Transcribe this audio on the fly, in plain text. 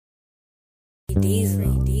I fuck with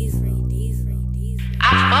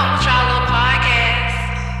y'all little podcast.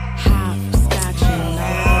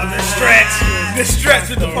 The stretch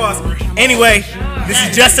with the pause. Anyway, this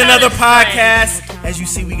is just another podcast. As you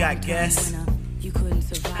see, we got guests. The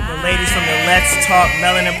ladies from the Let's Talk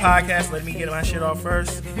Melanin podcast. Let me get my shit off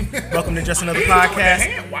first. Welcome to Just Another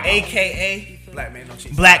Podcast, aka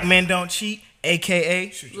Black Men Don't Cheat,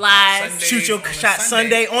 aka Lies. Shoot Your Shot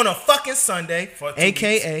Sunday on a fucking Sunday,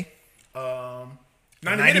 aka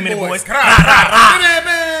 90-minute boys.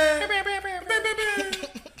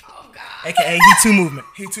 AKA He Too Movement.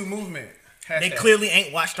 He Too Movement. They clearly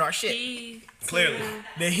ain't watched our shit. Clearly.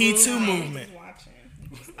 The He Too Movement.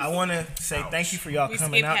 I want to say thank you for y'all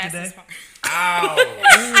coming out today. Ow. Ooh.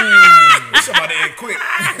 It's about to end quick.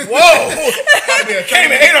 Whoa.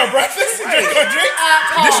 Came and ate our breakfast and drank our drink.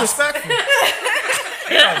 Disrespectful.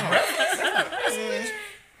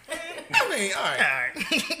 I mean, all right.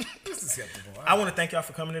 This is acceptable. I want to thank y'all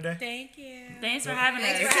for coming today. Thank you. Thanks for having us.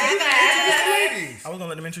 Ladies. I was going to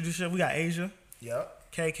let them introduce you. We got Asia,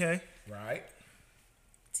 Yep. KK, Right.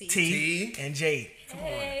 T, and Jade.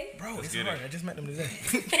 Hey. Bro, it's hard. I just met them today.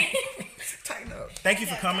 Tighten up. Thank you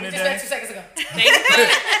for coming Just today. met 2 seconds ago.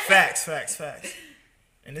 Facts.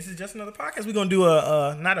 And this is just another podcast. We're going to do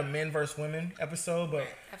a not a men versus women episode, but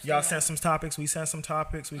y'all sent some topics. We sent some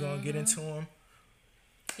topics. We're going to get into them.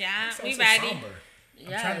 Yeah, we So ready. somber. I'm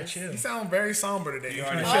trying to chill. You sound very somber today. You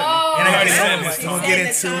already And I got to get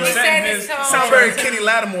into He it. said his tone. sound very Kenny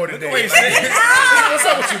Lattimore today. What's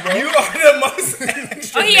up with you, bro? You are the most.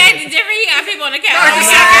 Oh, he acting different. He got people on the couch. He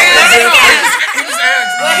just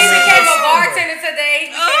asked. Well, he became a bartender today.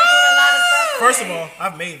 He became doing a lot of stuff. First of all,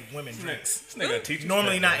 I've made women drinks. This nigga teacher.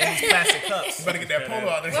 Normally not in these plastic cups. You better get that polo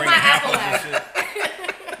out there. Where my apple at?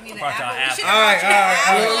 All right.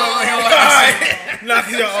 Nah,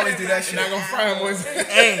 cause y'all always do that shit. Not gonna fry him, boys.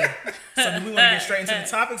 Hey, so do we want to get straight into the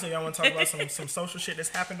topics, or y'all want to talk about some social shit that's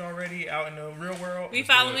happened already out in the real world? We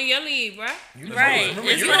following your lead, bro. Right.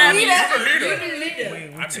 It's whatever. We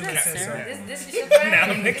too intense. This is your friend. Now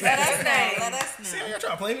I'm the Let us know. See, y'all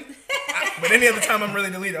trying to play me? But any other time, I'm really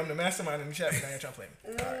the leader. I'm the mastermind in the chat. But now y'all trying to play me.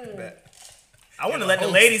 All right, bet. I want to let the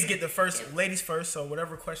ladies get ladies first. So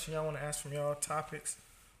whatever question y'all want to ask from y'all topics,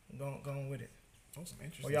 go with it.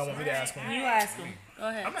 Or y'all want me to ask them? You ask him. Go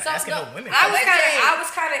ahead. I'm not asking no women. I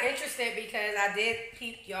was kind of interested because I did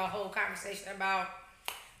peep y'all whole conversation about.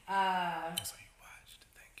 That's what you watched.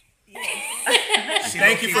 Thank you.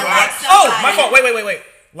 Thank you for watching. Oh, my fault. Wait.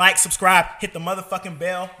 Like, subscribe, hit the motherfucking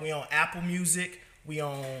bell. We on Apple Music. We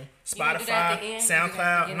on Spotify,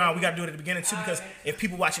 SoundCloud. No, we gotta do it at the beginning too because if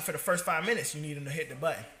people watch it for the first 5 minutes, you need them to hit the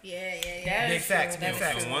button. Yeah. Big facts.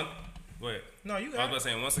 Wait. No, you I was got about it. to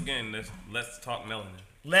say, once again, let's talk melanin.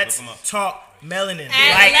 Let's Look 'em up. talk melanin. And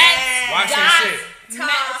Like, Watch that shit.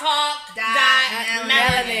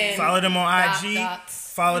 Melanin. follow them on IG.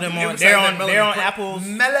 Dots. Follow them It on. was They're like on. that They're on melanin. Apple's.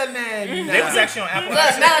 Melanin. They was actually on Apple. Look,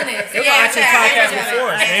 melanin. They was on iTunes podcast before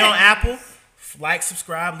us. They on Apple. Like,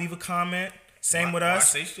 subscribe, leave a comment. Same with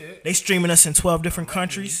us. Watch that shit. They streaming us in 12 different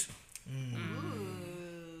countries.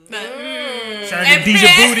 Shout out to And Deja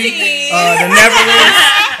Booty, Bessie. the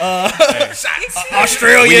Netherlands,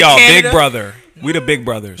 Australia, We y'all Canada. big brother. We the big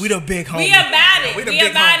brothers. We the big homies. We about it. We the We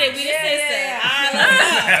big about it. homies. We the sister. We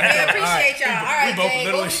appreciate y'all. All right, We both Jay,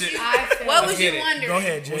 little as shit. what was get you it. wondering? Go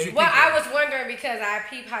ahead, Jay. Well, I was wondering because I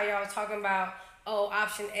peep how y'all was talking about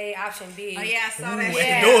option A, option B. Oh yeah, I saw that. Ooh, shit.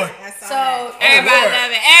 at the door. I saw So Everybody Lord.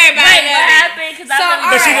 love it. Everybody What love it. happened? Because So, I all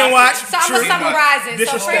But she right. didn't watch. So I'm gonna True. summarize it. So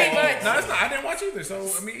Disrespect. pretty much. No, it's not. I didn't watch either. So I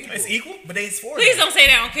mean, It's equal, but it's for Please don't say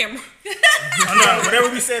that on camera. No, whatever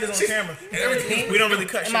we said is on camera. We don't really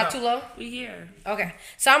cut shit Am I out. too low? We here. Okay.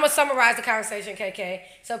 So I'm gonna summarize the conversation, KK.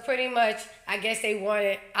 So pretty much, I guess they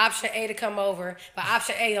wanted option A to come over, but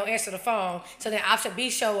option A don't answer the phone. So then option B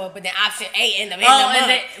show up, but then option A end up in the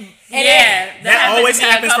Yeah. That always happened to me a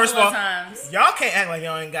happens. couple First of all, times. y'all can't act like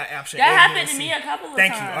y'all ain't got option A, That B, happened and to C. me a couple of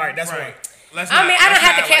Thank times. you. All right, that's right. right. Let's I mean, I don't let's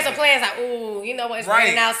have to not cancel like plans. Like, ooh, you know what? It's Right.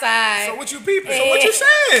 raining outside. So what you peeping? So what you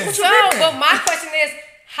saying? What you So, peeping? but my question is,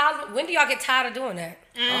 when do y'all get tired of doing that?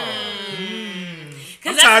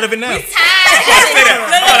 I'm tired of it now. Like 5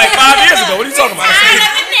 years ago. What are you talking about?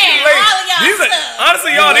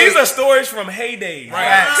 Honestly, y'all, these are stories from heydays.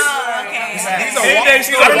 Right. Oh, These are Heyday,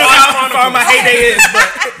 she's I don't know how far my heyday is, but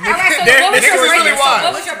All right, so They're- what was niggas your really breaking wise.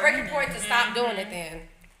 What was your breaking point to stop doing it then?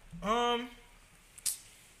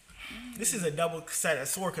 this is a double-sided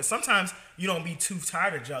sword because sometimes you don't be too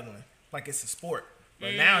tired of juggling, like it's a sport.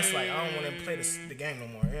 But now it's like I don't want to play the game no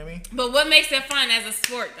more. You know what I mean? But what makes it fun as a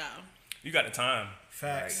sport, though? You got the time.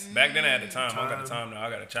 Facts. Back then I had the time. I don't got the time now. I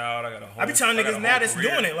got a child. I got a whole. I be telling I got a niggas now whole that's career.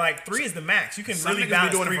 doing it. Like 3 is the max. You can Some really niggas be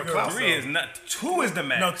balance doing it 3 for girls. clout. 3 is not. 2 is the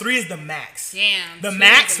max. No, 3 is the max. Damn. The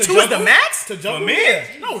max? 2 is the max? To juggle? For me? Yeah.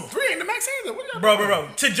 No, 3 ain't the max either. What y'all Bro.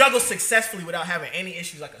 doing? To juggle successfully without having any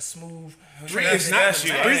issues, like a smooth. 3 is not That's the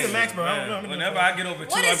you. max. 3 is the max, bro. I don't know. Whenever I get over 2,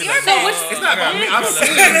 What I is be your like, max? "Oh, It's not about me. I've seen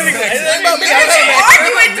it. It's about me.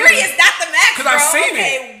 Arguing 3 is not the max, 'Cause bro. I've seen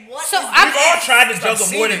okay, it. What So is I'm the I've all max? tried to juggle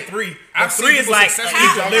seen more than it. 3. I've But seen 3 is people like successfully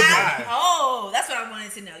equilibrium. juggle 5. Oh, that's what I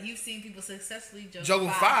wanted to know. You've seen people successfully Juggle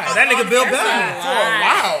 5. Oh, that nigga Bill Bell. For a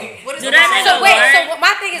while. What is Do the that max? nigga So wait, work? so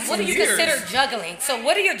my thing is, what do you Years. consider juggling? So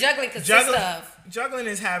what do your juggling consist of? Juggling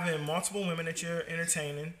is having multiple women that you're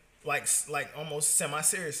entertaining, like almost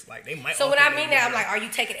semi-serious. Like they might. So all when I think mean they- that, I'm like, are you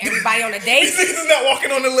taking everybody on a date? These niggas is not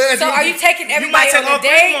walking on the ledge. So are you taking might everybody take on all a 3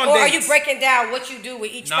 of date, them on or are you dates. breaking down what you do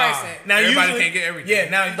with each person? Now Everybody usually, can't get everything. Yeah,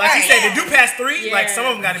 now like Right. you said, they do past 3. Like Yeah. some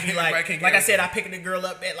of them got to be Everybody like, can't get like I said, I everything. picked the girl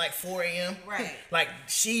up at like 4 a.m. Right. Like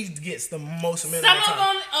she gets the most amount Some of of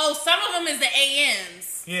time. them, some of them is the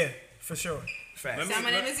AMs. Yeah, for sure. Facts. Some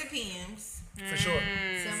of them is the PMs. For sure.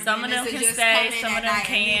 Some of them is can just stay, come in some at of them night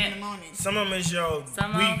and leave can't. in the morning. Some of them is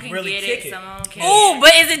Some of we them can really get kick it, some of them can't. Ooh,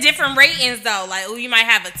 but is it different ratings though? Like, ooh, you might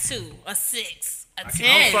have a 2, a 6, a 10.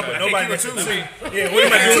 I don't fuck with nobody keep that's it a 2. 2. Yeah, what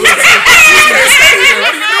am I doing?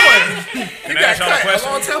 with Can I ask y'all a A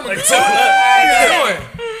question? long time ago. Like, What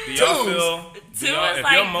are Do you y'all Twos. feel? Two do y'all- is if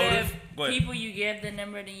like your motive, the go ahead. people you give the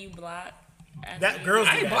number, then you block. That girls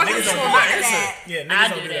do that. blocking Niggas don't do you. that. Yeah, niggas I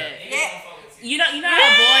don't do do that. that. Yeah. You know, I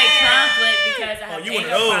avoid conflict because I have you one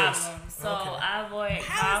of anger those. problems. So I avoid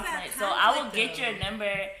How is that conflict. So I will conflict, get though? your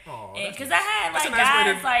number, that's because I had that's like a nice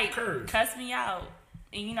way guys to like curve. cuss me out,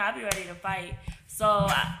 and you know I be ready to fight. So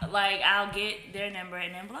I'll get their number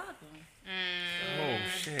and then block them. Oh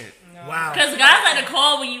shit. Wow. Because guys like to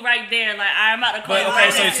call when you right there. Like I'm about to call But you. okay,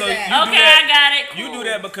 right so there. so you Okay, do that. I got it. You Cool. do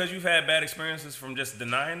that because you've had bad experiences from just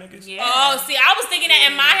denying niggas. Yeah. Oh, see, I was thinking that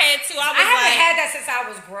in my head too. I was I haven't like, had that since I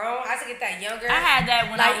was grown. I used to get that younger. I had that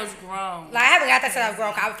when Like- I was grown. Like I haven't got that since I was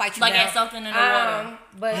grown. 'Cause I would fight you Like now. at something in the water.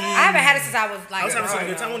 But I haven't had it since I was like. I was having such a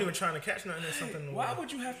good grown. time. I wasn't even trying to catch nothing or something. Why would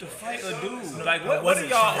you have to fight a dude? Like I what are wasn't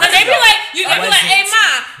y'all? but they be like, you can be like, hey ma,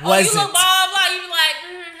 oh you Wasn't. look blah blah blah. You be like,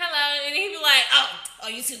 hello, and he be like, oh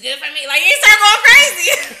you too good for me. Like you start going crazy.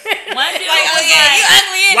 One dude Like, oh was yeah, like, you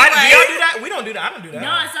ugly Why do anyway. y'all do that? We don't do that. I don't do that.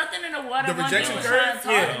 no, it's something in the water. The One dude rejection was curve? trying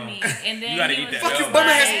to talk to me, and then You gotta he eat was that. just Fuck you, bum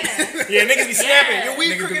like, ass. Yeah, niggas be snapping. Yeah. Your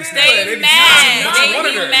weed Niggas crooked do as snap. hell. They They be mad. snitching. They One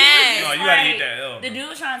of be them. mad. No, you gotta eat that L. The dude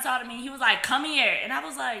was trying to talk to me. He was like, "Come here," and I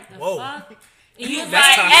was like, "The Whoa. fuck." And he was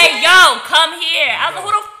That's like, toxic. "Hey, yo, come here." I was like,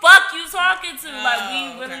 "Who the fuck you talking to?" Like, we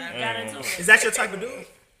really got into it. Is that your type of dude?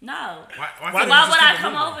 No. Why Why Why did you would just I keep it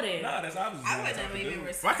come moving? over there? Nah, that's obviously. I wouldn't have even Why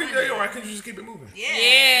responded. couldn't you just keep it moving?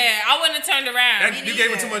 Yeah, I wouldn't have turned around. That, you gave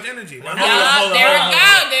it too much energy. Hold on, There hold we on.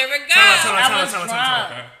 go. There we go. I was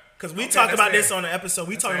drunk. Because we talked that's about fair. this on the episode.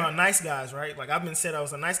 We talking fair. about nice guys, right? Like I've been said I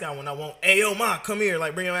was a nice guy when I won't. Hey, yo, ma, come here.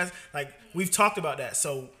 Like bring your ass. Like we've talked about that.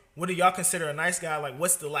 So what do y'all consider a nice guy? Like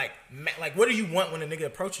what's the like what do you want when a nigga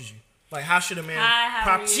approaches you? Like how should a man? Hi,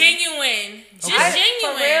 how are you? Genuine. Just Okay.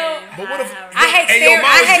 genuine. For real? But what if I hate Hey, yo, staring.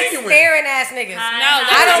 mom I was hate genuine. staring ass niggas. Hi, No, how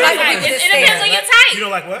that's I don't are like you? when it, niggas just it depends stare. on your You type.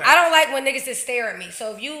 don't like what? I don't like when niggas just stare at me.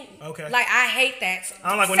 So if you Okay. like, I hate that. I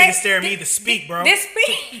don't like when Say- niggas stare at me to speak, bro. This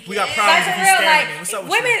speak. We got Like problems for if you real, stare like at me. What's up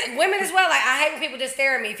with you? women as well. Like I hate when people just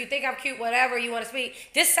stare at me. If you think I'm cute, whatever you want to speak,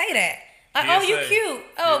 just say that. Like, oh, you PSA. cute.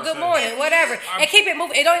 Oh, good morning. Whatever. And keep it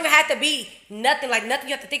moving. It don't even have to be nothing like nothing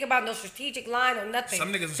you have to think about, no strategic line or nothing.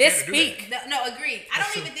 Some niggas are just scared to do speak. No, agreed. I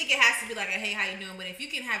don't even think it has to be like a hey, how you doing? But if you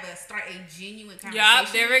can start a genuine conversation, Yup,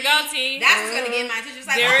 there we with go, me, T. That's what's gonna get my attention. Just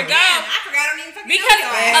like, There we oh, go. damn, I forgot I don't even fucking Because know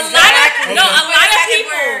a your ass. lot of Okay. no, a But lot the of fact that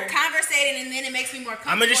people. we're conversating and then it makes me more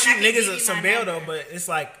comfortable. I'm gonna just and shoot I can niggas give you some my bail number. though, but it's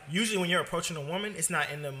like usually when you're approaching a woman, it's not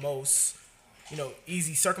in the most,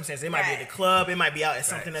 easy circumstances. It might be at the Right. club, it might be out at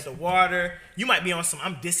something at the water. You might be on some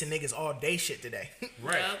I'm dissing niggas all day shit today.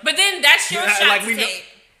 Right. But then that's your Yeah, shot like to we know- take.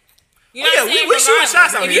 You Oh, know yeah, what I'm saying? we shooting Regardless.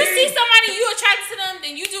 shots out If here. you see somebody you attracted to them,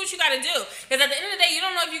 then you do what you gotta do. Because at the end of the day, you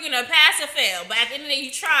don't know if you're gonna pass or fail. But at the end of the day,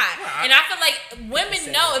 you try. And I feel like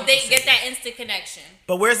women know if they get that instant connection.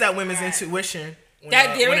 But where's that women's intuition when, There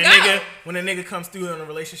when we a go. nigga when a nigga comes through in a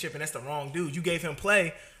relationship and that's the wrong dude? You gave him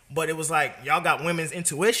play, but it was like y'all got women's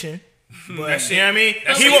intuition. But you know what I mean?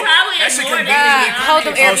 But He we won't- probably that shit ignored can it. be- hold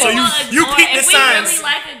them air Oh, so you- We'll you ignore peep it. the If signs. we really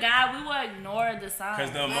like a guy, we will ignore the signs.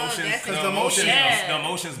 Because the emotions, that's the the emotions, emotion. the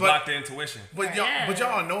emotions But- block the intuition. But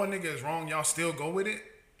y'all know a nigga is wrong. Y'all still go with it.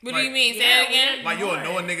 What do you Like- mean? Say Yeah, it again. Like you'll Ignore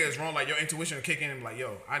know a nigga is wrong. Like your intuition will kick in and be like,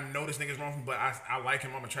 yo, I know this nigga's wrong, but I like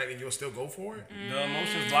him. I'm attracted. You'll still go for it. The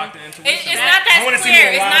emotions block the It's intuition. not that I wanna see clear.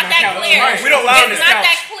 more It's lie not on that the couch. clear. Right, we don't lie on It's this not couch.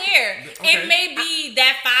 that clear. fair. It may be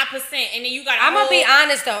that 5%, and then you got. I'm gonna be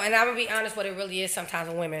honest though, and I'm gonna be honest what it really is. Sometimes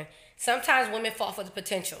with women. Sometimes women fall for the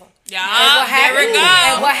potential. Yeah, and what there we happens,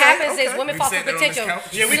 go. And what happens is women fall for said that on this potential.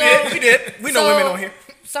 couch. Yeah, we did. We know women on here.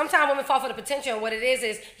 Sometimes women fall for the potential, and what it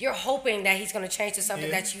is you're hoping that he's gonna change to something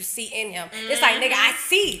that you see in him. It's like, nigga, I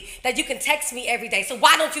see that you can text me every day, so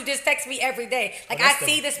why don't you just text me every day? Like, I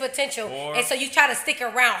see this potential, and so you try to stick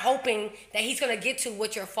around hoping that he's gonna get to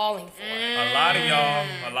what you're falling for. A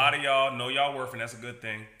lot of y'all know y'all worth, and that's a good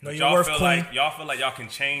thing. Know But your y'all worth, feel queen. like y'all feel like y'all can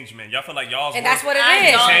change, man. Y'all feel like y'all's And worth that's what it I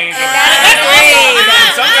is. don't. change. And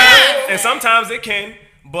that's And sometimes it can.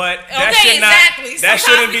 But that Okay, should not. exactly. That Sometimes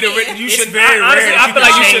shouldn't be it the. can. You It's should. very Honestly, rare I that feel you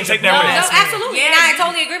like can you change shouldn't take a that grown No, risk. absolutely. Yeah. And I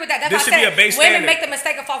totally agree with that. That's This why should I be said a base women standard. make the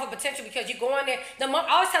mistake of fall for potential because you go in there. I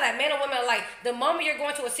always tell that men and women, like, the moment you're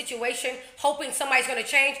going to a situation hoping somebody's going to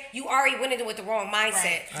change, you already went in with the wrong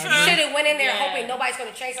mindset. You should have went in there hoping nobody's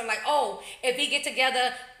going to change. I'm like, oh, if we get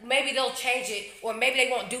together, maybe they'll change it, or maybe they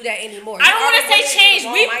won't do that anymore. I don't want to say change.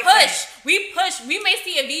 We push. push. We may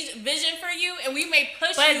see a vision for you, and we may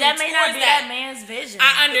push But you that may not towards be that man's vision.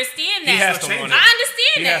 I understand that. He has to want it. I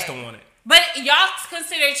understand He that. has to want it. But y'all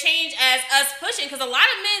consider change as us pushing, because a lot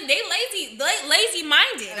of men, they lazy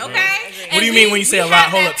minded, okay? What do you mean when you say a lot?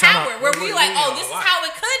 Hold up, time out. Where we like, oh, this is how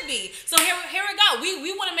it could be. So here we go.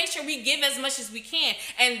 We want to make sure we give as much as we can,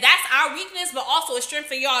 and that's our weakness, but also a strength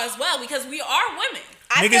for y'all as well, because we are women.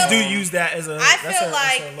 Niggas do use that as a. I that's feel a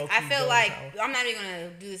like low-key I'm not even gonna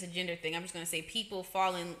do this a gender thing. I'm just gonna say people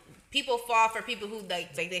fall for people who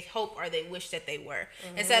like they hope or they wish that they were,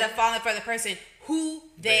 instead of falling for the person who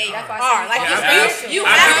they are. Like you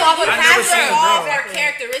have to all their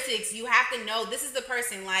characteristics. You have to know this is the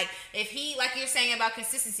person. Like if he, like you're saying about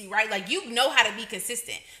consistency, right? Like you know how to be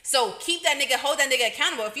consistent. So keep that nigga, hold that nigga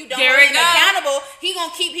accountable. If you don't hold him accountable, he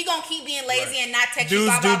gonna keep being lazy and not text you.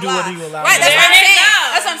 Blah blah do blah. what he will allow. Right? That's what I'm saying. go.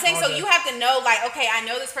 That's what I'm saying. So you have to know, like, okay, I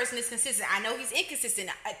know this person is consistent. I know he's inconsistent.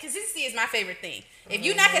 Consistency is my favorite thing. If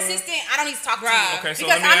you're not consistent, I don't need to talk to you. Okay, so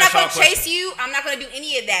Because let me I'm not ask y'all going to a chase you. I'm not going to do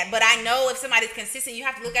any of that. But I know if somebody's consistent, you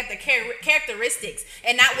have to look at the characteristics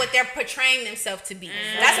and not what they're portraying themselves to be.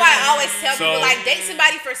 That's why I always tell people, like, date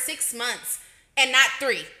somebody for 6 months and not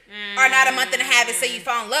 3. Or not a month and a half and say you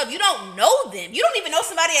fall in love. You don't know them. You don't even know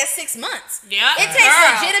somebody at 6 months. Yeah. It takes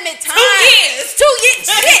legitimate time. 2 years. 2 years.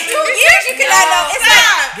 Shit, 2 years you cannot know.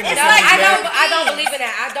 It's like, I don't believe in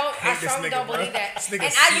that. I strongly nigga, don't bro. believe that. This And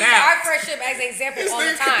nigga I use snapped. our friendship as an example all the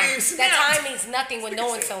nigga could time. be That snapped. time means nothing when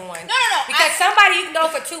knowing someone. No. Because somebody you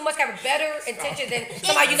know for 2 months have a better intention than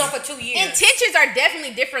somebody you know for 2 years. intentions are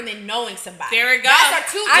definitely different than knowing somebody. There we go. Those are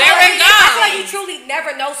two I There we feel go. like you truly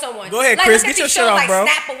never know someone. Go ahead, Like, Chris, look at get your these shit shows off, like bro.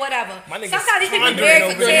 Snap or whatever. My nigga's Sometimes these people be pondering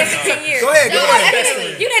married for over 10, there. 15 years. Go ahead, No, ahead. I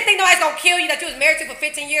mean, you didn't think nobody's gonna kill you that you was married to for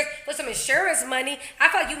 15 years for some insurance money. I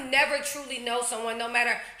feel like you never truly know someone, no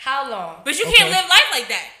matter how long. But you can't live life like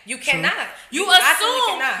that. You cannot. You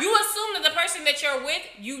absolutely cannot. assume that the person that you're with,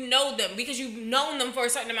 you know them because you've known them for a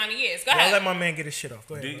certain amount of years. Go I'll ahead. let my man get his shit off.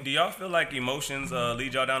 Go ahead. Do y'all feel like emotions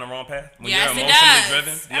lead y'all down the wrong path? When Yes, you're it emotionally does.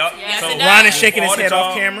 driven? Y'all, Yes, so it does. Ron is with shaking his all that head off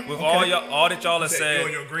y'all- camera. With all that y'all have said,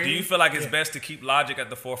 you're green? do you feel like it's best to keep logic at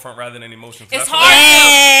the forefront rather than emotions? It's That's what hard.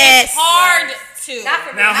 Yes. It's hard to. Not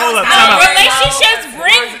for me. Now, hold up, I was- time out. Relationships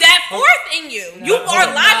bring that forth in you. You are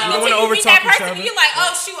logical don't wanna until you meet that overtalk each person other. and you're like,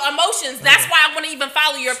 oh shoot, emotions. That's why I want to even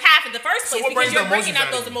follow your path in the first place, what because brings you're the bringing emotions out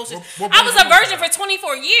out those of you? emotions. What I was brings a the virgin for emotions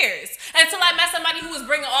 24 years until I met somebody who was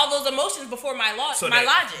bringing all those emotions before my So my that,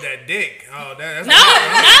 logic. That dick. Oh, that's No,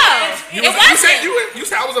 You, it you said wasn't. you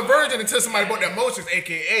said I was a virgin until somebody brought the emotions,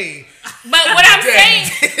 aka But what I'm Dead. saying,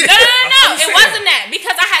 no, I'm it saying. wasn't that,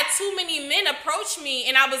 because I had too many men approach me,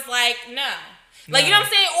 and I was like, no. Like, you know what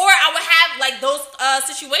I'm saying? Or I would have, like, those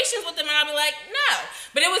situations with them, and I'd be like, no.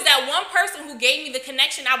 But it was that one person who gave me the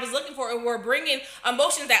connection I was looking for, and were bringing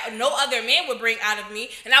emotions that no other man would bring out of me,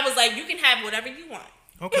 and I was like, you can have whatever you want.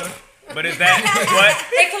 Okay. But is that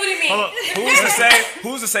what? Including me. Hold up.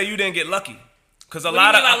 Who's to say you didn't get lucky? Because a What do you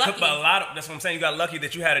lot mean by of lucky? that's what I'm saying. You got lucky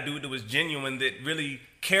that you had a dude that was genuine, that really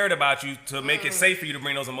cared about you to make it safe for you to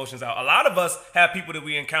bring those emotions out. A lot of us have people that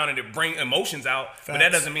we encounter that bring emotions out, but that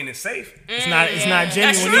Facts. doesn't mean it's safe. It's not That's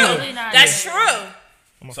genuine true. either. That's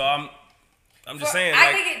true. So I'm just saying, I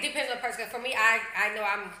like, think it depends on the person. 'Cause for me, I know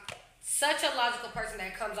I'm such a logical person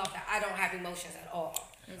that comes off that I don't have emotions at all.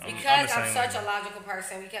 Because I'm same such way. a logical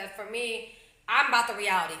person. Because for me, I'm about the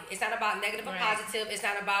reality. It's not about negative or positive. It's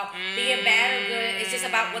not about being bad or good. It's just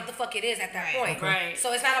about what the fuck it is at that point. Right.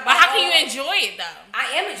 So it's not about. But how can you enjoy it though?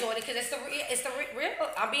 I am enjoying it because it's the real.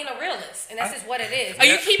 I'm being a realist, and that's just what it is. Are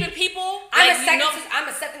you keeping people? I'm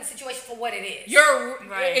accepting the situation for what it is. You're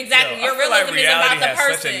exactly. Yo, Your I feel like realism is about reality the has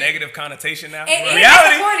person. such a negative connotation now. It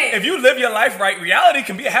Reality, if you live your life right, reality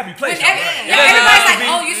can be a happy place. Everybody's like,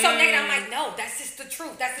 "Oh, you're so negative." I'm like, "No, that's just the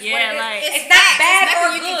truth. That's just what it is. like, it's not bad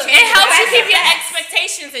or good. It helps you keep your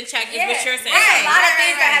expectations in check. Is what you're saying. There's a lot of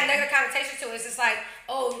things that have negative connotations to it. It's just like,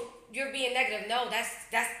 oh, you're being negative. No, that's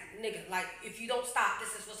nigga. Like, if you don't stop,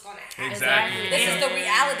 this is what's gonna happen. Exactly. This is the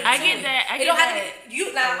reality. I get that. I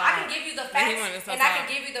can give you the facts and I can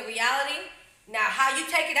give you the reality. Now, how you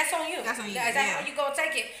take it, that's on you. That's how you gonna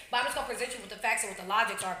take it. But I'm just gonna present you with the facts and what the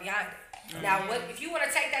logics are behind it. Now, if you want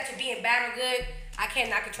to take that to being bad or good, I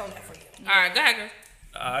cannot control that for you. All right, go ahead, girl.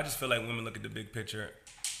 I just feel like women look at the big picture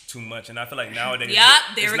too much, and I feel like nowadays,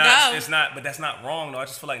 there we go. It's not, but that's not wrong though. I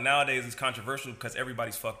just feel like nowadays it's controversial because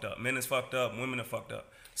everybody's fucked up. Men is fucked up. Women are fucked up.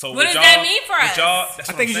 So what does that mean for us?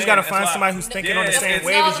 I think you just gotta find somebody who's thinking on the same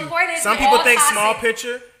wave as you. Some people think small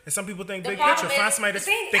picture, and some people think big picture. Find somebody that's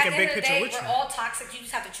thinking big picture with you. We're all toxic. You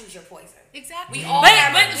just have to choose your poison. Exactly. We all But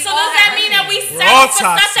so does that mean that we settle for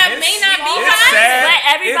stuff that may not be for us? But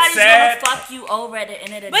everybody's gonna fuck you over at the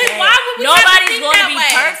end of the day. But why would we Nobody's have to think gonna that be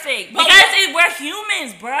way? perfect because we're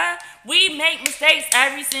humans, bruh. We make mistakes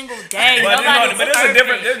every single day. But Nobody's there's a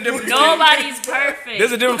difference. Nobody's perfect.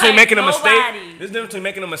 There's a difference between making a mistake. Nobody. There's a difference between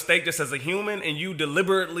making a mistake just as a human and you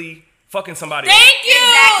deliberately fucking somebody. Thank you.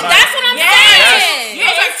 That's what I'm saying.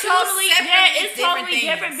 It's totally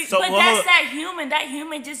different. So, But that's that human. That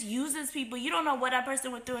human just uses people. You don't know what that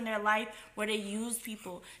person went through in their life where they use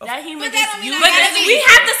people. That human just uses. But we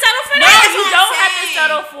have to settle for No, that. you don't have to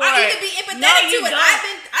settle for I it. need to be empathetic to it.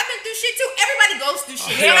 I've been through shit too. Everybody goes through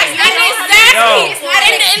shit. Exactly.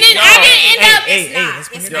 And then I didn't end up. It's not an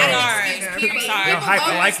excuse. Period. Sorry. People hype,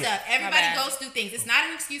 go I like through it. stuff. Everybody goes through things. It's not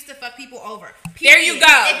an excuse to fuck people over. There you Period.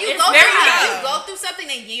 go. If you go through something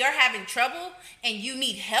and you're having trouble and you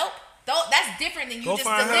need help, that's different than you Go just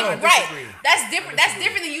find deliver. help. Right. That's different. That's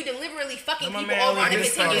different than you deliberately fucking My people man over on a Lee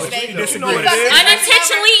continuous disagree. basis. You know what it is?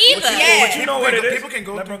 Unintentionally either. Yeah. You know what it is?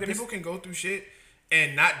 People can go through shit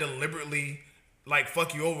and not deliberately like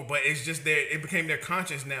fuck you over, but it's just it became their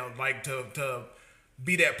conscience now, like to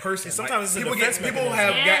be that person. Sometimes like, it's a defense people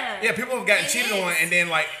mechanism. people have gotten cheated on, and then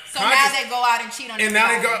like So now they go out and cheat on and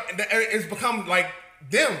everybody. now it's become like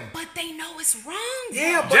them. But they know it's wrong.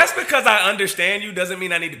 Yeah, but Just because I understand you doesn't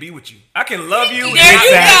mean I need to be with you. I can love you. There you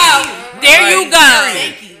go. There you go.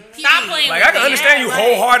 Thank you. Stop playing Like with I can me. understand you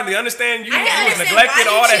wholeheartedly. Understand you was neglected,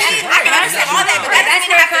 all that shit. I can understand all that, but that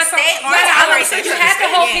doesn't have to stay on You have to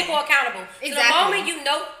hold people accountable. So the Exactly. moment you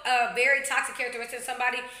know a very toxic characteristic in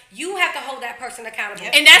somebody, you have to hold that person accountable.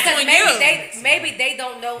 And that's Because on maybe they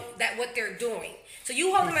don't know that what they're doing. So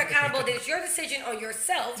you hold them accountable. That it's your decision on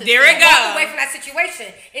yourself to There it walk go. away from that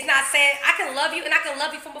situation. It's not saying I can love you and I can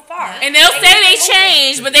love you from afar. And they'll say they changed.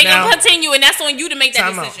 changed, but they Now- gonna continue, and that's on you to make that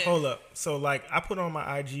Time out. decision. Hold up. So like I put on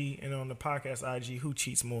my IG and on the podcast IG who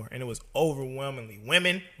cheats more, and it was overwhelmingly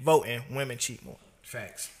women voting women cheat more.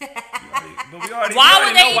 facts. But we already Why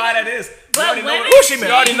would know they why even- that is. But We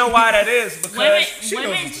women- already know why that is because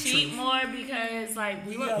Women cheat more because like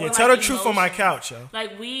we Yeah, tell the truth on my couch, yo.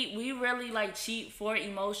 Like we really like cheat for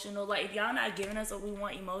emotional. Like if y'all not giving us what we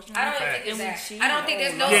want emotionally, I don't even think then it's we that. cheat. I don't think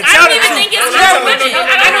there's no. Yeah, I tell don't the even truth. think it's No, more no, women. no,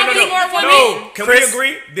 no, I don't think more women. No, can Chris-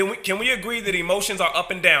 we agree? Can we agree that emotions are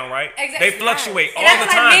up and down, right? Exactly. They fluctuate And all that's the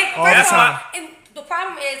like time. men- All the first of all, time. And the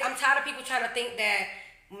problem is, I'm tired of people trying to think that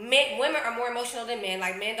women are more emotional than men.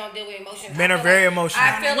 Like men don't deal with emotions. Men I are feel very like- emotional.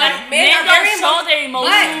 I feel When like men are very don't show their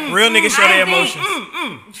emotions. Real niggas show I their think-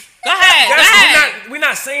 emotions. Go ahead. Go ahead. We're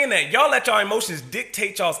not saying that. Y'all let y'all emotions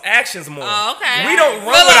dictate y'all's actions more. Oh, okay. We don't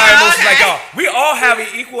run Well, with our emotions like okay. y'all. We all have an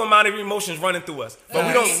equal amount of emotions running through us, but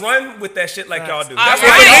we don't run with that shit like y'all do. All That's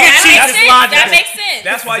right. why If a nigga That cheats, makes it's sense. logical. That makes sense.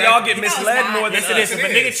 That's why y'all get No, it's misled not. more than Yes, it is. us. If a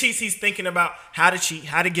nigga cheats, he's thinking about how to cheat,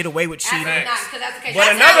 how to get away with cheating. Absolutely not, because that's the case. But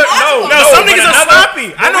That's another not logical. No, some but niggas are another- sloppy.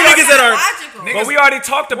 I know but we niggas that are. Logical. But we already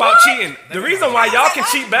talked about cheating. The reason why y'all can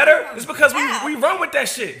cheat better is because we run with that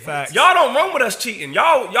shit. Facts. Y'all don't run with us cheating.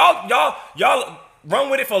 Y'all run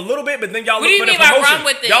with it for a little bit, but then y'all What look do you for the mean by promotion. run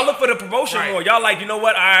with it? Y'all look for the promotion Right. more. Y'all like, you know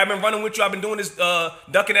what? I've been running with you. I've been doing this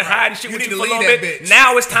ducking and hiding shit You with need you to for a leave little that bit. bitch.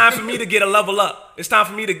 Now it's time for me to get a level up. It's time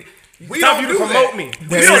for me to. We It's time don't for you to do promote that. me.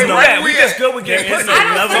 There We is don't do no- that. We There just good with getting is pussy.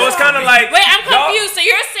 no level So it's up. kind of like. Wait, I'm y'all- confused. So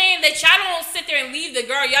you're saying that y'all don't sit there and leave the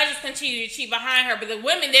girl, y'all just continue to cheat behind her, but the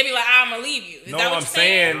women, they be like, I'm gonna leave you. Is No, that what I'm you're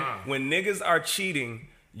saying? when niggas are cheating,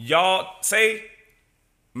 y'all say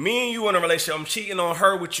me and you in a relationship, I'm cheating on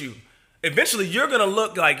her with you. eventually you're gonna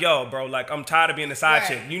look like, yo, bro, like I'm tired of being the side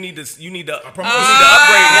chick. You need to upgrade. And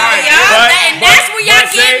that's where y'all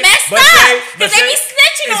get messed up because they be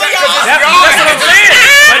snitching on y'all. That's what I'm saying.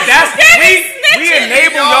 But we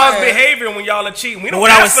enable y'all's behavior when y'all are cheating. We don't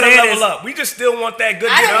ask for the level up. We just still want that good.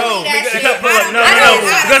 No,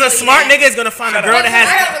 because a smart nigga is gonna find a girl that has.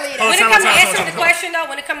 When it comes to answering the question, though,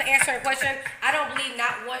 I don't believe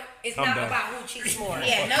not one. It's not about who cheats more.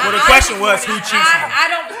 Yeah, no. Well, the question was who cheats more. I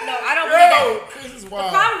don't believe that. The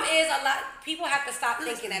problem is a lot. People have to stop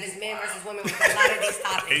thinking that it's men versus women with a lot of these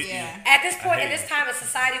topics. At this point in this time in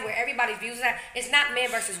society where everybody views that, it's not men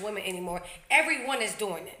versus women anymore. Everyone is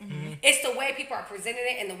doing it. It's the way people are presenting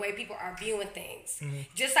it and the way people are viewing things.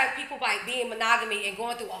 Just like people like being monogamy and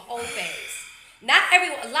going through a whole phase. Not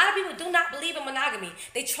everyone. A lot of people do not believe in monogamy.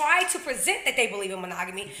 They try to present that they believe in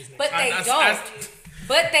monogamy, but they don't.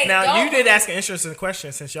 Now, you did ask an interesting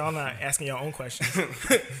question since y'all not asking your own questions.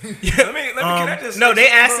 They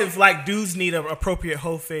asked if like dudes need an appropriate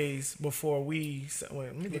whole phase before we.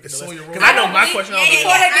 Let me look at the list. Because I know my question.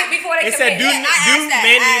 Before they it said, do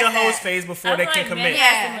men need a whole phase before they can commit?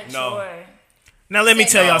 No. Now let me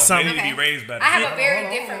tell y'all something. They need to be raised better. I have a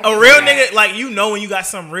very different. A real nigga, like when you got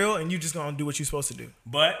something real and you just gonna do what you're supposed to do.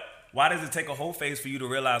 But why does it take a whole phase for you to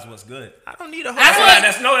realize what's good? I don't need a whole phase.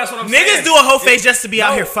 That's what I'm saying. Niggas do a whole phase just to be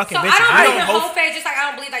out here fucking bitches. I don't believe in a whole phase, just like I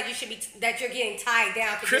don't believe like you should be that you're getting tied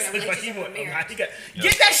down to being in a relationship with marriage.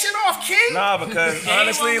 Get that shit off, King. Nah, because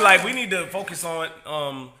honestly, like we need to focus on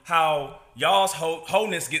how y'all's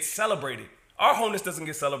wholeness gets celebrated. Our wholeness doesn't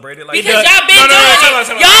get celebrated. Like because y'all been doing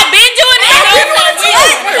it. Y'all been doing it.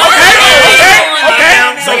 Okay.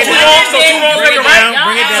 So too long. Bring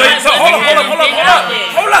it down. So hold up.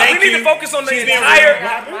 We need to focus on the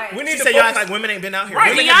entire. We need to say y'all act like women ain't been out here.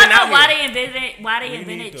 Right. Do y'all know why they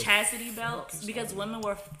invented chastity belts? Because women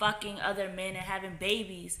were fucking other men and having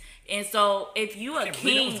babies. And so if you a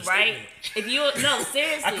king, right? If you're a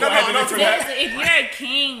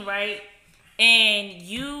king, right? And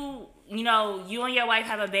you and your wife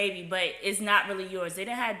have a baby, but it's not really yours. They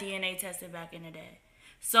didn't have DNA tested back in the day.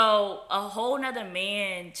 So a whole nother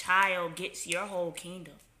child gets your whole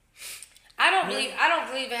kingdom. I don't believe it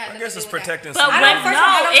has. I guess it's protecting. But it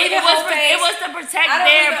was to protect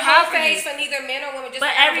their property. For neither men or women. Just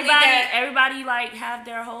but everybody like have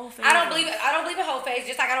their whole phase. I don't believe a whole phase.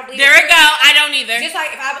 Just like I don't believe. There we go. I don't either. Just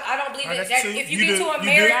like I don't believe that if you get into a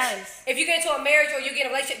marriage, or you get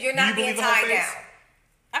in a relationship, you're not being tied down.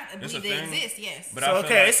 I believe they exist, yes. But so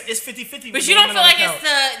it's 50-50. But you don't feel like it's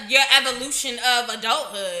your evolution of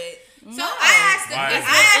adulthood. So I asked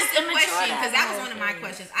the question because that was one of my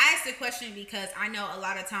questions. I asked the question because I know a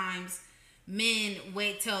lot of times men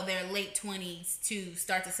wait till their late 20s to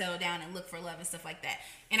start to settle down and look for love and stuff like that.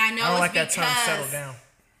 And I know I don't like because, that term, settle down.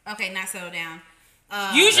 Okay, not settle down.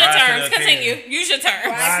 Use your terms. Continue. Use your terms.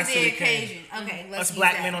 Rise to the occasion. Okay, let's us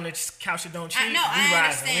black men on the couch that don't cheat. I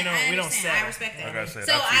understand. We don't settle. I respect that.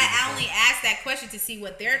 So I only asked that question to see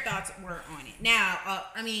what their thoughts were on it. Now,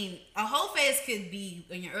 a whole phase could be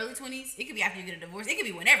in your early 20s. It could be after you get a divorce. It could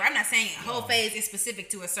be whenever. I'm not saying a whole phase is specific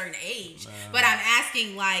to a certain age, but I'm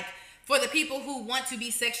asking like. For the people who want to be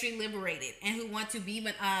sexually liberated and who want to be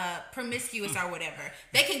promiscuous or whatever,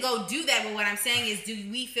 they can go do that. But what I'm saying is, do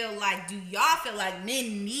y'all feel like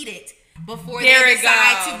men need it before they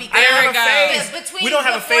decide to become? We don't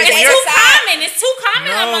have a phase. It's too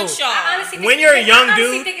common amongst y'all. I honestly think when you're a young I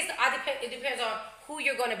dude, think it depends on who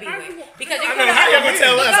you're going to be with. Because how you gonna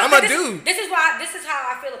tell us? I'm a dude. This is how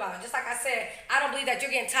I feel about it. Just like I said, I don't believe that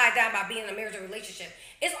you're getting tied down by being in a marriage or relationship.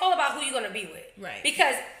 It's all about who you're going to be with. Right.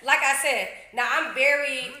 Because, like I said, now I'm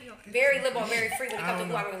very, very liberal, very free when it comes to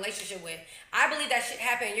who I'm in a relationship with. I believe that shit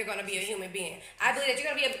happen and you're going to be a human being. I believe that you're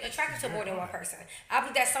going to be attracted to more than one person. I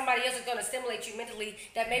believe that somebody else is going to stimulate you mentally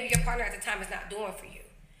that maybe your partner at the time is not doing for you.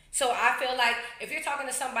 So I feel like if you're talking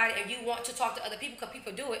to somebody and you want to talk to other people because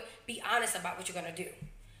people do it, be honest about what you're going to do.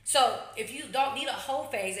 So if you don't need a whole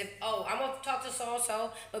phase, I'm going to talk to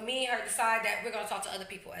so-and-so, but me and her decide that we're going to talk to other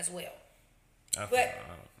people as well. But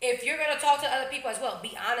if you're going to talk to other people as well,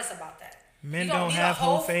 be honest about that. Men don't have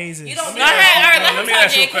whole phases. You don't Go ahead. Let me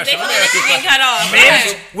ask you a question.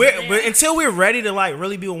 Until we're ready to like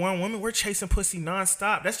really be with one woman, we're chasing pussy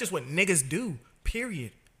nonstop. That's just what niggas do.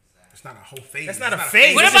 Period. It's not a whole phase. That's not a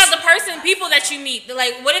phase. What about the people that you meet?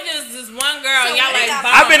 Like, what if it was this one girl? So y'all like.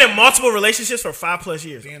 I've been in multiple relationships for 5+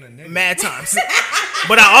 years. Mad times.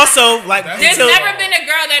 But I also like. There's never been a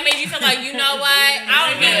girl that made you feel like, you know what? I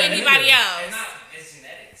don't need anybody else. It's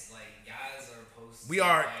genetics. Like guys are supposed to. We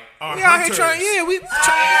are. We out here trying. Yeah, we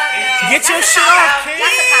get your shit off, kid.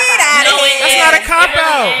 That's not a cop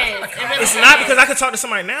out. Really It's not because I can talk to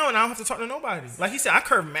somebody now and I don't have to talk to nobody. Like he said, I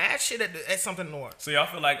curve mad shit at something north. So y'all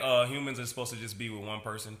feel like humans are supposed to just be with one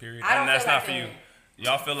person, period? I don't And that's feel not like for you. that.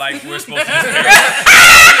 Y'all feel like we're supposed to just pair up?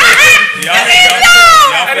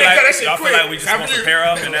 Y'all feel like we just supposed to pair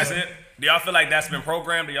up and that's it? Do y'all feel like that's been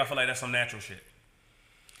programmed? Or y'all feel like that's some natural shit?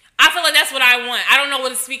 I feel like that's what I want. I don't know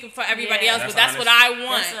what is speaking for everybody else, but that's what I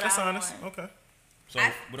want. That's honest. Okay. So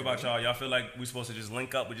what about y'all? Y'all feel like we supposed to just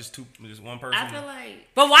link up with just one person? I feel like.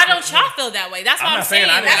 But why don't y'all feel that way? That's what I'm saying.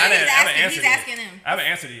 I haven't answered He's asking him. I haven't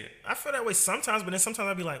answered it yet. I feel that way sometimes, but then sometimes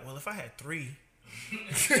I'd be like, well, if I had 3, it might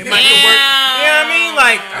Damn. work. You know what I mean?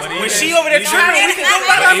 Like when she over there tripping, we can go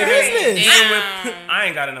about our business. I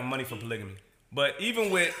ain't got enough money for polygamy. But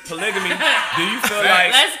even with polygamy, do you feel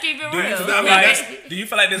like Let's keep it real. do you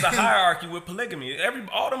feel like there's a hierarchy with polygamy?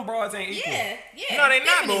 All them broads ain't equal. Yeah. No, they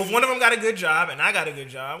not. But if one of them got a good job and I got a good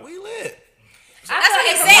job, we lit. That's what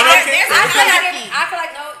he's saying.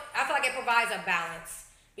 I feel like it provides a balance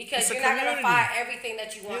because It's a you're not gonna community. find everything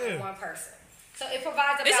that you want in one person. So it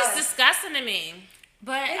provides a This balance. is disgusting to me.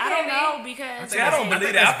 But I don't know because. See, I don't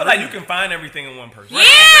believe that. I feel like you can find everything in one person. Yeah,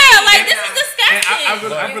 like this is And disgusting. I really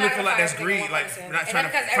You're not feel like gonna that's find greed. everything in Like one person. not And trying to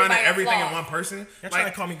because find everybody everything in flawed. one person. Y'all trying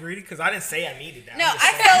to call me greedy because I didn't say I needed that. No, I'm just I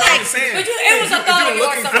saying. feel I'm like just saying. It was a thought of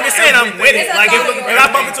yours. I'm just saying I'm with it. It's a Like thought of if yours. I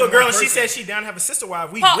bump into a girl and she says she down to have a sister wife,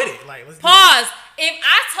 we with it. Like let's do it. Pause. If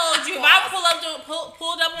I told you, if I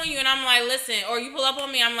pulled up on you and I'm like, listen, or you pull up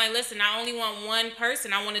on me, I'm like, listen, I only want one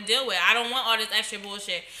person I want to deal with. I don't want all this extra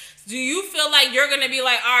bullshit. Do you feel like you're gonna be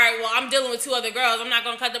like, all right, well, I'm dealing with 2 other girls. I'm not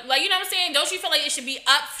gonna cut the like, you know what I'm saying? Don't you feel like it should be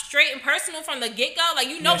up straight and personal from the get go? Like,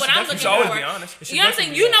 you know what I'm looking should always for. be honest. You know what I'm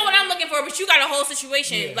saying? You know what I'm looking for, but you got a whole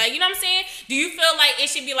situation. Like, you know what I'm saying? Do you feel like it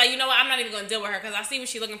should be like, you know what? I'm not even gonna deal with her because I see what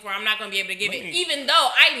she's looking for. I'm not gonna be able to give it, even though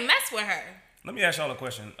I mess with her. Let me ask y'all a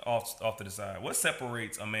question off to the side. What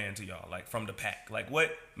separates a man to y'all, like from the pack? Like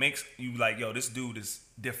what makes you like, yo, this dude is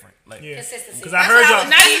different? Like Consistency. Because I heard y'all.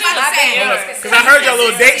 Not even Because I heard y'all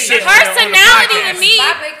little date shit. personality to me.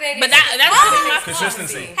 My big thing But is that's really my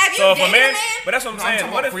consistency. Have you So if a dated man, a man? but that's what I'm I'm saying.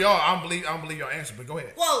 talking What about if for y'all? I don't believe your answer, but go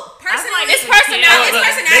ahead. Well, personality. It's personality. It's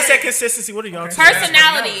personality. They said consistency. What are y'all?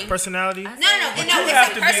 Personality. Personality. No, you it's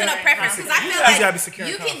have to a be- personal preference because I You feel gotta be like secure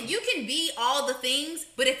and you can be all the things,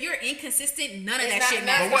 but if you're inconsistent, none of It's that not shit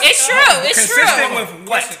enough. matters. It's true. It's true. consistent with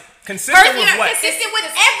what? Consistent First, with you're what? consistent with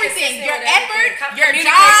everything. Consistent Your with everything. effort, your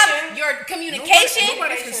Communication. job, your communication.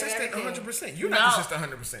 Nobody's consistent 100%. You're not consistent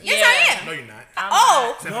 100%. Yes, I am. No, you're not.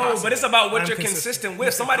 Oh, No, but it's about what I'm you're consistent. consistent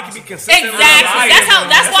with. Somebody can be consistent. with Exactly. liars. That's why I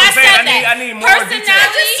what I'm saying. said that. I need more details.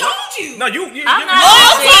 Personality, told you. No, you I'm not-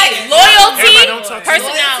 loyalty, Everybody don't talk to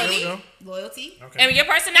personality, Loyalty. and your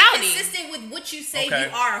personality. Consistent with what you say Okay.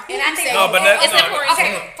 you are. Who And I you think say No, but that- It's no. important.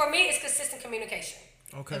 okay, for me, it's consistent communication.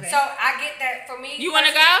 Okay. So I get that. For me, You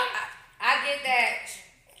wanna personally, go? I get that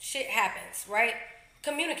shit happens, right?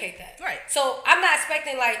 Communicate that. Right. So I'm not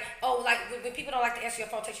expecting like, oh, like when people don't like to answer your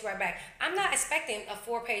phone, text you right back. I'm not expecting a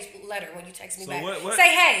 4-page letter when you text me So back. what- Say,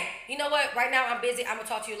 hey, you know what? Right now I'm busy. I'm gonna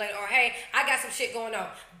talk to you later. Or hey, I got some shit going on.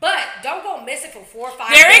 But don't go missing for 4 or 5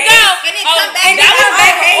 There days. it go. And then come back And then and come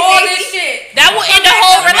back hey, with all baby. this shit. That will end the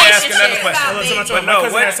whole Let me ask another relationship. question. My no,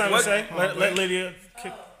 cousin what- had something what- to say. Let Lydia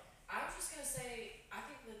kick. I was just gonna say, I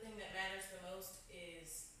think the thing that matters the most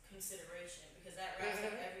is consideration because that wraps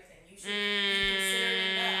up everything. You should be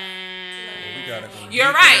considering that. We gotta go. You're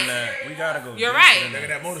deeper right. than that. We gotta go. You're deeper right. than Look at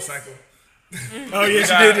that. that motorcycle. Oh yeah,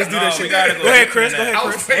 she did just do that shit. We gotta Go ahead, deeper Chris. than Go that. ahead, I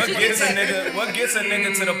was Chris. waiting. What gets a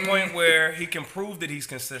nigga to the point where he can prove that he's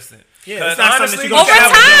consistent? Yeah, 'Cause it's not something honestly, that you Over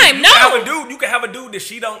gonna time, you no. can have a dude that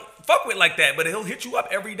she don't fuck with like that, but he'll hit you up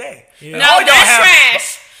every day. Yeah. No, All y'all that's have-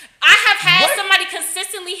 trash. I have had What? somebody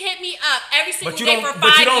consistently hit me up every single But you day don't. for 5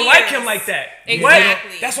 years. But you don't like him like that.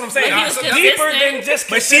 Exactly. That's what I'm saying. But he was So deeper consistent. than just.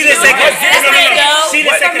 But she didn't say consistency. That's She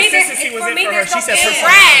didn't say For me, consistency for was me, it for her. there's She no said end.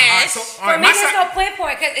 personality. Trash. For me, there's no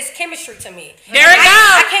pinpoint because it's chemistry to me. There it I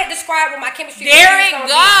go. can't describe what my chemistry There is it gonna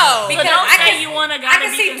go. be. So Because don't I say can, you want a guy I to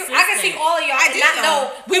can be see, consistent. I can see all of y'all I and do not know.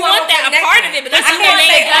 know. We who want I'm that a connected part with. of it, but that's I not can't the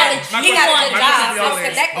say, main oh, goal. he got a good My job, question so to y'all I'm is,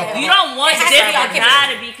 connected with him. You don't want It has to be different on guy to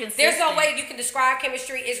chemistry. be consistent. There's no way you can describe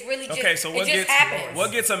chemistry. It's really just, Okay, so what it just gets happens.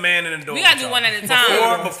 what gets a man in the door? We gotta with do y'all? one at a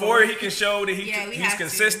time. Before he can show that Yeah, we he's have to.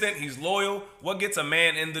 consistent, he's loyal. What gets a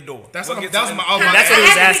man in the door? That's what what gets that was him my in- other. That's what he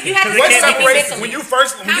was I have to asking. be- you have to Because What it can't be separates mentally. when you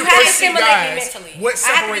first You have to see stimulate me guys? mentally. What I have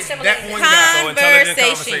to separates stimulate that me one mentally. guy? So intelligent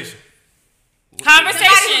Conversation. conversation. Somebody who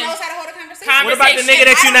Conversation. knows how to hold a conversation. What about the nigga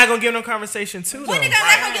that you're not gonna give no conversation to though? What nigga I'm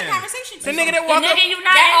not gonna get conversation to? The nigga that The walk up. nigga you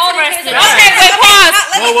not That all interested in. depends on- Okay, wait, pause.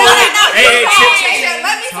 Let me Whoa, whoa, talk. hey, hey,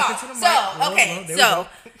 Let me Talking talk. to the mic. So, Whoa, okay, whoa, there we so go.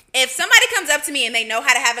 If somebody comes up to me and they know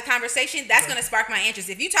how to have a conversation, that's going to spark my interest.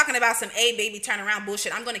 If you're talking about some baby turn around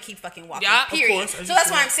bullshit, I'm going to keep fucking walking. Period. Of course, so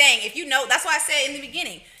that's why I'm saying, if you know, that's why I said in the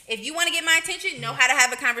beginning, if you want to get my attention, know how to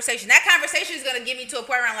have a conversation. That conversation is going to get me to a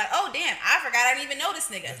point where I'm like, oh damn, I forgot I didn't even know this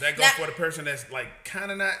nigga. That goes for the person that's like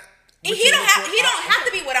kind of not. He don't have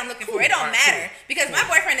to be what I'm looking for. It don't matter because my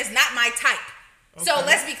boyfriend is not my type. Okay. So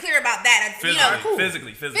let's be clear about that.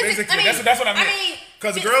 Physically. That's what I mean.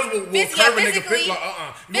 Because the girls will curve a nigga fit like,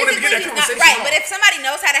 You want to get that conversation right, but if somebody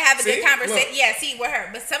knows how to have a good conversation, with her.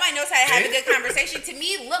 But somebody knows how to have a good conversation. To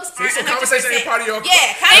me, looks aren't 100%. Conversation ain't part of your.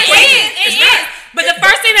 Yeah, conversation. It is. But the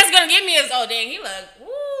first thing that's gonna get me is, oh dang, he look.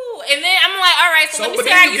 And then I'm like, all right, so let me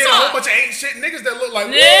see how you get talk. a whole bunch of ain't shit niggas that look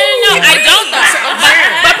like. No, I don't though.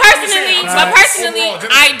 But personally,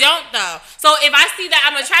 I don't though. So if I see that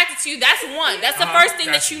I'm attracted to you, that's one. That's the first thing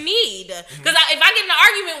that you need. Because if I get in an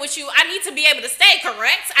argument with you, I need to be able to stay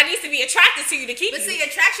correct. I need to be attracted to you to keep you. But see,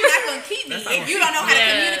 attraction not gonna keep me if you don't know how to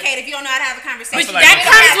communicate. If you don't know how to have a conversation. But that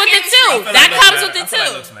comes with it too. That comes with it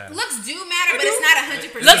too. Looks do matter, but it's not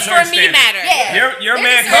 100%. Looks for me matter. Yeah. Your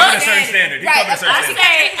man covered a certain standard. He covered a certain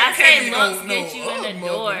standard. I say looks get you in the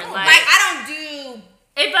door. Like I don't do.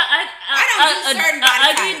 If I don't do certain body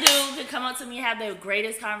ugly types. dude could come up to me and have the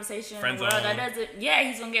greatest conversation in the world, that doesn't. Yeah,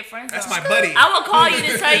 he's gonna get friends. That's my buddy. I will call you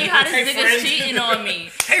to tell you how this nigga's cheating on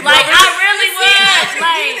me. Hey, like brother. I really would.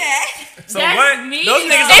 Like So that's what? me. Those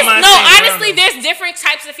niggas though. don't mind No, saying honestly, brown. there's different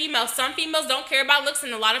types of females. Some females don't care about looks,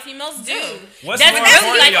 and a lot of females do. What's That's more really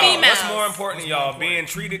important like to y'all? females. What's more important to y'all? Being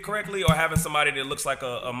treated correctly or having somebody that looks like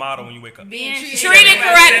a model when you wake up? Treated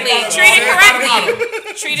correctly. Treated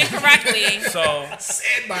correctly. Treated correctly. So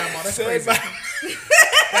Said by him. That's crazy.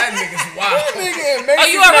 That nigga's wild. Oh,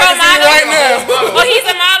 you a role model right now? Oh, he's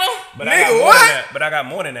a model. But I got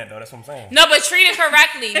more than that though. That's what I'm saying. No, but treat it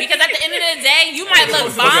correctly because at the end of the day, you might look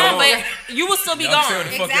bomb, but you will still be gone.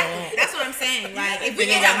 Exactly. That's what I'm saying. Like if we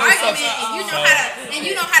get an argument and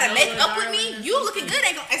you know how to make up with me, you looking good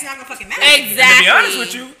it's not gonna fucking matter. Exactly. To be honest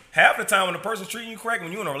with you, half the time when a person's treating you correct,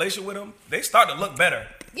 when you're in a relationship with them, they start to look better.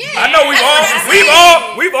 Yeah, I know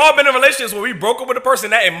we've all been in relationships where we broke up with a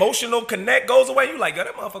person, that emotional connect goes away. You like, yo,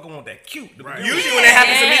 that motherfucker want that cute. Right. Usually when it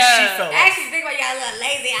happens to me, she felt I like. actually think about you got a little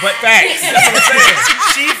lazy. But facts. That's what I'm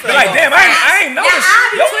saying. She felt Like, damn, I ain't noticed. I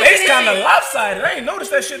be Your tweaking face this kind of shit. lopsided. I ain't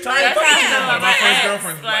noticed that shit till I That's how I feel about My first ex.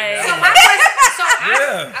 girlfriend's like Like, So my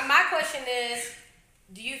Yeah. my question is,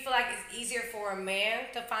 do you feel like it's easier for a man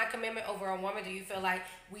to find commitment over a woman? Do you feel like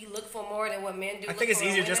we look for more than what men do? I think it's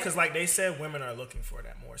easier just because, like they said, women are looking for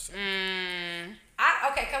that more. So.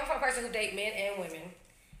 Coming from a person who date men and women,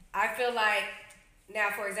 I feel like now,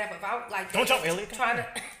 for example, if I'm like Don't jump, Elliot. trying to.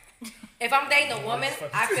 If I'm dating a woman,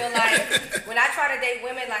 I feel like when I try to date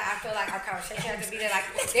women, like I feel like our conversation has to be there. Like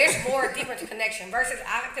there's more deeper to connection versus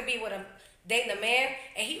I could be with dating a man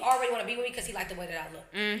and he already want to be with me because he like the way that I look,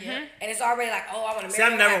 and it's already like, oh, I want to See,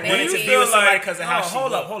 marry. I've never him, wanted have to babies. be with somebody because of how she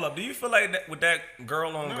hold look. up. Do you feel like that with that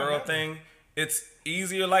girl on girl thing? It's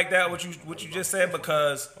easier like that. What you just said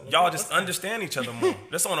because y'all just understand each other more.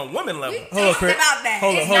 That's on a woman level. Hold on, Chris. about that.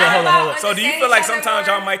 Hold It's on. not about So do you understanding feel like each other sometimes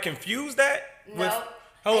more. y'all might confuse that with? No.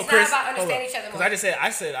 Hold on, It's Chris. not about understanding each other more. Because I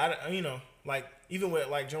said, you know, like even with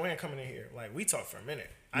like Joanne coming in here, like we talked for a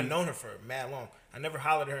minute. I known her for mad long. I never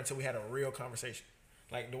hollered at her until we had a real conversation.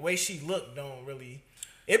 Like the way she looked, don't really.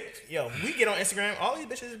 We get on Instagram. All these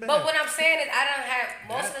bitches is bad. But what I'm saying is, I don't have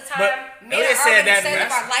most of the But time. Men Elliot are said already that setting up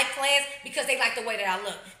that's- our life plans because they like the way that I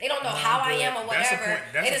look. They don't know how I am or That's the whatever.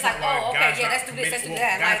 point. That's They the just like, point why oh, okay, guys yeah, not let's do this, let's do commit-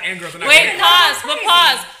 that. guys Like, and girls are not Wait, committed.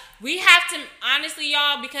 pause. We have to, honestly,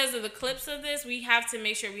 y'all, because of the clips of this, we have to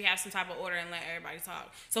make sure we have some type of order and let everybody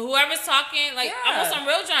talk. So whoever's talking, like, I'm on some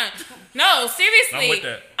real John. No, seriously. I'm with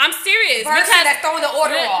that. I'm serious. person because that's throwing the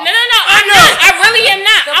order off. No, I'm not. I really am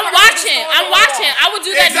not. The I'm person watching. that's I'm throwing the watching. order I would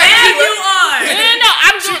do that. Exactly. You are. No.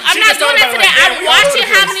 I'm not doing that today. I'm watching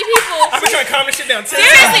how many people. I've been trying to calm this shit down.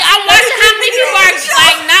 Seriously, I'm watching how many people are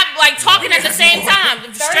like not like talking at the same time.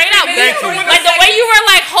 Straight up, like the way you were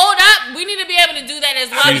like, hold up. We need to be able to do that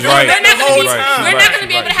as well. She's right. We're not The gonna whole be. time. We're not gonna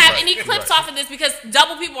be She's able to right. have She's any right. clips off of this because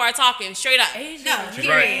double people are talking. Straight up. No, She's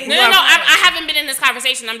right. No. I haven't been in this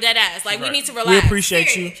conversation. I'm dead ass. Like we right. need to We relax.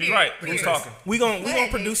 appreciate you. She's right. Who's talking? We gonna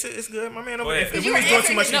produce it. It's good, my man. Over there. ahead. If we was doing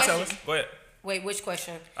too much, you tell us. Go ahead. Wait, which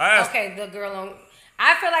question? I asked- Okay, the girl on.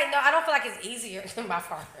 I feel like I don't feel like it's easier. By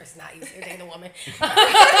far, it's not easier than a woman.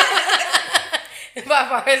 By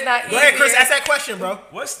far, it's not easier. Go ahead, Chris. Ask that question, bro.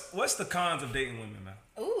 What's the cons of dating women, man?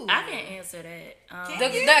 Ooh. I can answer that.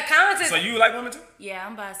 The cons is So you like women too? Yeah,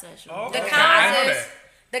 I'm bisexual. Oh, the okay. I cons know is that.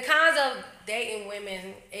 the cons of dating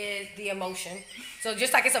women is the emotion. So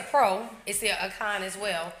just like it's a pro, it's a con as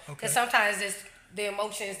well. Because sometimes it's the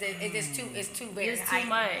emotions that it's too very It's too heightened.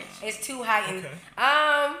 much. It's too heightened.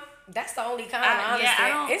 Okay. That's the only kind.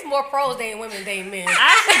 Honestly, it's more pros than women than men.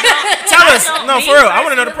 Tell us. No, for real. I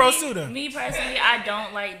want to know the pros too. Then. Me personally, I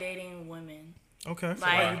don't like dating women. Okay.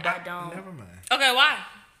 Like I don't. Never mind. Okay, why?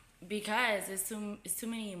 Because it's too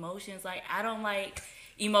many emotions. Like I don't like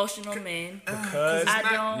emotional men. Because I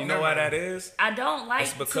don't. you know why that is? I don't like.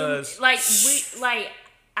 It's because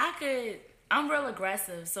I'm real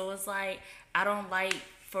aggressive, so it's like I don't like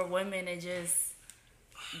for women to just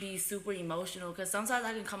be super emotional, because sometimes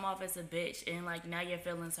I can come off as a bitch and like now your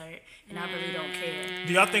feelings hurt and I really don't care.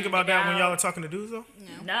 Do y'all think about that when y'all are talking to dudes though?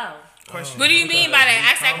 No. Question. What do you mean by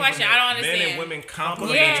that? Ask that question. I don't understand. Men and women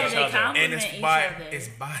compliment Yeah, each they other. compliment And each other. it's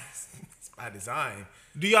by design.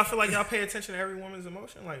 Do y'all feel like y'all pay attention to every woman's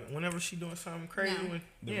emotion? Like whenever she doing something crazy? No.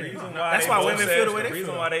 The reason why That's why women feel the way they The reason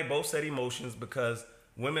feel. why they both said emotions because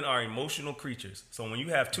women are emotional creatures. So when you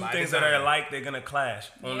have two By things design. that are alike, they're gonna clash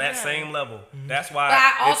on that Yeah. same level. Mm-hmm. That's why. But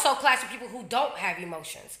I also clash with people who don't have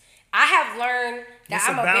emotions. I have learned that It's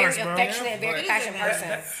a I'm a balance, very bro. affectionate and very It is passionate a person.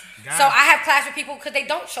 God. So I have clash with people because they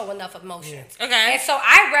don't show enough emotions. Okay. And so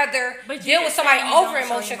I'd rather But you deal with just somebody said you over don't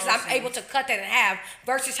show emotion because I'm emotions. able to cut that in half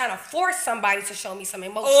versus trying to force somebody to show me some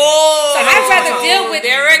emotion. Oh, so I'd rather deal with.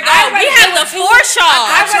 There we go. I'd rather We deal have with the force y'all.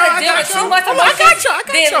 I'd rather deal with too much emotion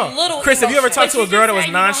than y'all. little. Chris, have you ever emotion. talked to a girl that was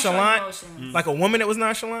You just said you don't show nonchalant? emotions. Like a woman that was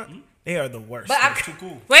nonchalant? They are the worst. But I'm too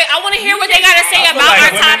cool. Wait, I want to hear what they got to say I feel about like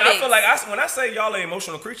our women, I topic. feel like when I say y'all are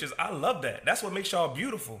emotional creatures, I love that. That's what makes y'all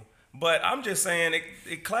beautiful. But I'm just saying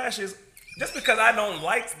it clashes. Just because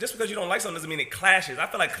you don't like something doesn't mean it clashes. I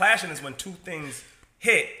feel like clashing is when two things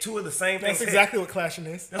hit, two of the same things. That's exactly what clashing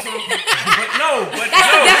is. But no,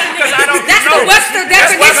 because I don't. That's know. the Webster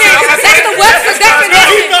That's why definition. I said- That's the Webster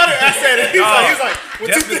definition. I said it. He's like,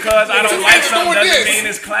 Just because I don't like something doesn't mean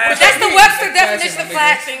it's clashing. That's the Webster definition of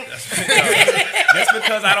clashing. Just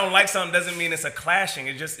because I don't like something doesn't mean it's a clashing.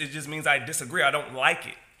 It just means I disagree. I don't like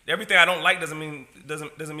it. Everything I don't like doesn't mean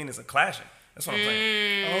it's a clashing. That's what I'm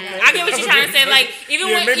saying. I get what you're trying to say. Like even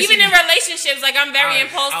in relationships, like I'm very I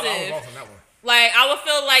impulsive. was off on that one. Like I would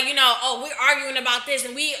feel like, we're arguing about this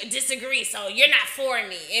and we disagree, so you're not for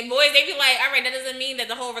me. And boys, they be like, all right, that doesn't mean that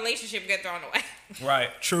the whole relationship get thrown away. Right.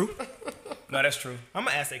 True. No, that's true. I'm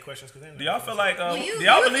gonna ask that questions because Do y'all feel like? Well, do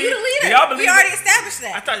y'all believe? you the leader. Do y'all believe? We already established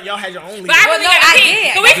I that. thought y'all had your own leader. But I really no, gotta I pee.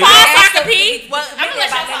 did. Can we I did. pause so I asked can them pee? Well, I'm gonna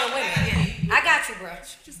let about y'all men and women. I got you, bro.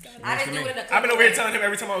 I didn't do it in the. I've been over here telling him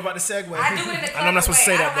every time I'm about to segue. I do it in the. I know I'm not supposed to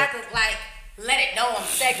say that, I don't have to let it know I'm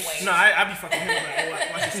segueing. No, I be fucking him.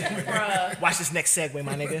 Like, watch this segue. Watch this next segue,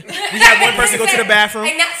 my nigga. We had one person go to the bathroom.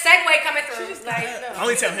 Ain't that segue coming through? Like, no. I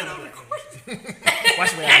only tell him.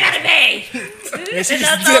 Watch me. I gotta pay. Yeah, she just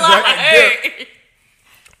That's did, a lot. right?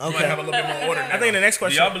 Might Okay. have a little bit more order. I think the next Do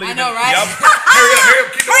question. y'all believe? I know, in- right?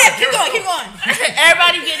 Hurry up, keep going. Keep going.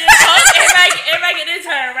 Everybody get this everybody get this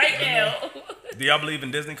turn right now. Do y'all believe in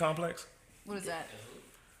Disney complex? What is that?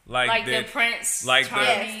 Like the that- prince. Like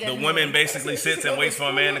charming. the woman basically sits and waits for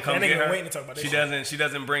a man to come That nigga get her. waiting to talk about this She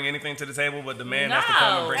doesn't bring anything to the table, but the man No. has to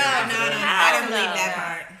come and bring No, everything to the table. I didn't believe that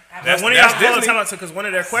part. That's, One of y'all that's call the Disney. time out because one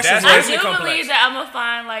of their questions That's I was. Disney do complex. believe that I'm gonna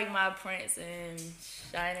find like my prince and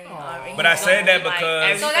shining armor. But I He's said gonna that be,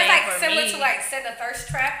 because- So everything that's like for similar me. to like setting a thirst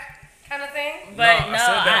trap kind of thing. But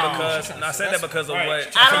I said that because of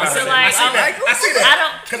what I don't feel like I see that. I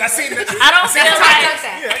don't. Because I seen that. I don't feel That's like.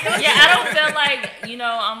 that. Yeah, I don't feel like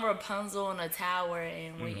I'm Rapunzel in a tower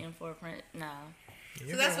and waiting for a prince. No.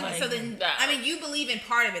 So that's what. So then, Nah. I mean, you believe in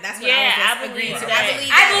part of it. That's what Yeah, I I was believe agreeing to. that. I believe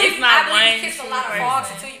I that. believe, It's my I believe you one kiss a lot of super frogs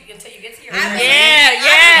person. until you get to your. I believe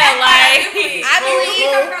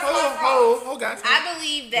Oh, God. I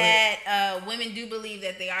believe that women do believe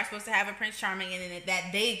that they are supposed to have a Prince Charming and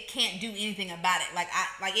that they can't do anything about it. Like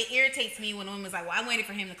it irritates me when a woman's like, "Well, I waited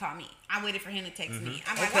for him to call me. I waited for him to text me."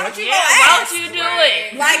 I'm like, "Why don't you Yeah, go why ask?" don't you do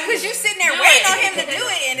it? Like, cause you sitting there Do waiting it. on him to do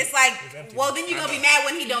it, and it's like, well, then you're gonna be mad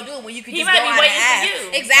when he don't do it. When you can He just might go be out waiting and for ask.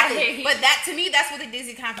 you. Exactly. Okay. But that to me, that's what the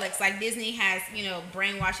Disney complex. Like Disney has,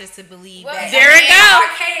 brainwashed us to believe Well, that. There it go.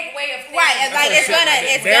 Archaic way of thinking. Right, and like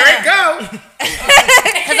it's There it go.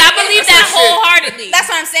 Because I believe that wholeheartedly. That's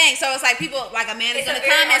what I'm saying. So it's like people, like a man is It's a gonna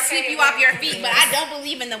very come and sweep archaic you off way your of feet, thinking. but I don't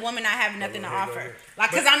believe in the woman not having nothing to offer.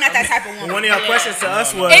 Like, cause I'm not that type of woman. One of y'all questions to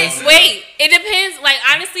us was. It depends. Like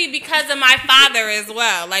honestly, because of my father as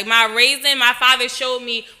well. Like my raising, my father showed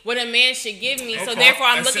me what a man should give me. So Okay. therefore,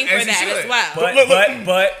 I'm As- looking as for he that should. as well.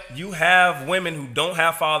 But you have women who don't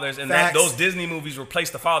have fathers, and that Facts. those Disney movies replace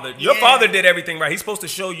the father. Your father did everything right. He's supposed to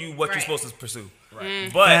show you what you're Right. supposed to pursue.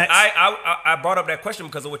 Right. But Facts. I brought up that question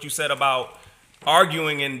because of what you said about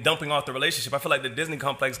arguing and dumping off the relationship. I feel like the Disney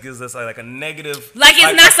complex gives us like a negative, like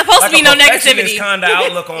it's not supposed to be no negativity kind of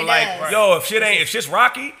outlook on yo, if shit's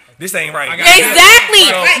rocky, this ain't right. Exactly.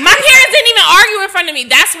 My parents didn't even argue in front of me.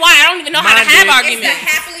 That's why I don't even know how to have arguments. It's the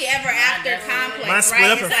happily ever after complex. Mine split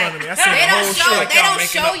up in front of me. I see the whole shit. They don't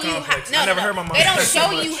show you. I never heard my mom. They don't show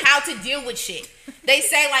you how to deal with shit. They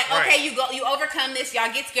say like, okay, you overcome this,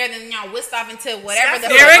 y'all get together, and y'all whisk off into whatever.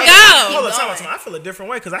 There we go. Hold on, I feel a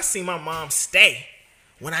different way because I see my mom stay.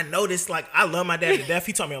 When I noticed, like, I love my dad to death.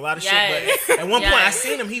 He taught me a lot of shit, but at one point I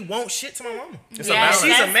seen him. He won't shit to my mama. It's a balance.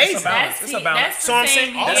 She's amazing. It's a balance. So I'm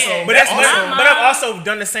saying, but I've also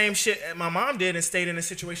done the same shit my mom did and stayed in a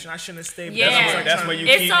situation I shouldn't have stayed. That's where you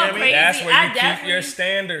keep. That's where you keep your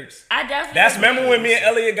standards. I definitely. Remember when me and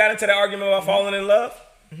Elliot got into that argument about falling in love?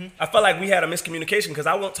 I felt like we had a miscommunication because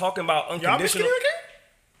I wasn't talking about unconditional.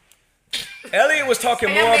 Elliot was talking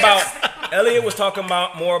more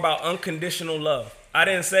about unconditional love. I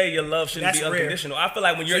didn't say your love shouldn't be unconditional. I feel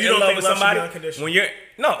like when you're in love with somebody,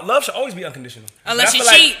 love should always be unconditional. Unless you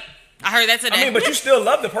cheat. I heard that today. I mean, but you still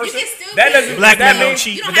love the person. That doesn't black men don't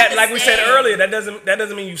cheat. But that, like we said earlier, that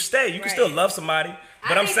doesn't mean you stay. You can still love somebody.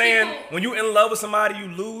 But I'm saying when you in love with somebody, you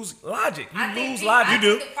lose logic. You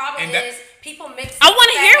do. The problem is people mix. I want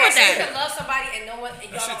to hear with that. You can love somebody and y'all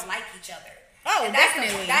don't like each other. Oh, and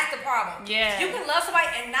definitely. That's the problem. Yeah. You can love somebody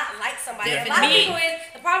and not like somebody. Yeah. A lot of people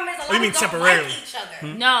the problem is a lot of people don't like each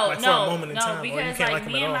other. No, for a moment in time, because like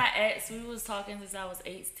me and my ex, we was talking since I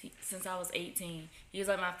was 18. He was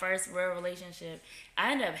like my first real relationship.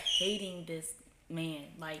 I ended up hating this man.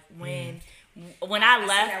 Like when I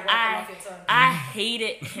left, I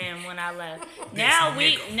hated him when I left. Now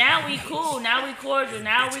we cool. Now we cordial.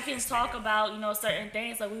 Now we can talk about certain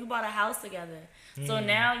things. Like we bought a house together. So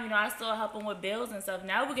now, I still help him with bills and stuff.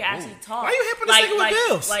 Now we can actually talk. Why you helping this nigga with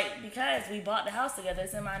bills? Like, because we bought the house together.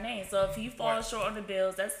 It's in my name. So if he falls short on the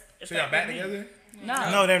bills, that's... So y'all back together?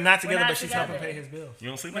 No, they're not together, but she's helping pay his bills. You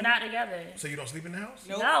don't sleep We're not together. So you don't sleep in the house?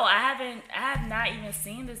 Nope. No, I have not even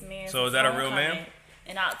seen this man. So is that a real man?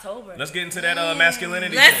 In October. Let's get into that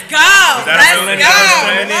masculinity. Let's go. Is that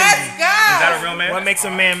a real man? What makes a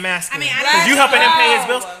man masculine? Because you helping him pay his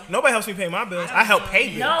bills. Nobody helps me pay my bills. I help pay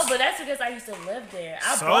bills. No, but that's because I used to live there.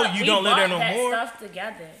 You don't live there no more. Stuff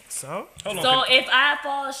together. So if I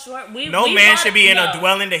fall short, no man should be in a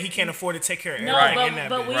dwelling that he can't afford to take care of.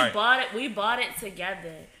 But we bought it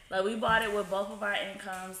together. Like we bought it with both of our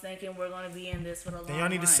incomes, thinking we're gonna be in this for the long run. Then y'all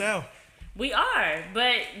need to sell. We are,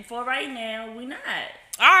 but for right now, we not.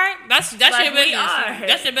 All right, that's your business.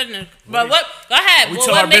 That's your business. But what? Go ahead. We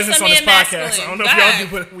tell our business on this podcast. I don't know if y'all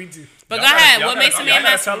do what we do. But go ahead. What makes a man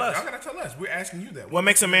masculine? Y'all gotta tell us. We're asking you that. What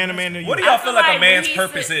makes a man a man to you? What do y'all feel like a man's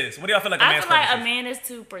purpose is? What do y'all feel like a man's purpose is? I feel like a man is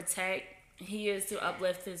to protect. He is to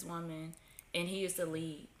uplift his woman, and he is to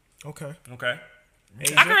lead. Okay. I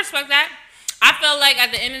can respect that. I feel like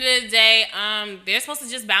at the end of the day, they're supposed to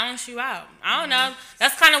just balance you out. I don't know.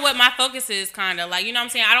 That's kind of what my focus is, kind of. Like, you know what I'm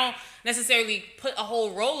saying? I don't necessarily put a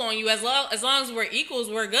whole role on you. As long as we're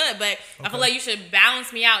equals, we're good. But I feel like you should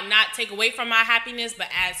balance me out, not take away from my happiness, but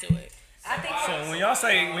add to it. I think so. When y'all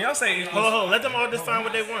say, hold on, let them all define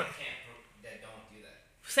what they want.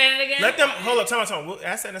 Say that again. Let them hold up. Time. We'll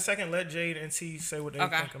ask that in a second. Let Jade and T say what they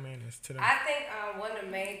think a man is to them. I think one of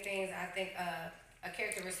the main things a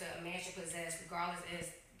characteristic a man should possess, regardless, is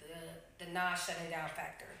the non-shutting down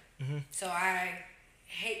factor. So I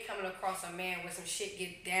hate coming across a man where some shit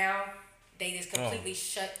get down, they just completely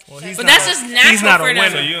shut. But that's just natural. He's not a for winner.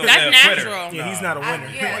 them. That's natural. Yeah, he's not a winner.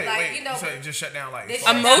 Wait. So just shut down like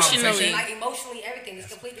emotionally, everything is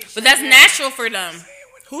completely. But that's natural for them.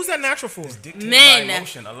 Who's that natural for? Men. By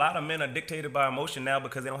emotion. A lot of men are dictated by emotion now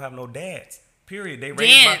because they don't have no dads. Period. They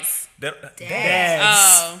raised dads.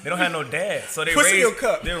 Oh. They don't have no dads, so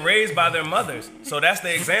they're raised by their mothers. So that's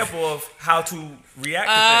the example of how to react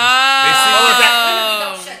to things. They see we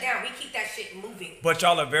don't shut down. We keep that shit moving. But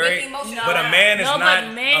y'all are very. But a man is not.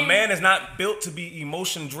 A man is not built to be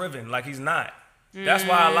emotion driven. Like he's not. That's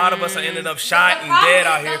why a lot of us are ended up shot and dead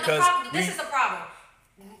out here because this is the problem.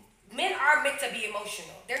 Men are meant to be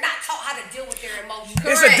emotional. They're not taught how to deal with their emotions.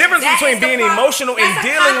 There's a difference between being emotional and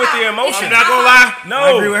dealing with your emotions. I'm not gonna lie. No,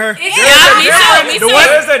 I agree with her. Me too.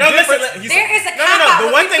 There's a difference. There is a no.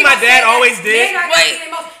 The one thing my dad always did.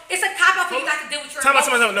 It's a cop out for you not to deal with your No.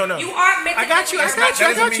 emotions. You are meant to. I got you.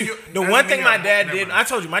 The one thing my dad did. I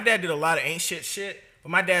told you, my dad did a lot of ain't shit. But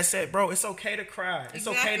my dad said, bro, it's okay to cry. It's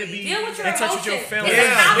okay to be in touch with your feelings.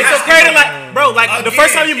 It's okay to the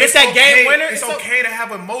first time you miss that game winner. It's okay to have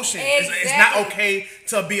emotion. It's not okay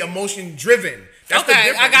to be emotion driven. That's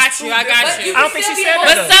okay, I got you. I don't think she said that.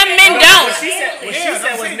 But some men don't. What she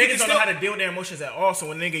said was niggas don't know how to deal with their emotions at all. So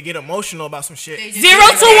when niggas get emotional about some shit, 0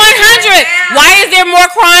 to 100. Why is there more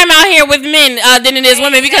crime out here with men than it is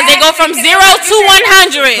women? Because they go from 0 to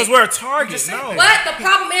 100. because we're a target. No. But the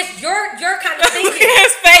problem is you're kind of thinking.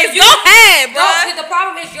 His face. Go ahead, bro. No, the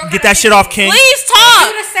problem is you're Get that shit off, King. Please You talk.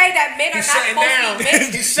 to say that men are not shutting supposed down. to be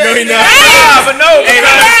men. He's shutting down. Nah, but no. Hey,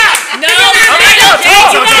 No, hey,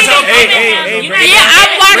 yeah,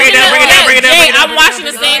 I'm watching bring it down. Jay, I'm watching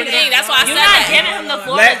the same thing. That's why I You're said not that. giving him the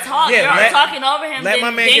floor Let- to talk. yeah, You're let- talking over him. let then,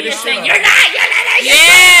 my man then get you're his saying, shit you're off. not.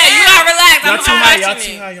 Yeah, you gotta relax. Y'all I'm too high. Y'all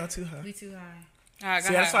watching too it. high. Y'all too high. We too high. All right, go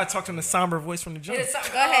See, that's ahead. why I talked in the somber voice from the jump. Go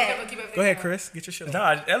ahead. Go ahead, Chris. Get your shit off.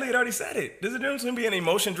 Nah, Elliot already said it. There's a difference between being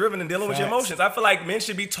emotion driven and dealing with your Facts. emotions. I feel like men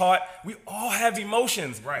should be taught we all have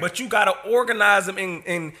emotions, Right. but you gotta organize them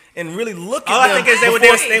and really look at All I them. think is before-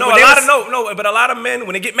 but a lot of men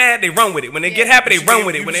when they get mad they run with it. When they get happy they run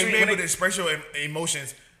with it. You When should they be able to express your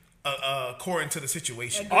emotions according to the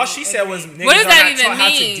situation. All she said was niggas What does are that not even taught how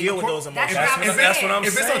to mean? deal with those emotions. That's what I'm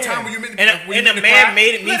If it's saying. a time when you meant And when a you man cry,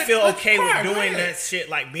 made me let it- feel let it okay cry, with doing let it. that shit,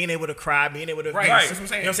 like being able to cry, being able to Right. Right. That's what I'm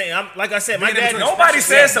saying. You know what I'm saying? Like I said, my Being able dad. to Nobody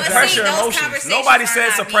express says yourself. suppress see, your those emotions. conversations Nobody are says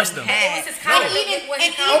not suppress being them. had. This is And common.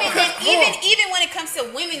 even when it comes to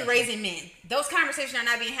women raising men, those conversations are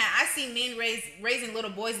not being had. I see men raising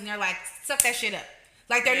little boys and they're like, suck that shit up.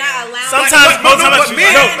 Like they're not allowing. Sometimes, But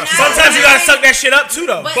men- sometimes you gotta suck that shit up too,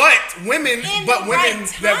 though. But- women, In but the women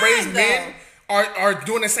right that raise time, men are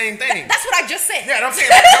doing the same thing. That's what I just said. Yeah, I'm saying.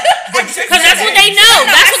 Because that's what they know.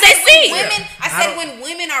 That's what they see. I said when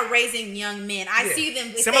women are raising young men, I see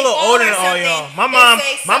them. If See, I'm they a little fall older or than all something, y'all. My they mom say,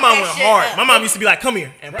 went "Suck that shit hard. up." My mom used to be like, "Come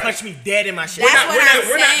here," and punch me dead in my shit. That's what I'm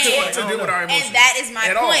We're not saying. taught to deal with our emotions. And that is my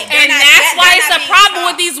at all. point. And They're not- that's why they're it's not a being problem taught.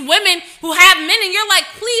 with these women who have men, and you're like,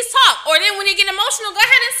 please talk. Or then when they get emotional, go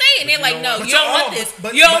ahead and say it. And they're like, no, you don't want this.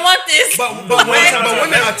 You don't want this. But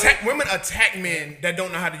women attack men that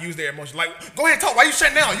don't know how to use their emotions. Like, go ahead, talk. Why you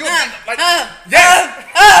shutting down? You like, yes.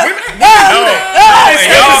 Women do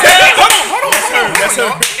that.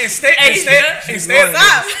 Hold on. Instead,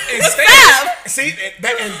 see,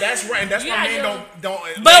 and that's right. And that's why men don't.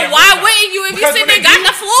 But why wouldn't you if you Because sit when there got they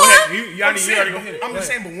the floor? You already go hit it. I'm just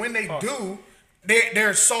saying, but when they do,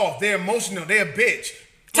 they're soft, they're emotional, they're a bitch.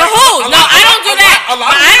 To who? No, I don't do that.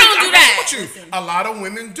 I don't do that. A lot of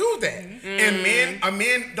women do that, and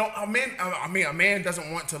a man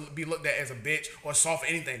doesn't want to be looked at as a bitch or soft or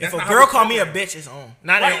anything. If a girl call me a bitch, it's on.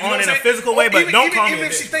 Not on in a physical way, but don't call me a Even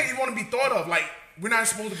if she bitch. think you want to be thought of, like we're not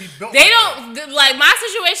supposed to be built. They like don't like my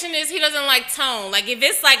situation is he doesn't like tone. Like if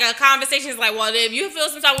it's like a conversation, it's like, well, if you feel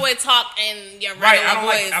some type of way, talk in your right. regular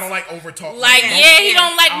voice. I don't like over talk. Like he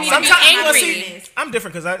don't like me to be angry. I'm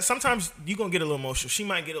different because sometimes you gonna get a little emotional. She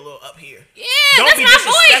might get a little up here. Yeah, Don't that's be my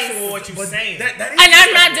disrespectful voice. with what you saying. That is And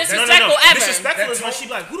I'm not disrespectful. disrespectful ever. Disrespectful is when she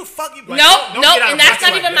be like, "Who the fuck you?" Like, Nope, don't get out and of that's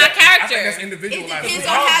pocket not even like my that. I think character. that's individual. It depends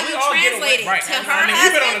Like, on how We you all get translate it. away. To I her mean,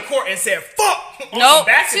 you've been on husband. the court and said "fuck" on Nope. some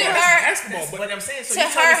basketball. To That's her- basketball. But I'm saying, so to you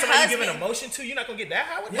tell me her somebody you giving husband. emotion to, you're not gonna get that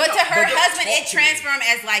high with But to her don't husband, talk it to me. transformed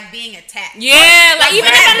as like being attacked. Yeah, like even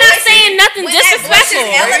when if that I'm not voice saying nothing when that voice is disrespectful.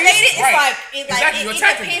 elevated, it's Right. like Exactly, you're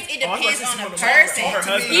attacking me. it depends on the Talk person.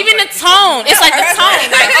 to me. Even the tone, it's like the tone.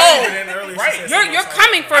 Like, oh, Right. you're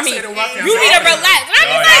coming for me. said it with my fiance. You need to relax. And I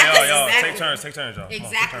be like, this Yo, is take turns, y'all. Come on,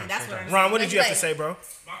 Exactly. take That's turns, what take I'm Ron, saying. what did you have to Like, say, bro?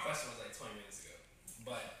 My question was like 20 minutes ago,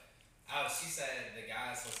 but she said the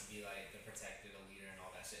guy's supposed to be like the protector, the leader, and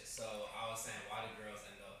all that shit. So I was saying, why do girls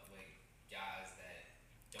end up with guys that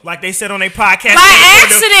don't? Like they said on their podcast, By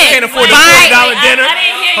can't accident. afford the By- $40 dinner. I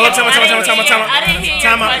didn't hear Hold on, you. I didn't hear your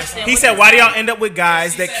Time out. question. He said, "Why do y'all end up with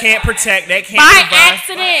guys that can't protect, that can't by provide?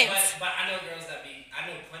 accident. But I know girls that I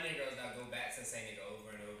know plenty of girls that go back to saying nigga over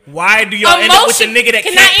and over. Why do y'all end up with the nigga that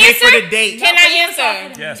Can can't I pay for answer? the date?" Can I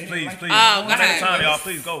answer? Yes, please. Oh, go One at a ahead. time, y'all.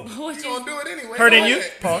 Please go. You gonna do it anyway. Her Go than you?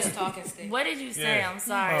 ahead. Pause. Talking stick. What did you say? Yeah. I'm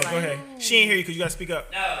sorry. Oh, go ahead. She ain't hear you because you gotta speak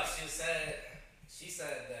up. No, she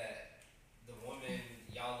said that the woman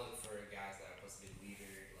y'all look for guys that are supposed to be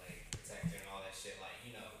leader, like protector and all that shit, like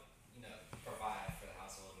you know, provide for the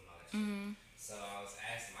household and all that shit. So I was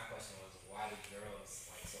asking, my question was, why do girls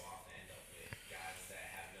like so often end up with guys that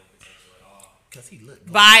have no potential at all? Cause he looked.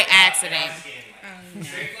 By accident.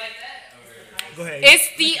 Straight like that, or Go ahead. It's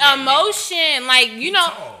the emotion. Like, you know.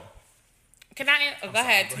 Can I? Go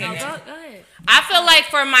ahead. Go Tina. ahead. I feel like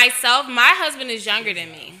for myself, my husband is younger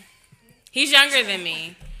than me. He's younger than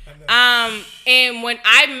me. And when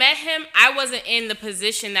I met him, I wasn't in the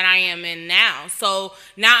position that I am in now. So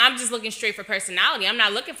now I'm just looking straight for personality. I'm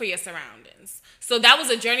not looking for your surroundings. So that was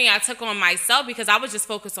a journey I took on myself because I was just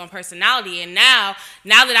focused on personality. And now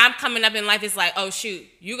that I'm coming up in life, it's like, oh shoot,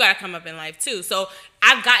 you gotta come up in life too. So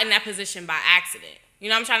I've gotten that position by accident. You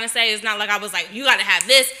know what I'm trying to say? It's not like I was like, you got to have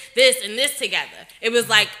this, and this together. It was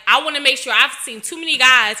like, I want to make sure. I've seen too many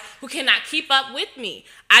guys who cannot keep up with me.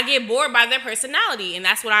 I get bored by their personality, and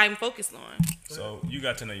that's what I'm focused on. So you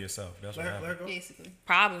got to know yourself. That's what happened. Basically.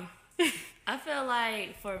 Probably. I feel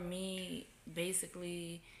like for me,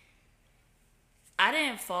 basically, I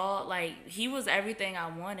didn't fall. Like, he was everything I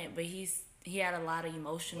wanted, but he had a lot of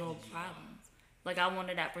emotional problems. Like, I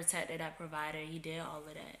wanted that protector, that provider. He did all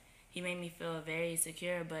of that. He made me feel very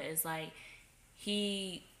secure, but it's like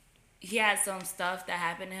he had some stuff that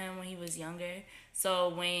happened to him when he was younger. So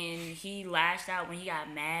when he lashed out, when he got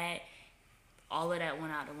mad, all of that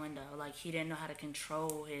went out the window. Like, he didn't know how to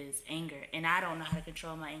control his anger. And I don't know how to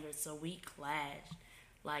control my anger, so we clashed.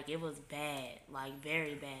 Like, it was bad, like,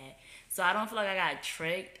 very bad. So I don't feel like I got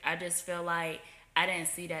tricked. I just feel like I didn't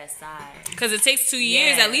see that side. Because it takes 2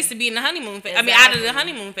 years at least to be in the honeymoon phase. Exactly. I mean, out of the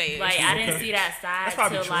honeymoon phase. Like, I didn't see that side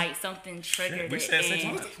till, true. like, something triggered We it. said 6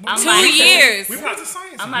 And months. I'm 2 like, years. We brought the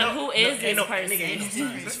science. I'm like, who is this person?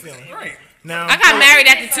 This feeling. Right. Now, I got married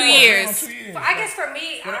after 2 years. But I guess for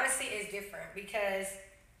me, honestly, it's different because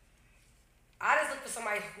I just look for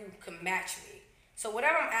somebody who can match me. So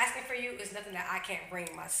whatever I'm asking for you is nothing that I can't bring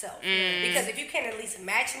myself. Because if you can't at least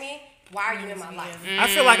match me, why are you in my life? I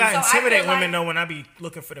feel like I So I intimidate feel like- women though when I be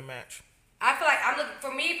looking for the match. I feel like I'm looking,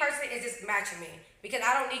 for me personally, it's just matching me. Because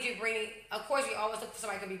I don't need you to bring, of course, we always look for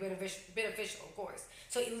somebody who can be beneficial, of course.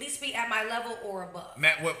 So at least be at my level or above.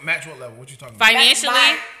 Match what level? What you talking about? Financially?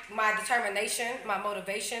 My determination, my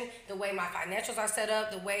motivation, the way my financials are set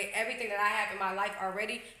up, the way everything that I have in my life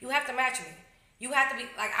already, you have to match me. You have to be,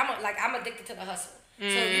 I'm addicted to the hustle. So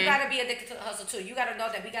you gotta be addicted to the hustle too. You gotta know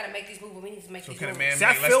that we gotta make these moves, but we need to make these can a moves. man See,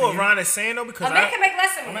 I make less feel than what you? Ron is saying though because A man can make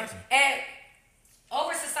less than me. Imagine. And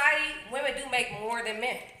over society, women do make more than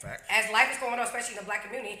men. Fact. As life is going on, especially in the black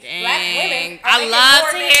community, Dang. black women are I making love more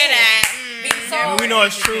to than hear men. that. So, we know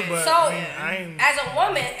it's true, but so I ain't. as a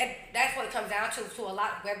woman, and that's what it comes down to a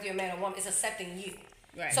lot, whether you're a man or woman, is accepting you.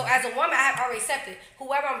 Right. So as a woman, I have already accepted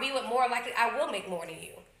whoever I'm be with, more likely I will make more than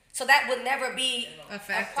you. So that would never be a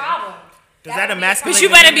problem. Does that would be a emasculate But you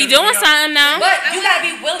better be doing something now. But you gotta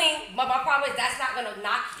be willing. But my problem is that's not gonna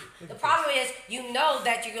knock you. The problem is you know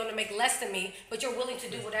that you're gonna make less than me, but you're willing to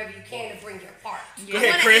do whatever you can to bring your part. Go ahead,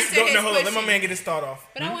 wanna Chris. answer his Hold on. Let my question. man get his start off.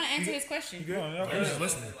 But I want to answer his question. I'm just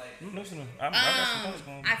listening. I'm listening. I got some thoughts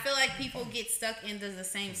going. I feel like people get stuck into the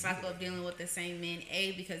same cycle of dealing with the same men.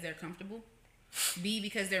 A, because they're comfortable. B,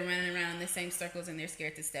 because they're running around in the same circles and they're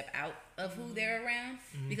scared to step out of who they're around.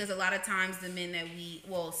 Because a lot of times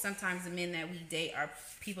sometimes the men that we date are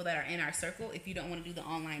people that are in our circle if you don't want to do the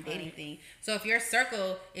online dating thing. So if your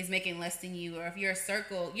circle is making less than you, or if your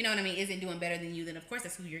circle, you know what I mean, isn't doing better than you, then of course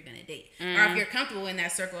that's who you're going to date. Or if you're comfortable in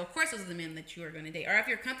that circle, of course those are the men that you are going to date. Or if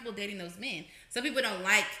you're comfortable dating those men. Some people don't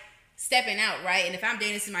like stepping out, right? And if I'm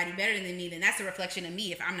dating somebody better than me, then that's a reflection of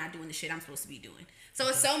me if I'm not doing the shit I'm supposed to be doing. So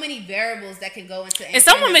it's so many variables that can go into. And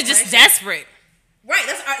some women just desperate. Right,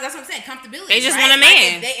 that's what I'm saying. Comfortability. They just right? want a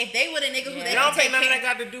man. Like if they with a nigga who they Y'all don't take think none of care.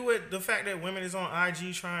 that got to do with the fact that women is on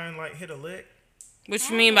IG trying like hit a lick? What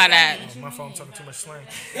you mean by that? Oh, my phone talking too much slang.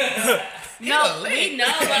 No, we know,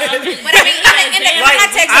 but I'm just But I mean, even in the Like,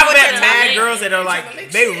 context of I've what met you're mad talking. girls that are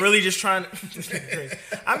like, they really just trying to.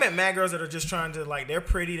 I met mad girls that are just trying to, like, they're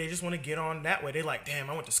pretty. They just want to get on that way. They're like, damn,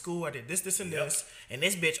 I went to school. I did this, and this. And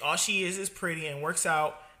this bitch, all she is pretty and works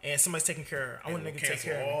out. And somebody's taking care of her. I want a nigga to take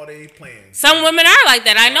care of her. all they plans. Some women are like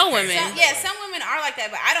that. I know women. Some women are like that,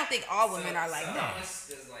 but I don't think all women are like that.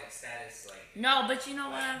 Does like status like no, but you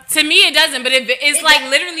know what? To me, it doesn't. But it's like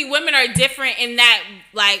literally women are different in that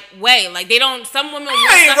like way. Like they don't. Some women.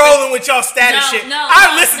 I ain't rolling with y'all status shit.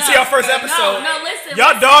 I listened to y'all first episode. No, listen.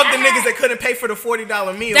 Y'all dogged the niggas that couldn't pay for the $40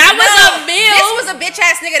 meal. That was a meal. This was a bitch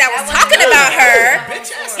ass nigga that was talking about her.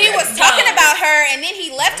 He was talking about her, and then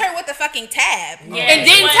he left her with the fucking tab. Yeah. And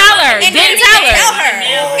didn't tell her. And Didn't tell her.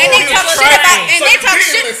 And they talk shit about. And they talk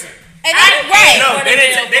shit. And then No, they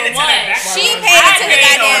didn't tell that back. She paid into the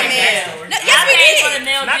goddamn meal. Yes, we I paid for did. the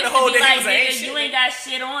nail Not just the whole to be day, he like, was like, ain't nigga, shit. you ain't got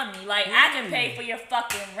shit on me. Like, I can pay for your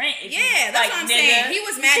fucking rent. If Yeah, you, that's like, what I'm nigga. saying. He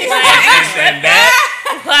was mad I at understand that.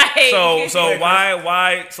 Like, So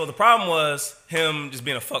why? So the problem was him just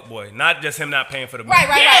being a fuckboy, not just him not paying for the meal. Right.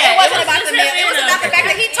 Yeah, It wasn't it was about just the meal. him It was being about the fact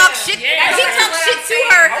that he talked shit. Yeah. He talked shit to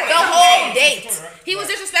her the whole date. He was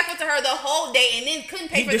disrespectful to her the whole day, and then couldn't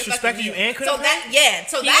pay He for the fucking disrespected you meal. and couldn't So that, yeah.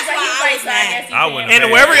 So he that's was why like, I was mad. I wouldn't. And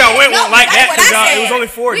pay. wherever y'all went, No, went like that's that what because I y'all, it was said.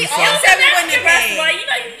 only 40. We So. all said we wouldn't have paid. restaurant. You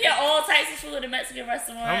know you can get all types of food at a Mexican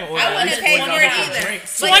restaurant. I'm I wouldn't have paid for it either.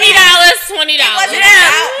 $20. $20. It wasn't Yeah,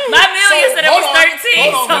 about. my meal yesterday hold was on, 13.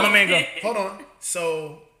 hold on, so- Let my man go. Hold on. So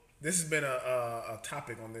this has been a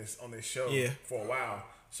topic on this show Yeah. for a while.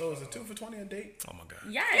 So is a 2 for $20 a date? Oh my god.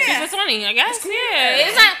 Yeah. 2 for $20, I guess. Yeah.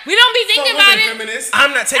 It's not. We don't be thinking about it. Feminists,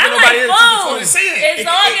 I'm not taking I'm nobody like, to food. saying As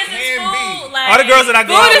long as can it's food. be. Like, all the girls that I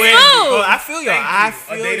go out Food is with. food. Oh, I feel y'all. I A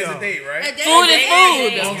feel date is y'all. a date, right? Food is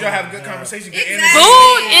food. As long as y'all have good conversation, good Exactly. energy.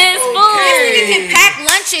 Food is This food. nigga can pack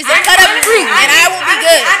lunches and cut up fruit, and I will be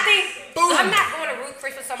good. I think I'm not going to Ruth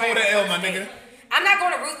Chris with somebody. Hold that L, my nigga. I'm not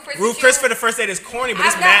going to Ruth Chris. Ruth Chris for the first date is corny, but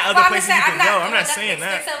there's mad other places you can go. I'm not saying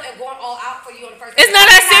that. And going all out for you on the first It's date.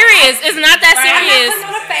 not that serious. It's not that I'm not serious.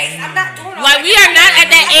 putting on a face. I'm not doing all Like, that. we are not at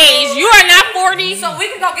that age. You are not 40. So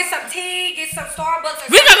we can go get some tea, get some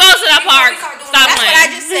Starbucks. We can go to the park. Stop That's what I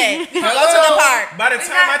playing. just said. We can go to the park. By the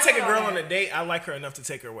time I not take a doing girl all on a date, I like her enough to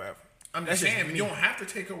take her wherever. I'm That's just just saying, me. you don't have to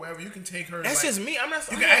take her wherever. You can take her. That's like, just me. I'm not.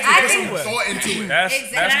 You can I actually put think- some thought into it. That's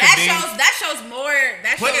Exactly. the That shows more.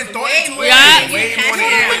 That Putting shows thought way into more. it. Yeah. Way more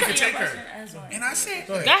than anybody could take her. And I said,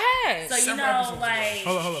 Go ahead. So you Several know, episodes like,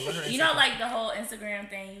 Hold on. Let her you know, like the whole Instagram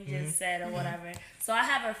thing you just said or whatever. So I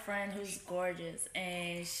have a friend who's gorgeous,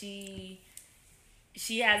 and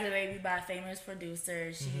she has a baby by a famous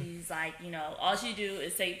producer. She's like, you know, all she do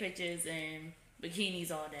is take pictures in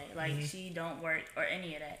bikinis all day. Like she don't work or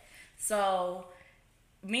any of that. So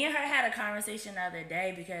me and her had a conversation the other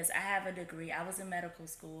day because I have a degree. I was in medical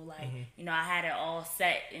school. Like, you know, I had it all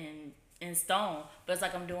set in stone, but it's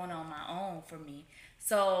like I'm doing it on my own for me.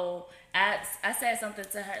 So I said something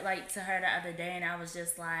to her the other day, and I was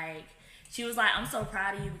just like, she was like, I'm so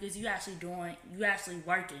proud of you because you actually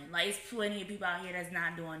working. Like, it's plenty of people out here that's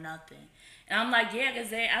not doing nothing. And I'm like, yeah,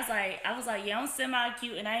 because I was like, yeah, I'm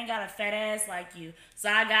semi-cute and I ain't got a fat ass like you. So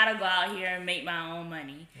I got to go out here and make my own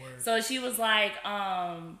money. Word. So she was like,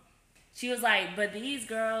 but these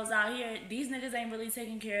girls out here, these niggas ain't really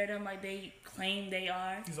taking care of them like they claim they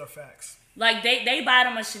are. These are facts. Like, they buy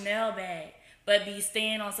them a Chanel bag, but be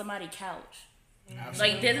staying on somebody's couch.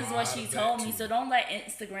 Like, this is what she told me. So don't let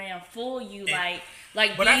Instagram fool you. Like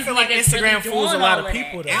But these I feel like niggas Instagram really fools a doing lot all of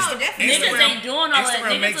people. Though. Oh, definitely. Niggas ain't doing all that.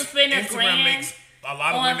 Niggas will spend a Instagram grand makes a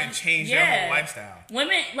lot of on- women change their whole lifestyle.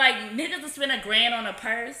 Women, like, niggas will spend a grand on a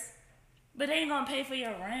purse, but they ain't gonna pay for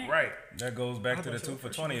your rent. Right. That goes back to the 2 for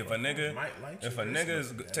 20. If a nigga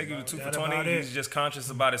is taking you 2 for That 20, about he's just conscious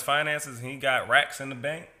about his finances and he got racks in the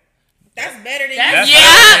bank. That's better than That's- you.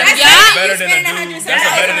 That's better than spending a dude.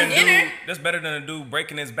 $100 That's better than a dude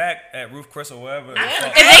breaking his back at Ruth Chris or wherever.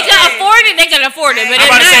 If they can afford it, they can afford it. But if I'm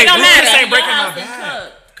about to not, say, it don't Ruth Chris matter. ain't breaking my Your back. house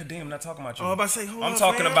is cooked. Damn, I'm not talking about you. Oh, I'm about to say, hold I'm on,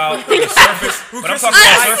 talking fam. about the surface, but I'm talking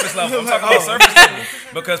about surface level. I'm talking about surface level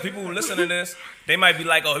because people who listen to this, they might be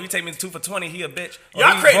like, "Oh, if you take me 2 for 20, he a bitch." Or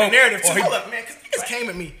Y'all he creating a broke, narrative or too. he- Hold up, man. Because niggas came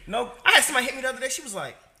at me. No, I had somebody hit me the other day. She was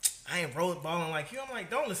like, I ain't balling like you. I'm like,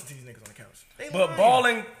 don't listen to these niggas on the couch. They but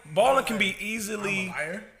lying. balling can be easily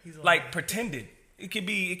Liar. like pretended. It could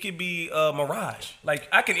be a mirage. Like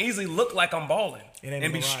I can easily look like I'm balling It ain't a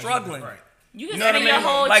and be mirage, struggling. Right. You can You know what I spend mean?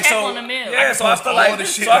 your whole Like check so, on the meal. yeah. So I feel all like, the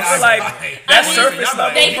shit so I feel I like buy. that mean, surface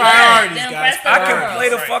level. They Priorities, them guys. impress the I can girls. play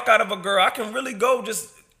the fuck out of a girl. I can really go just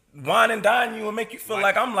wine and dine you and make you feel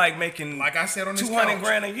like I'm like making Like I said on this 200 couch,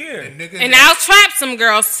 grand a year. And I'll trap some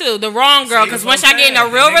girls too, the wrong girl, because once y'all get in a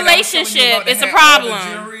real relationship, it's a problem.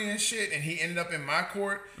 Jewelry and shit, and he ended up in my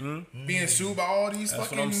court being sued by all these That's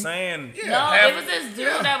fucking. what I'm saying. Yeah. No, Have- it was this dude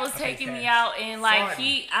that was taking me out, and like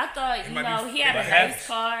I thought, you might know, be- he had it a might have- nice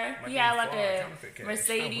car. He had like a counterfeit cash.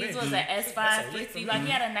 Mercedes, was an S550. Like he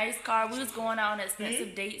had a nice car. We was going out on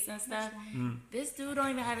expensive dates and stuff. This dude don't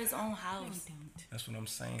even have his own house. That's what I'm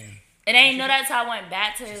saying. It ain't no that time I went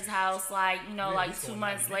back to his house, like, you know, like 2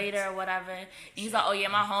 months later or whatever. And he's like, oh yeah,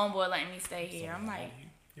 my homeboy letting me stay here. I'm like,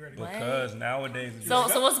 what? Because nowadays,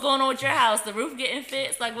 So what's going on with your house? The roof getting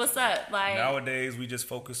fixed? Like, what's up? Like, nowadays we just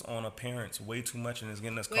focus on appearance way too much, and it's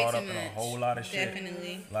getting us Way caught too up in a much. whole lot of shit.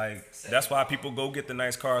 Definitely. Like that's why people go get the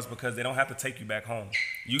nice cars because they don't have to take you back home.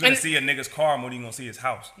 You gonna see a nigga's car more than you gonna see his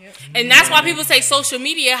house. And that's why people take social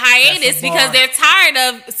media hiatus, because they're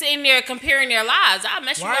tired of sitting there comparing their lives. I'll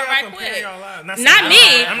mess you Why up y'all right comparing quick. y'all lives? Not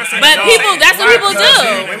me, I'm not saying but y'all. people. That's what people Because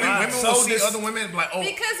do. Women So will see this- other women like, oh,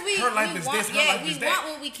 Because we her life is want, this, her yeah, life we is want that.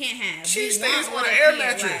 what we can't have. She We stays want on an what air we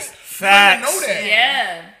can't, mattress. like, Facts. Know that.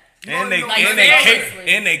 yeah. And they Like,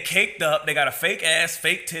 seriously. and they caked up. They got a fake ass,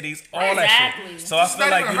 fake titties, all that Exactly. shit. So I feel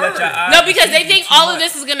not like even you let your her. eyes. No, because they deceive think you all too of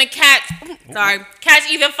much. this is gonna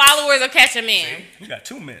catch either followers or catch a man. You got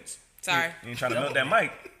 2 minutes. Sorry. You ain't trying to milk that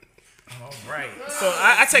mic. All right. So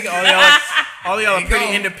I take it all y'all are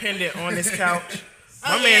pretty independent on this couch.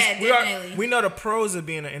 Oh, yeah, definitely. We know the pros of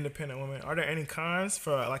being an independent woman. Are there any cons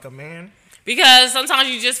for like a man? Because sometimes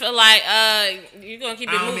you just feel like you're gonna keep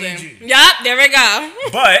it I don't moving. need you. Yup, there we go.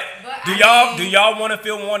 But do y'all want to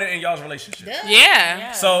feel wanted in y'all's relationship?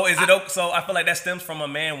 Yeah. So so I feel like that stems from a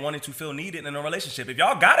man wanting to feel needed in a relationship. If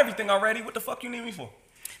y'all got everything already, what the fuck you need me for?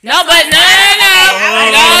 No, but no. One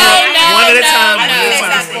at a time.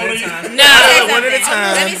 One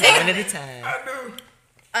at a time.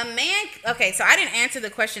 A man, okay, so I didn't answer the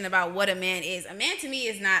question about what a man is. A man to me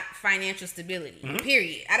is not financial stability,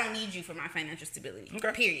 period. I don't need you for my financial stability,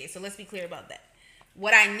 period. So let's be clear about that.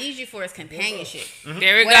 What I need you for is companionship.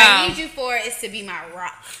 There we go. What I need you for is to be my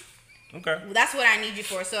rock. Okay. That's what I need you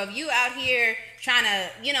for. So if you out here trying to,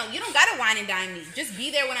 you don't got to wine and dine me. Just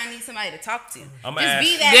be there when I need somebody to talk to. Be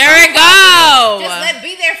that. There we go. Just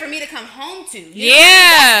be there for me to come home to.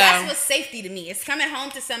 That's what's safety to me. It's coming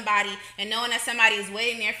home to somebody and knowing that somebody is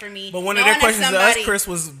waiting there for me. But one of their questions to us, Chris,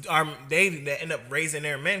 was they end up raising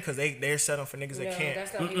their men because they're settling for niggas that can't.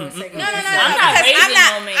 That's not what you're gonna say. No.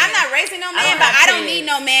 I'm not raising no man, but I don't need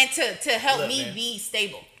no man to help me be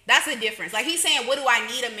stable. That's the difference. Like he's saying, what do I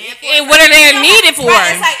need a man for? And what are they needed for?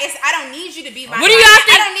 Right, I don't need you to be my. What do y'all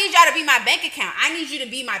think? I don't need y'all to be my bank account. I need you to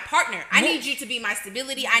be my partner. I need you to be my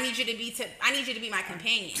stability. I need you to be my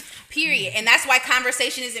companion. Period. And that's why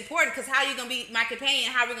conversation is important. Because how you gonna be my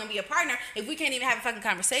companion? How we gonna be a partner if we can't even have a fucking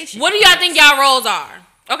conversation? What do y'all think y'all roles are?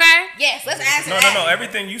 Okay. Yes. Let's answer that. No.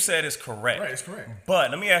 Everything you said is correct. Right, it's correct. But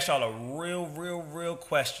let me ask y'all a real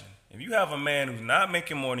question. If you have a man who's not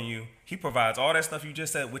making more than you, he provides all that stuff you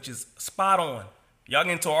just said, which is spot on. Y'all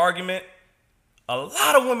get into an argument. A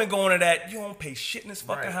lot of women go into that. You don't pay shit in this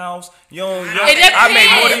fucking house. I make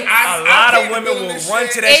more than a lot of women will run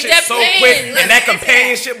to that shit so quick, and that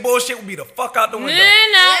companionship bullshit will be the fuck out the window.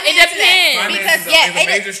 No, it depends. Because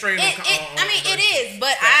it is,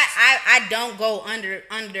 but I don't go under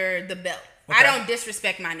the belt. Okay. I don't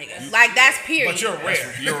disrespect my niggas. Like, that's period. But you're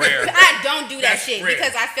rare. I don't do that shit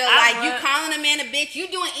because I feel like you calling a man a bitch,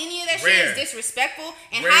 you doing any of that shit is disrespectful.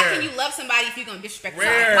 And how can you love somebody if you're going to disrespect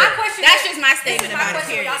somebody? My question that's just my statement about it,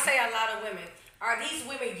 period. Y'all say a lot of women. Are these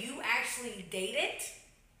women you actually dated?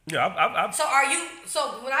 Yeah, So are you?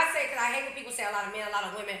 So when I say, because I hate when people say a lot of men, a lot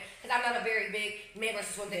of women, because I'm not a very big men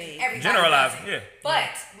versus women thing. Generalizing, yeah. But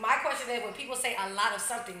my question is, when people say a lot of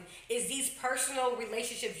something, is these personal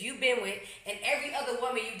relationships you've been with, and every other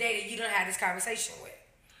woman you dated, you don't have this conversation with?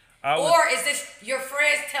 Or is this your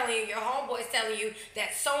friends telling you, your homeboys telling you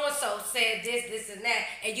that so and so said this, and that,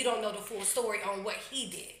 and you don't know the full story on what he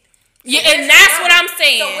did? So and that's what I'm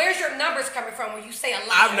saying. So where's your numbers coming from when you say a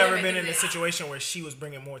lot? I've never been in a situation where she was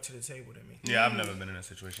bringing more to the table than me. Yeah, I've never been in a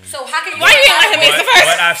situation. So how can you? Why you like to make the first?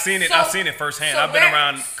 But I've seen it. I've seen it firsthand. I've been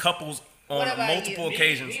around couples on multiple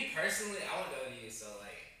occasions. Me personally, I went to ODU, so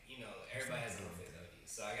everybody has different things at ODU.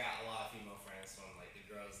 So I got a lot of female friends from the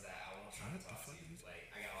girls that I won't try to talk to. Like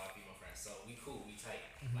I got a lot of female friends, so we cool, we tight.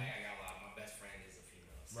 Like I got a lot. My best friend is a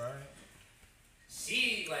female. So. Right.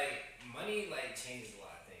 She money changes a lot.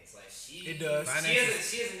 It does.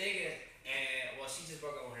 She is a nigga, and she just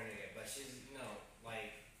broke up with her nigga, but she's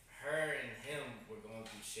her and him were going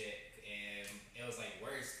through shit, and it was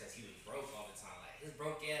worse because he was broke all the time. His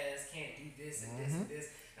broke ass can't do this and this and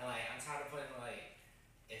this, and I'm tired of putting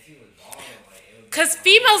if he was balling because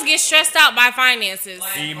females get stressed out by finances.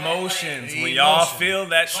 Emotions. When y'all feel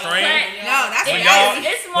that strain. No, that's when y'all.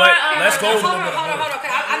 It's more. Let's go. Hold on.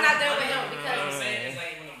 Okay, I'm not done with him because.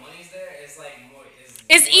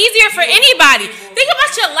 It's easier for anybody. Think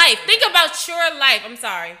about your life. Think about your life. I'm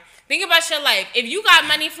sorry. Think about your life. If you got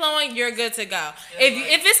money flowing, you're good to go.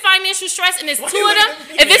 If it's financial stress and it's two of them,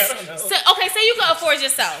 say you can afford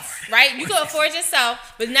yourself, right? You can afford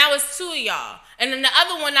yourself, but now it's two of y'all, and then the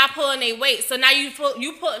other one not pulling their weight. So now you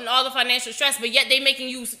putting all the financial stress, but yet they're making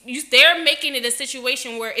it a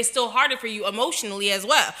situation where it's still harder for you emotionally as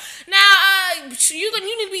well. Now you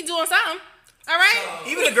need to be doing something. All right.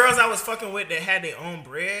 Even the girls I was fucking with that had their own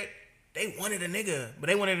bread, they wanted a nigga, but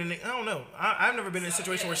they wanted a nigga. I don't know. I've never been in a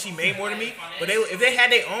situation where she made more than me, but if they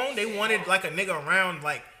had their own, they wanted a nigga around.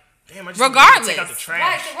 Damn, I just regardless. Take out the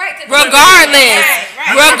trash. Right. Regardless.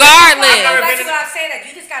 That's what I'm saying. That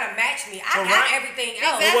you just gotta match me. I got everything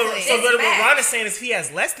else. Exactly. So what Ron is saying is, if he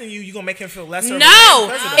has less than you, gonna make him feel lesser.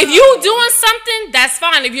 No, if you doing something, that's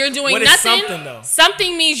fine. If you're doing nothing, something, though?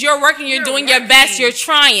 Something means you're working. You're doing your best. You're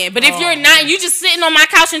trying. But if you're not, you just sitting on my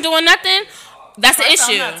couch and doing nothing. That's the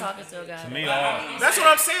issue. I'm not talking to a guy. That's what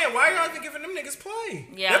I'm saying. Why are y'all even giving them niggas play?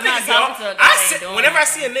 Yeah, I'm not talking to a guy. Whenever I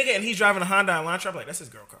see a nigga and he's driving a Honda Elantra, I'm like, that's his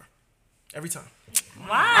girl car. Every time.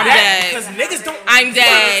 Why? I'm dead. Because niggas don't. I'm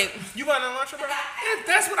dead. You buying a Elantra, bro? If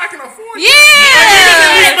that's what I can afford. Yeah.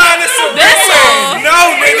 He's buying a Suburban. No,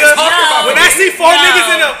 nigga. No. When I see four No. niggas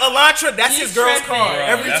in a Elantra, that's his girl's tripping. car. Bro,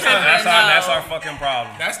 Every That's time. that's our fucking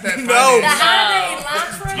problem. That's that. No. The Honda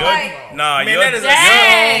Elantra, like, Man, your that is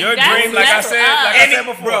your Dang, dream, like I that's said, up. like I said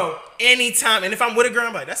before. Bro, anytime. And if I'm with a girl,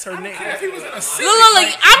 I'm like, that's her nigga. If he was in a city, Look,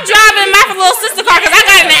 I'm driving my little sister car because I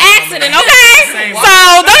got in an accident, okay? So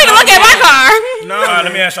don't even look at my car. No, All right,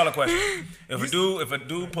 let me ask y'all a question. If a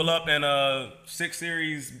dude pull up in a 6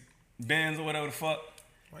 Series Benz or whatever the fuck,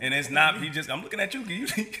 and it's not, I'm looking at you,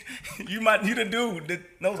 you the dude that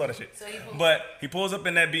knows all that shit. But he pulls up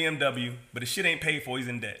in that BMW, but the shit ain't paid for, he's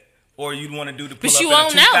in debt. Or you'd want to do the pull But up you in a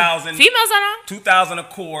won't know. 2000, Females don't know. 2000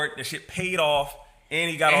 Accord, the shit paid off, and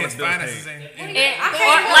he got all his bills finances paid. ain't.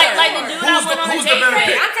 Like the dude I went on a who's the date better with.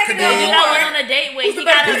 pick? I'm taking The the dude I went on a date with. He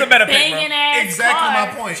got who's a the better pick, bro? banging ass Exactly car.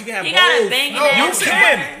 my point. You can have He got a both. banging No, ass you car.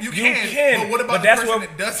 can. You can. But what about But the that's person what-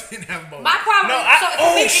 that doesn't have both? my problem. No,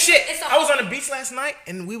 for me, shit. It's a I was on the beach last night,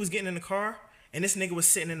 and we was getting in the car, and this nigga was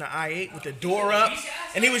sitting in the I-8 with the door up,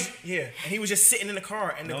 and he was just sitting in the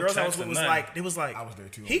car, and the No girls I was text with or was nothing. like, it was like, I was there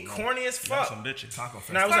too. he corny as fuck. Some bitches. Taco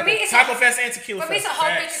Fest. No, it was For like me, a it's Taco a- Fest and Tequila For me, it's a Fest. whole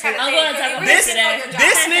picture kind of I'm thing. going to Taco Really Fest know today. your job.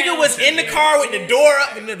 This nigga was in the car with the door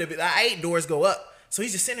up, and the I-8 doors go up. So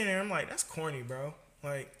he's just sitting there. I'm like, that's corny, bro.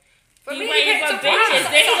 Like, For He me, waiting it's for a bitches. problem.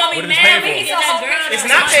 Then he gonna be What is mad paid when for? he get that girl. It's to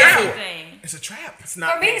not do paid for. something. It's a trap. it's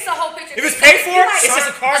not. For me, it's a whole picture. If it's thing. paid If for, you like it's just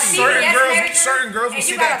a car a deal. CVS Certain girls will and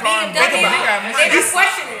see you got that a car and BMW, think about it. He got money. Then I'm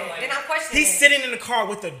questioning it. Then I'm questioning He's it. sitting in the car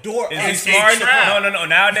with the door. Is up. he It's smart? a trap. No.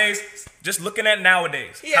 Nowadays, just looking at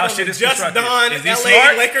nowadays, He how had shit is Just constructed. Don Is he LA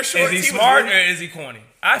smart? Laker shorts. Is he He was smart really- or is he corny?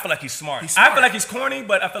 I feel like he's smart. He's I smart. feel like he's corny,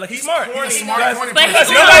 but I feel like he's smart. corny. He's smart, Because- corny, But because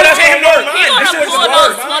he's nobody gonna- else He can gonna work. He This gonna shit was pull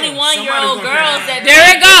hard. those Fine. 21-year-old Somebody girls that There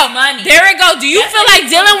it go. money. There it go. Do you feel like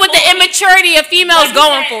dealing with the immaturity of females you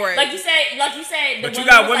going said- for it? Like you said. But you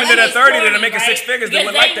got women that are 30 that are making right? 6 figures that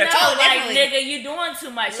Because would like they that. know, Oh, like, definitely. nigga, you doing too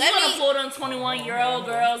much. You Let gonna me- pull them 21-year-old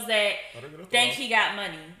girls that think he got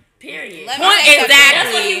money. Period. Let me say something.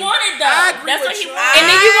 That's what he wanted, though. That's what he you. wanted. And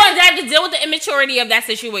then you're going to have to deal with the immaturity of that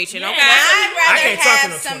situation, Yeah, okay? that's what I'd I rather can't talk to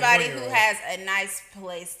have no somebody who 21-year-old. has a nice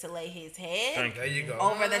place to lay his head There you go.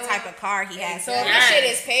 over the type of car he has. So if Yes. the shit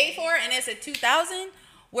is paid for and it's a 2000,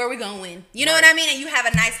 where we going to win? You know what I mean? And you have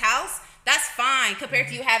a nice house, that's fine compared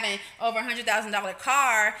to you having over $100,000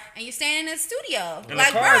 car and you staying in a studio. And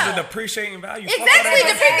like, the cars bro. are depreciating value. Fuck all Exactly.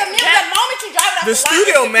 that. The moment you drive it off The lot,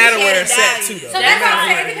 studio it's matter where it's appreciated at too, value. though. So that's why I'm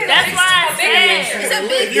saying. That's why I said. It's a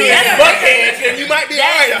big You deal. in Buckhead, then you might be That-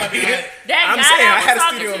 alright out here. That I'm guy saying, I that had was a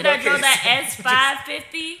talking studio to in that girl, Buckhead. that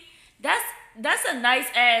S550, that's a nice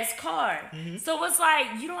ass car. So it's like,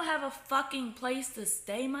 you don't have a fucking place to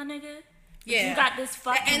stay, my nigga. Yeah. You got this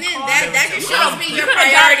fucking And then car. that just shows me your You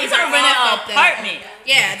priorities could are have rented off an of the. apartment.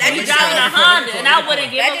 Yeah, that You just driving a shows. Honda, and I wouldn't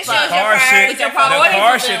give That a just fuck. shows your Car shit, priorities the are priorities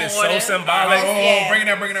car was shit in is so order. symbolic. Yeah. Bring it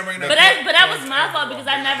up, bring it up, bring it up. But that was my fault because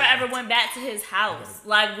I never ever went back to his house.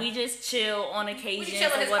 Like, we just chill on occasion chill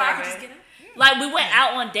in or his car, whatever. just get up? Like, we went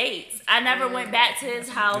out on dates. I never went back to his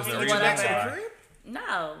house There's or a reason whatever. why.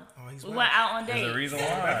 No. he's We wild. went out on There's a dates. reason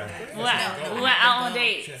why. We went out on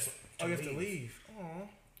dates. Oh, you have to leave. Oh,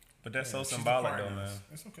 But that's so symbolic, though, man.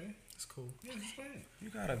 It's okay. that's cool. Yeah, it's fine. You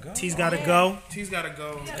gotta go. T's gotta go. T's gotta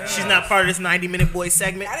go. She's not part of this 90-minute boy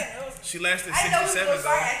segment. She lasted 67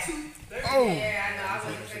 though. Oh, Yeah, I know.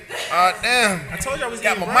 I wasn't damn! I told you I was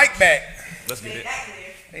Got getting my right. mic back. Let's get it.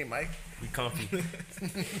 Hey, Mike. We comfy.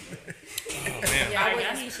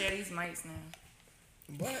 I need to share these mics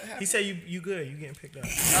now. He said you good. You getting picked up.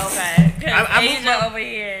 Okay. I moved Asia over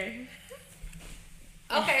here.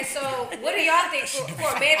 Okay, so what do y'all think for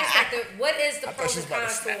a man perspective? What is the pros and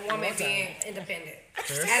cons to a woman being independent?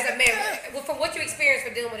 As a man, from what you experienced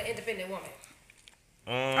for dealing with an independent woman.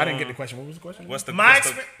 I didn't get the question. What was the question? What's the My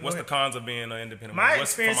what's the cons of being an independent? My woman?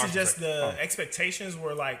 What's from experience our is just perspective? the expectations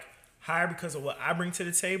were like higher because of what I bring to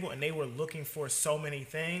the table, and they were looking for so many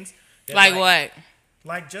things. that, Like what?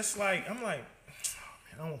 Like just like I'm like,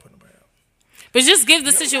 I don't want to put nobody out. But just give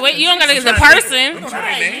the situation. You don't gotta give the trying to- person.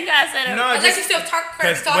 Right, you guys said it. No, Unless just, you still talk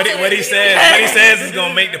Because to what he says is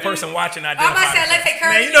gonna make the person watching I'm about to say, identify. let's take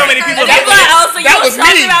Man, you know how many people That's like, oh, so you That was was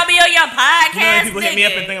talking me. about me on your you podcast, know how many people hit me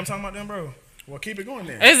up and nigga. think I'm talking about them, bro. Well, keep it going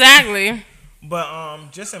there. Exactly.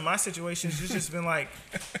 But just in my situations, it's just been like,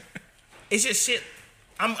 it's just shit.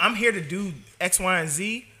 I'm here to do X, Y, and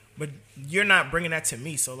Z, but you're not bringing that to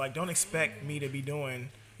me. So like, don't expect me to be doing.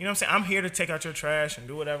 You know what I'm saying? I'm here to take out your trash and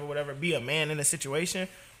do whatever. Be a man in a situation.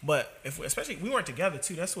 But especially we weren't together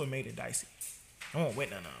too. That's what made it dicey. I won't wait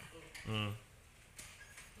none of them.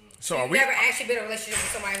 So you've are we? never actually been in a relationship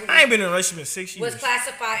with somebody who I ain't been in a relationship in 6 years. was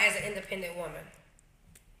classified as an independent woman.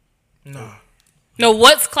 No. No,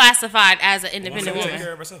 what's classified as an independent Take woman?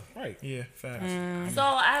 care of herself. Right. Yeah, fast. So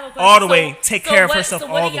I have a question. All the way. Take care of herself So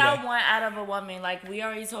all what the do y'all way. want out of a woman? Like, we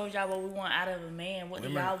already told y'all what we want out of a man. What do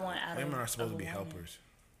y'all want out of a woman? Women are supposed to be helpers.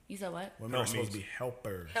 You said what? Women are supposed to be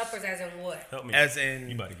helpers. Helpers as in what? Help me. As in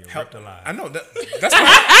You about to get help. ripped alive. I know that's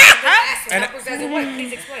what Helpers as in what?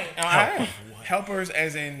 Please explain. helpers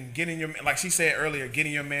as in getting your, like she said earlier,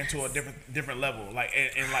 getting your man to a different level. Like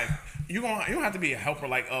and like you don't have to be a helper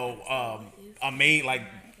like a maid like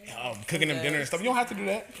cooking them dinner and stuff. You don't have to do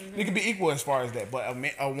that. You can be equal as far as that. But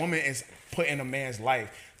a woman is put in a man's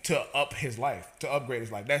life to up his life, to upgrade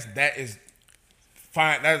his life. That is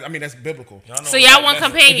fine. That's biblical. So y'all want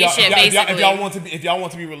companionship, basically. If y'all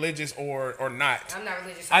want to be religious or not. I'm not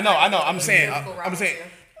religious. I know. I'm saying.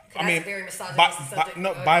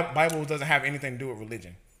 Bible doesn't have anything to do with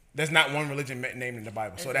religion. There's not one religion named in the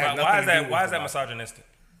Bible. So that has nothing Why to is do that? with Why the is that Bible. misogynistic?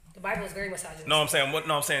 The Bible is very misogynistic. No, I'm saying what?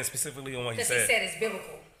 No, I'm saying specifically on what he Because he said. said it's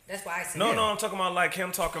biblical. That's why I said No, that. I'm talking about like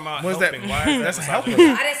him talking about What's that? helping. Why is that That's helping.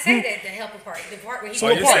 misogynistic? I didn't say that, the helping part. The part where he So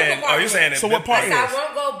you're biblical saying? part Oh, you're was- saying it? So what part I is said I it?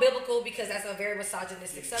 won't go biblical because that's a very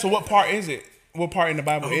misogynistic subject. So what part is it? What part in the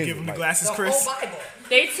Bible Oh, is give it? him the Like, glasses, The Chris. whole Bible.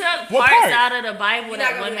 They took What parts part? out of the Bible You're that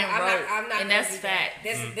not gonna women do that. wrote, I'm not and gonna that's do that. fact.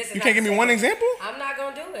 This is you not can't give me one acceptable. example? I'm not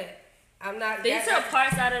gonna do it. I'm not. They that's took not-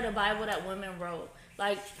 parts out of the Bible that women wrote.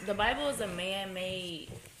 Like, the Bible is a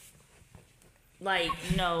man-made, like,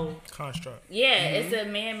 Construct. it's a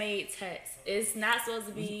man-made text. It's not supposed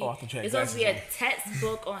to be. Oh, I can check It's supposed to be a glasses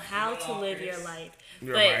textbook on how to live your life.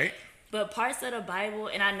 You're but, right. But parts of the Bible,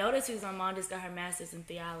 and I noticed because my mom just got her master's in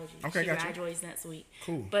theology. Okay, she gotcha. graduates next week.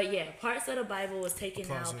 Cool. But yeah, parts of the Bible was taken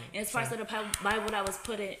out, Closet. and it's parts of the Bible that was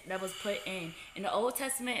put in. In the Old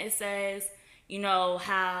Testament, it says,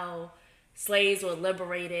 how slaves were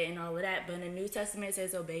liberated and all of that. But in the New Testament, it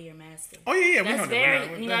says, obey your master. Oh yeah, we That's know very,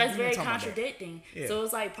 that. that's very talking about that. contradicting. Yeah. So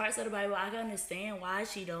it's like parts of the Bible. I can understand why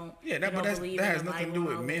she don't. Yeah, don't but believe that in has the nothing to Bible do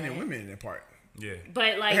with all men of and that. women in that part. Yeah.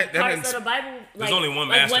 But like That parts means- of the Bible, like only one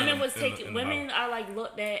like master women in the- was in the- taken. in the Women Bible. are like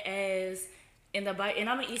looked at as in the Bible, and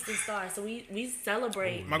I'm an Eastern Star, so we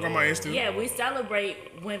celebrate. My grandma is too. Yeah, we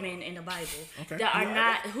celebrate women in the Bible Okay. that are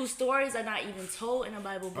not whose stories are not even told in the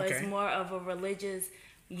Bible, but it's Okay. more of a religious.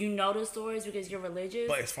 You know the stories because you're religious.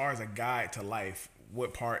 But as far as a guide to life,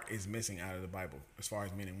 what part is missing out of the Bible as far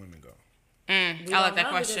as men and women go? We I don't like that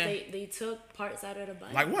know because question. They took parts out of the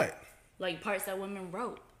Bible, Like what? like parts that women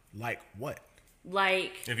wrote, Like what?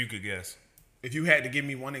 like. If you could guess. If you had to give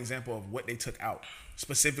me one example of what they took out,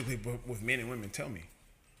 specifically with men and women, tell me.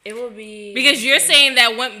 It would be Because you're saying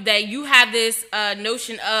that you have this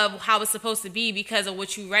notion of how it's supposed to be because of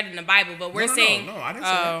what you read in the Bible, but we're saying No, I didn't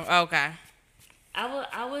say that. Oh, okay.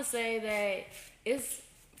 I would say that it's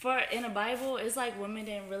in the Bible. It's like women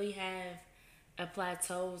didn't really have a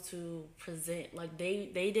plateau to present. Like they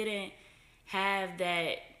didn't have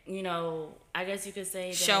that. I guess you could say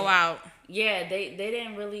that, Show out. Yeah, they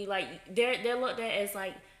didn't really like. They're looked at as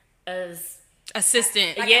like as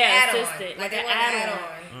Assistant. Like yeah, an add-on. assistant, Like like an they want an add-on.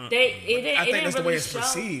 add-on. It didn't. I It think didn't that's the really way it's show,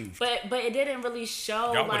 perceived. but it didn't really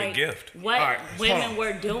show Y'all with a like gift. what All right, hold women on.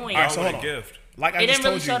 were doing. All right, so What hold a on. gift. Like I It just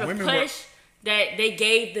didn't really told show you, the women were. push that they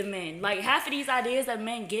gave the men. Like half of these ideas that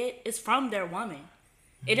men get is from their woman.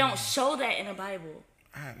 It don't show that in the Bible.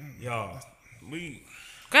 Y'all, we.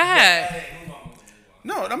 Go ahead.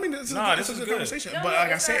 No, I mean this is Nah, this this is is a good. conversation. No, but no, like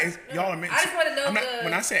I it's said, not. it's, No. y'all are meant. I just wanna know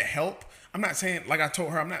when I said help, I'm not saying like I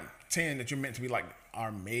told her. I'm not saying that you're meant to be like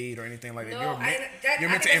our maid or anything like that. No, You're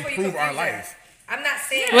meant to think that's where you improve our confuse life. us. I'm not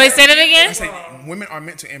saying. Wait, say that again? I say women are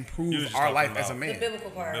meant to You improve was just our talking life as a about man. The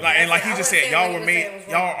biblical part. Like and like he I just wouldn't said, say y'all what were he was made. saying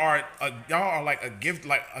was Y'all are like a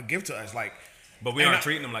gift to us. Like, But we And aren't I-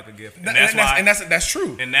 treating them like a gift. And and that's why. that's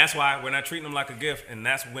true. And that's why we're not treating them like a gift, and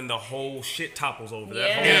that's when the whole shit topples over. That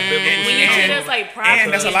Yeah. whole Yeah. biblical When you shit treat topples us like over. property,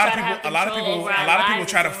 And that's a lot of try to people. have A lot of control people. over A our lot of people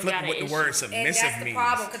lives try to is when we flip got what an the word issue. And submissive that's the means.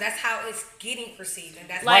 problem because that's how it's getting perceived, and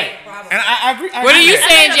that's Like- the problem. And I agree. What are you that.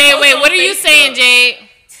 saying, Jade? Wait, what are you saying, Jade?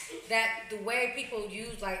 That the way people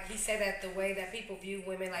use, like he said, that the way that people view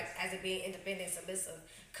women, like as it being independent, submissive,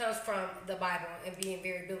 comes from the Bible and being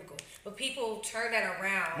very biblical. But people turn that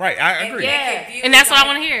around. Right, I and agree. make Yeah. it view And that's what I like-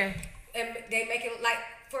 want to hear. And they make it like,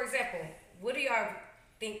 for example, what do y'all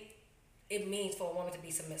think it means for a woman to be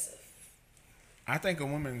submissive? I think a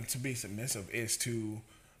woman to be submissive is to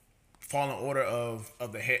fall in order of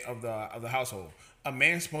the head of the household. A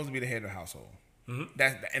man's supposed to be the head of the household.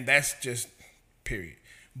 That's just period.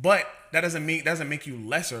 But that doesn't make you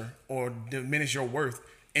lesser or diminish your worth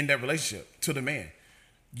in that relationship to the man.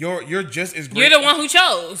 you're just as great. You're the one who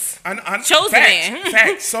chose. I chose facts, the man.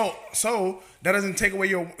 Facts. So that doesn't take away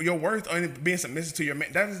your worth or being submissive to your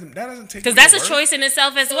man. That doesn't take. Because that's a choice in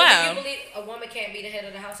itself as So well. do you believe a woman can't be the head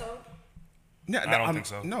of the household? Yeah, I don't think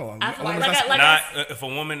so. No, If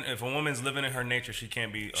a woman's living in her nature, she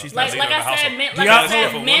can't be. She's the like leader of the I said,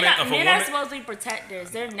 household. men are supposed to be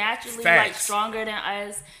protectors. They're naturally like stronger than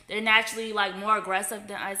us. They're naturally like more aggressive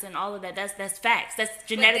than us, and all of that. That's facts. That's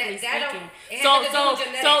genetically speaking. So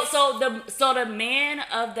the man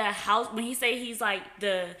of the house, when he say he's like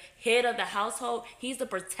the head of the household, he's the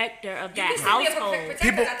protector of that household.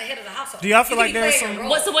 People, not the head of the household. Do y'all feel like there's some?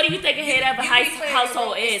 So what do you think a head of a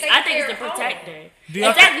household is? I think it's the protector.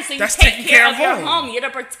 Exactly. So you take care of your home. You're the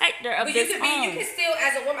protector of this home. You can still,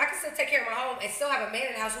 as a woman, I can still take care of my home and still have a man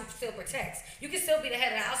in the house who still protects. You can still be the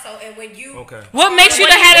head of the household, and when you what makes you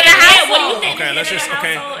the head of the household? What do you think? Okay, let's just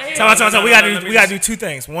Time. We gotta do two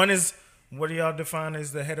things. One is, what do y'all define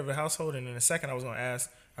as the head of the household? And then the second, I was gonna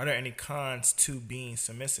ask, are there any cons to being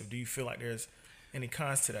submissive? Do you feel like there's any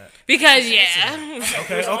cons to that? Because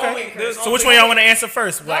Okay. So which one y'all want to answer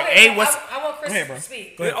first? Like, I want Chris to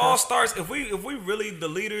speak. It all starts if we really the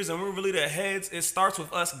leaders and we're really the heads. It starts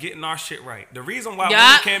with us getting our shit right. The reason why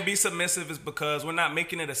women can't be submissive is because we're not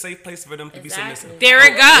making it a safe place for them to be submissive. There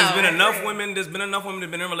it goes. There's been enough women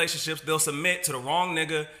that've been in relationships. They'll submit to the wrong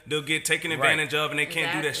nigga. They'll get taken advantage of, and they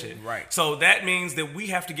can't do that shit. Right. So that means that we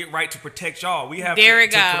have to get right to protect y'all. We have to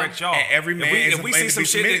correct y'all. And every man if we see some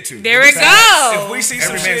shit to. There it goes. If we see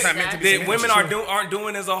some shit that women aren't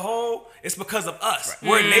doing as a whole, it's because of us.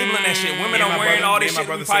 We're enabling that shit. Women are wearing all this shit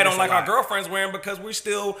we probably don't like our girlfriends wearing because we're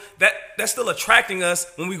still that's still attracting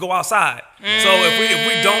us when we go outside. So if we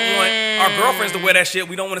don't want our girlfriends to wear that shit,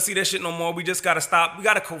 we don't want to see that shit no more. We just gotta stop. We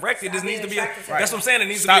gotta correct it. This needs to be that's what I'm saying. It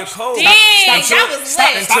needs to be a code.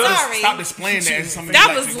 Stop displaying that as something.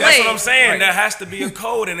 That's what I'm saying. There has to be a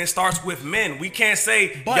code, and it starts with men. We can't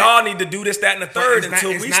say y'all need to do this, that, and the third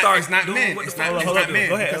until we start. It's not doing men. what It's the not fuck. men.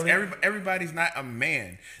 Go ahead. Because everybody's not a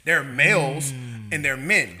man. They're males and they're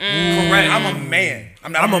men. Correct. I'm a man.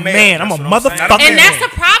 I'm a man. I'm a motherfucker. And that's the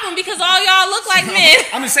problem because all y'all look like men.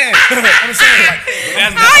 I'm just saying. Like,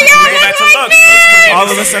 all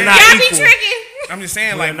of us are not y'all equal. be tricking. I'm just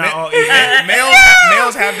saying, We're like not all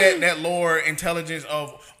males have that lower intelligence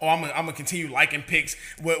of. Oh, I'm gonna continue liking pics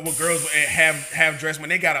what girls have dressed when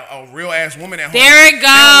they got a real ass woman at home. There it go. They don't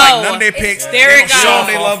like none of their pics. There it go. Show them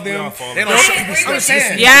they love them. They don't. I'm just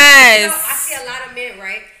saying. Yes. I see a lot of men,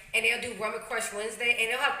 right? And they'll do Woman Crush Wednesday,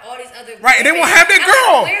 and they'll have all these other right, and they won't have their I'm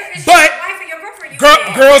girl. Like, where is but your wife and your girlfriend?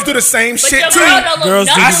 Girls do the same shit too. Girls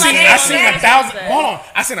do I seen 1,000. Hold on,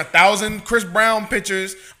 I seen 1,000 Chris Brown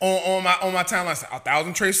pictures on my timeline.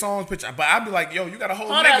 1,000 Trey Songz pictures. But I'd be like, yo, you got a whole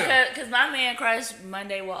nigga. Because my man crush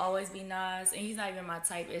Monday will always be Nas, and he's not even my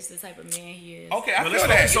type. It's the type of man he is. Okay, I feel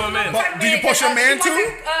that. But do you post your man too?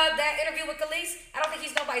 That interview with Khalees, I don't think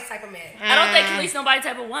he's nobody's type of man. I don't think Khalees nobody's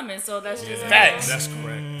type of woman, so that's just facts. That's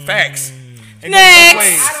correct. Facts. Next.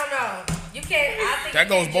 I don't know. You can't. I think that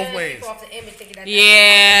goes both ways. Off the image, that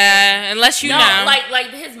unless you know. Like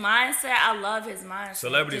his mindset. I love his mindset.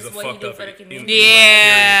 Celebrities are fucked up. For the community.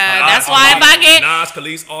 Yeah, that's why if I get Nas,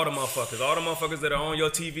 Khalees, all the motherfuckers that are on your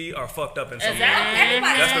TV are fucked up in some way.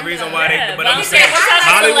 That's the reason why they. But I'm saying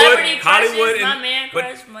Hollywood, my man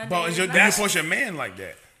crush Monday. Do you post your man like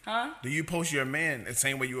that? Huh? Do you post your man the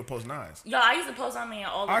same way you would post Nas? Yo, I used to post on man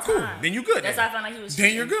all the time. Cool. Then you good. That's how I found out he was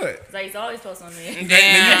cheating. Then you're good. Because I used to always post on man. Then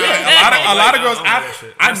you're good. A lot of girls,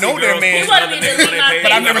 I know their man, but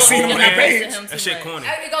I've never seen them on their page. That shit corny.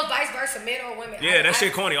 It goes vice versa, men or women. Yeah, that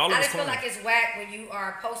shit corny. All of I it's just feel corny. like it's whack when you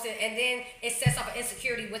are posting, and then it sets off an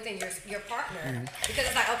insecurity within your partner because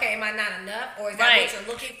it's like, okay, am I not enough, or is that what you're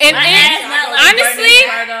looking for? And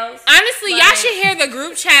honestly, y'all should hear the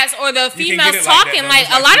group chats or the females talking. Like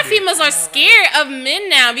a lot of females are scared of men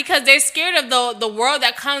now because they're scared of the world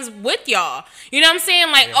that comes with y'all. You know what I'm saying?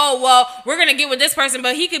 Like, oh, well, we're going to get with this person,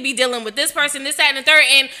 but he could be dealing with this person, this, that, and the third.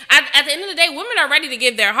 And at the end of the day, women are ready to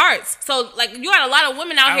give their hearts. So, like, you got a lot of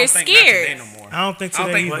women out here scared. I don't think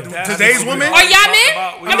today either. Today's women? Are y'all men?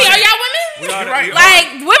 Are y'all women? Right.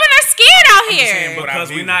 Like, women are scared out here. Because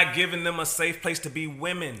we're not giving them a safe place to be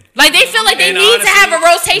women. Like, they feel like they need to have a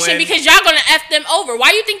rotation because y'all going to F them over.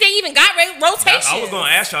 Why you think they even got rotation? I was going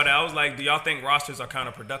to ask y'all that. I was like, do y'all think rosters are kind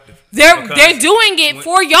of productive? They're doing it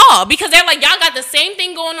for y'all because they're like, y'all got the same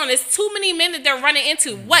thing going on. There's too many men that they're running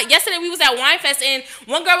into. What? Yesterday we was at Winefest and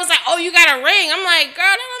one girl was like, oh, you got a ring. I'm like, girl,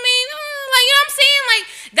 that don't mean, like, you know what I'm saying? Like,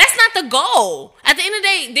 that's not the goal. At the end of the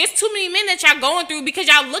day, there's too many men that y'all going through because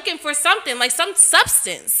y'all looking for something, like some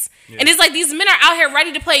substance. Yeah. And it's like these men are out here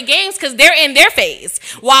ready to play games because they're in their phase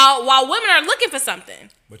while women are looking for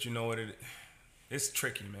something. But you know what it is? It's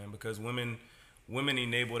tricky, man, because women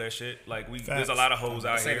enable that shit. Like Facts. there's a lot of hoes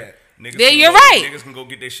out say here. Niggas Yeah, can you're go- right. Niggas can go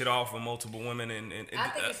get their shit off with multiple women, and I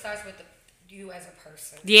think it starts with you as a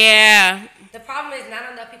person. Yeah. The problem is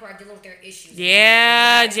not enough people are dealing with their issues.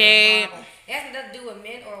 Yeah, That's the Jade. problem. It has nothing to do with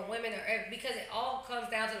men or women because it all comes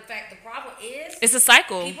down to the fact the problem is It's a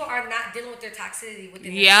cycle. people are not dealing with their toxicity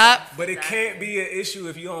within Yep. themselves. But it can't be an issue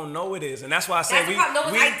if you don't know it is, and that's why I say That's the problem. No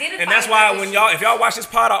one's identifying and that's why that when issue. if y'all watch this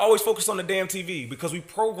pod, I always focus on the damn TV because we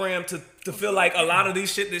programmed to feel like a lot of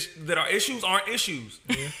these shit that are issues aren't issues.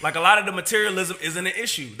 Like a lot of the materialism isn't an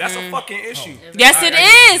issue. That's a fucking issue. Yes, it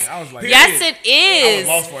is. I was like, Yes, it is.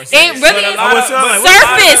 I was lost for a It second. really But a lot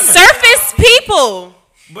of- surface people.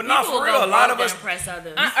 But not People for go real. A lot broke of us. to impress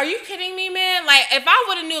others. Are you kidding me, man? Like, if I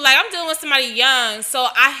would have knew, like, I'm dealing with somebody young, so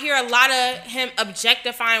I hear a lot of him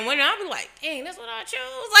objectifying women. I'll be like, dang, that's what I choose.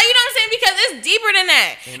 Like, you know what I'm saying? Because it's deeper than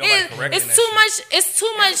that. Ain't nobody correcting It's that too shit. much. It's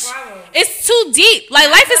too That's the much. problem. It's too deep. Like,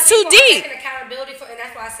 life is too People are deep. taking accountability for, and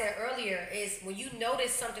that's why I said earlier is when you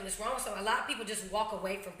notice something that's wrong with someone, a lot of people just walk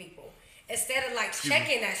away from people instead of like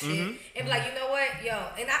checking that shit and be like, you know what, yo,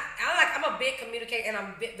 and I'm a big communicator and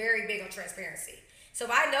I'm very big on transparency. So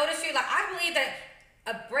if I notice you, like I believe that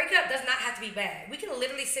a breakup does not have to be bad. We can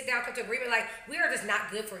literally sit down, come to agreement, like we are just not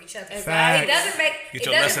good for each other. Facts. It doesn't make Get it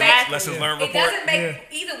your doesn't lessons make learned it report. doesn't make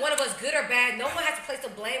either one of us good or bad. No one has to place the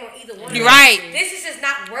blame on either one. You're of us. right. This is just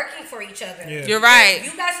not working for each other. Yeah. You're right. You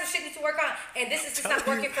got some shit to work on, and this is just not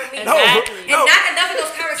working for me. Exactly. And not enough of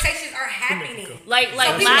those conversations are happening. Like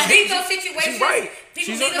So people my leave those situations. right.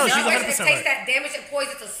 People She's- leave no, those she's situations 100% and take right. that damage and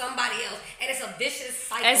poison to somebody else, and it's a vicious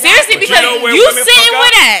cycle. Seriously, But because where you women sitting fuck with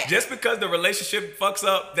up, that. Just because the relationship fucks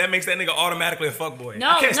up, that makes that nigga automatically a fuckboy.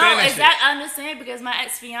 No, I can't stand that shit. exactly. I understand because my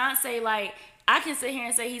ex fiance, like, I can sit here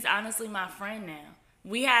and say he's honestly my friend now.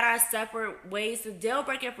 We had our separate ways. The deal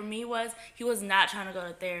breaker for me was he was not trying to go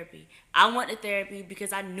to therapy. I went to therapy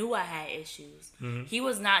because I knew I had issues. He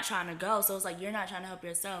was not trying to go, so it's like you're not trying to help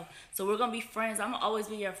yourself. So we're gonna be friends. I'm gonna always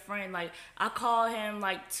be your friend. Like I called him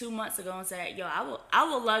like 2 months ago and said, "Yo, I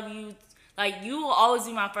will love you. Like you will always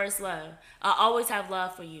be my first love. I always have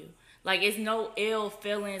love for you." Like, it's no ill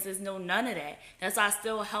feelings. It's no none of that. That's why I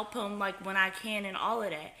still help him, like, when I can and all of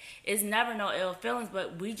that. It's never no ill feelings,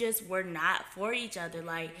 but we just were not for each other.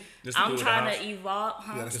 Like, Just to do I'm with the trying house. to evolve.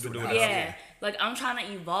 Huh? Yeah, that's Just to the do house. with the house. Yeah. Like, I'm trying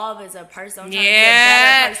to evolve as a person. I'm trying Yeah. to be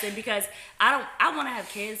a better person because I want to have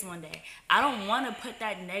kids one day. I don't want to put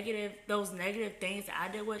those negative things that I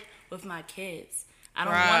did with my kids. I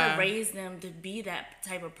don't want Right. to raise them to be that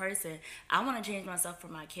type of person. I want to change myself for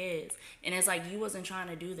my kids. And it's like you wasn't trying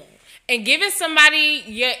to do that. And giving somebody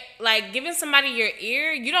your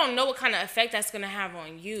ear, you don't know what kind of effect that's gonna have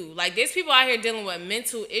on you. Like there's people out here dealing with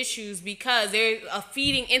mental issues because they're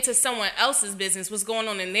feeding into someone else's business, what's going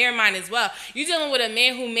on in their mind as well. You're dealing with a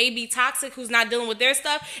man who may be toxic, who's not dealing with their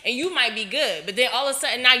stuff, and you might be good, but then all of a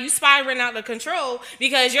sudden now you spiraling out of control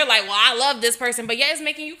because you're like, well, I love this person, but yeah, it's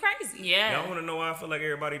making you crazy. Yeah. Y'all want to know why I feel like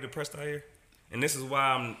everybody depressed out here? And this is why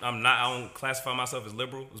I don't classify myself as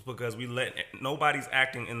liberal. It's because nobody's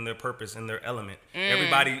acting in their purpose, in their element.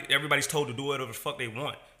 Everybody's told to do whatever the fuck they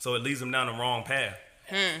want. So it leads them down the wrong path.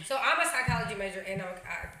 So I'm a psychology major and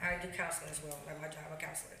I do counseling as well. Like my job, I'm a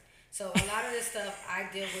counselor. So a lot of this stuff I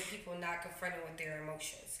deal with people not confronting with their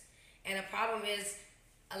emotions. And the problem is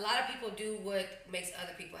a lot of people do what makes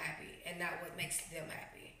other people happy and not what makes them happy.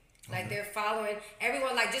 Like they're following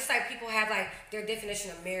everyone, like just like people have like their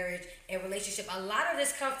definition of marriage and relationship. A lot of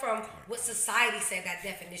this comes from what society said that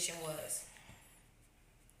definition was.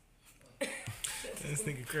 This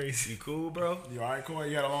nigga crazy. You cool, bro? You all right, Corey?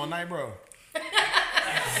 You had a long night, bro? All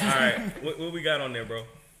right. What we got on there, bro?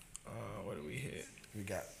 What do we hit? We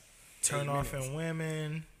got Turn off in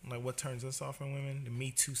women. Like what turns us off in women? The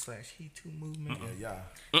Me Too / He Too movement. yeah.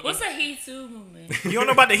 What's a He Too movement? You don't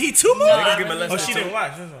know about the He Too movement? Niggas get molested Oh, she too. didn't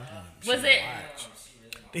watch. Was it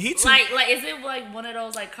The He Too. like is it like one of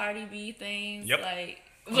those like Cardi B things? Yep. Like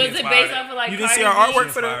She was it inspired based it. off of like You didn't see Cardi our B? artwork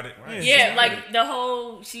for Inspired that? it. Yeah, like the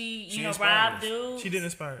whole she inspired robbed us. dude. She did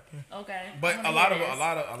inspire it. Yeah. Okay. But I a don't lot know of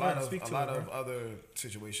who that is. Speak to a lot it, of bro. other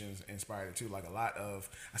situations inspired it too. Like I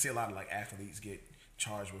see a lot of like athletes get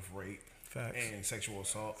charged with rape Facts. and sexual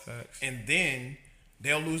assault, Facts. and then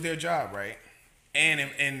they'll lose their job, right? And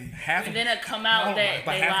half And then it come out that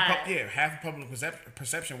they lied. half of public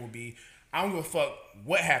perception will be, I don't give a fuck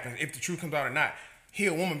what happens if the truth comes out or not. He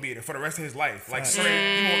a woman beater for the rest of his life. Like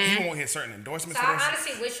certain, he won't hit certain endorsements. So for I those.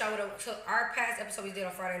 honestly wish I would have. So our past episode we did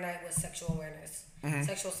on Friday night was sexual awareness,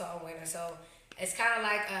 sexual assault awareness. So it's kind of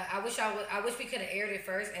like I wish we could have aired it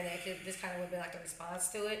first, and this kind of would have been like the response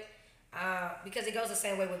to it, because it goes the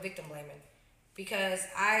same way with victim blaming. Because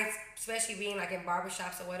especially being like in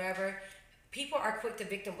barbershops or whatever, people are quick to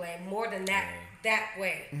victim blame more than that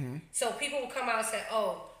way. Mm-hmm. So people will come out and say,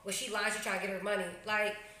 "Oh, well, she lying. She trying to get her money."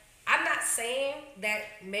 Like, I'm not saying that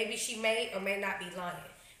maybe she may or may not be lying,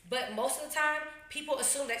 but most of the time, people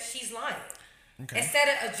assume that she's lying instead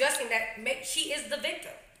of adjusting that she is the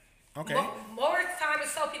victim. Okay. More time than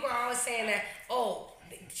so, people are always saying that, "Oh,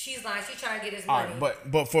 she's lying. She's trying to get his money." All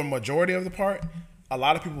right, but for majority of the part, a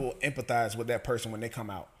lot of people will empathize with that person when they come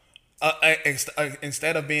out.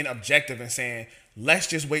 Instead of being objective and saying, let's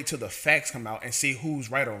just wait till the facts come out and see who's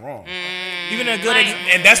right or wrong. Even a good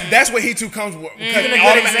and that's where he too comes with, because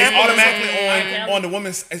it's automatically on the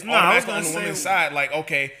woman's side. Like,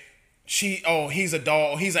 okay, he's a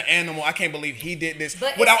dog, he's an animal. I can't believe he did this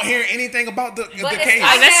without hearing anything about the case.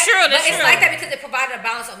 That's true. It's like that because it provided a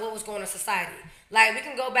balance of what was going on in society. Like, we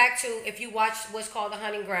can go back to, if you watch what's called The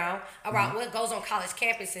Hunting Ground, about what goes on college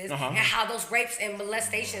campuses and how those rapes and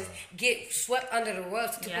molestations get swept under the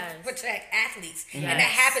rug to protect athletes. And that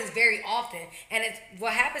happens very often. And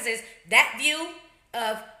what happens is that view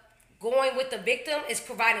of going with the victim is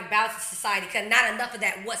providing balance to society because not enough of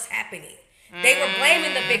that was happening. They were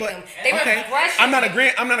blaming the victim. I'm not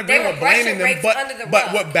agreeing with blaming them,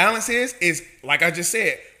 but what balance is like I just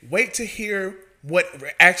said, wait to hear what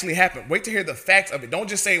actually happened. Wait to hear the facts of it. Don't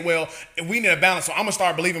just say, well, we need a balance, so I'm gonna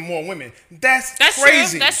start believing more women. That's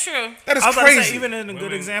crazy. True. That's true. That is I was crazy. About to say, even a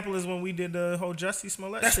good example is when we did the whole Jussie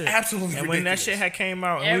Smollett shit. That's absolutely and ridiculous. when that shit had came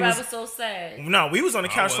out, everybody was so sad. No, we was on the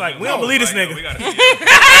couch like, we don't believe this nigga. We gotta see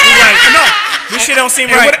This shit don't seem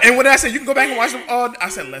right. And what I said, you can go back and watch them. I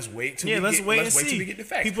said, let's wait till we get the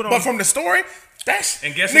facts. But from the story,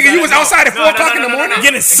 nigga, you was outside at 4 o'clock in the morning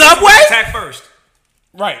getting Subway. Attacked first.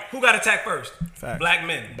 Right. Who got attacked first? Fact. Black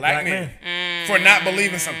men. Black men. For not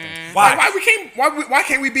believing something. Why? Why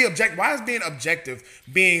can't we be objective? Why is being objective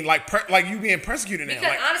being like you being persecuted now?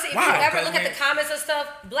 Because honestly, if you ever look at the comments and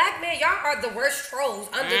stuff, black men, y'all are the worst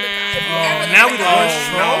trolls under the comments. Now we the worst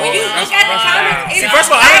trolls. When you look at the comments, see,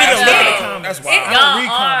 first of all, I don't even look at the comments. That's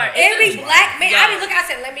wild. Every black man, I be looking, I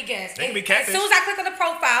said, let me guess. They can be As catfish. soon as I click on the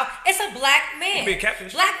profile, it's a black man. They can be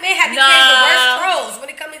catfish. Black men have become the worst trolls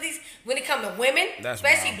when it comes to these. When it comes to women,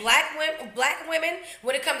 especially black women,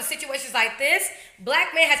 when it comes to situations like this,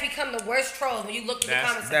 black man has become the worst trolls when you look through the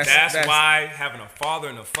comments. That's why having a father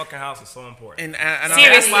in the fucking house is so important. And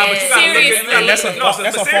seriously, that's a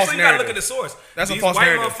false narrative. You gotta look at the source. That's These a false white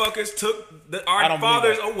narrative. motherfuckers took our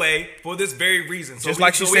fathers away for this very reason. Just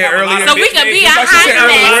like she said earlier. So we can be a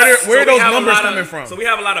high. Where are those numbers coming from? So we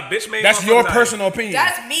have a lot of bitch made. That's your personal opinion.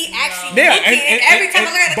 That's me actually looking, and every time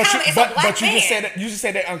I look at the comment, it's a black man. But you just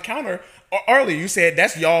said that encounter earlier. You said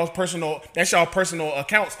that's y'all personal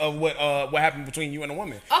accounts of what happened between you and a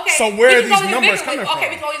woman. Okay. So where are these numbers coming from? Okay,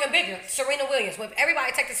 we go even bigger. Serena Williams. When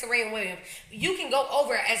everybody attacked Serena Williams, you can go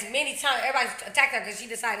over as many times. Everybody attacked her because she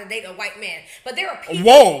decided to date a white man. But there are people.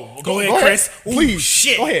 Whoa. Go ahead, Chris. Please.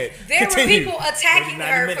 Shit. Go ahead. There were people attacking 39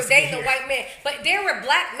 her minutes for dating to a be white man. But there were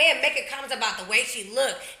black men making comments about the way she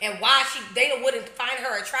looked and why they wouldn't find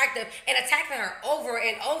her attractive and attacking her over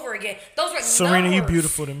and over again. Those were Serena, you numbers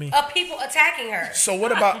beautiful to me. of people attacking her. So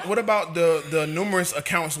what about the numerous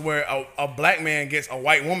accounts where a black man gets a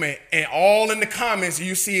white woman and all in the comments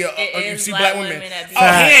you see black women.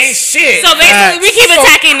 Oh, he ain't shit. So basically, we keep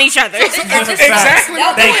attacking each other. Exactly.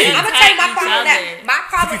 I'm gonna tell you my problem. My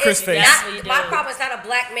problem Chris is face. my problem is not a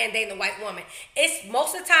black man dating a white woman. It's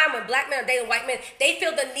most of the time when black men are dating white men, they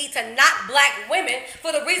feel the need to knock black women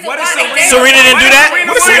for the reason why they date. Serena didn't do that.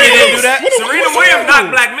 Serena didn't do that. Serena Williams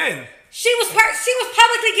knocked black men. She was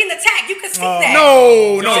publicly getting attacked. You can see that.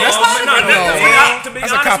 No, To be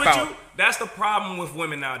that's a honest cop with out. you, that's the problem with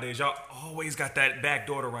women nowadays. Y'all always got that back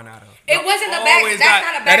door to run out of. It wasn't a back. That's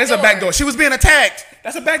not a back. That is a back door. She was being attacked.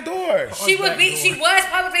 That's a back door. She was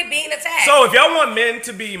publicly being attacked. So if y'all want men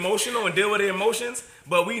to be emotional and deal with their emotions,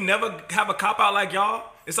 but we never have a cop out like y'all,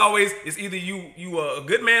 it's either you a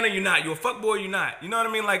good man or you're not. You a fuckboy or you're not. You know what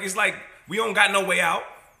I mean? Like it's like we don't got no way out.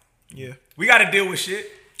 Yeah. We got to deal with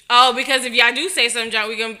shit. Oh, because if y'all do say something,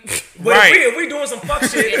 John, we gonna. But if we doing some fuck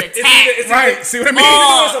shit, it's right. See what I mean?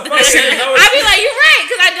 Some fuck shit. I be like, you're right,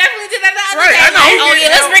 because I definitely did that the other day. I know. Like, oh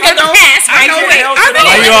yeah, let's bring up the past. I know.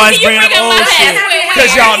 Why you always bringing up old shit?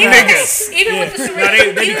 Because y'all niggas. Even with the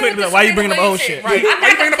Serena, why you bringing up old shit? I'm Why you not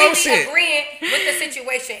bringing up old completely shit? agreeing with the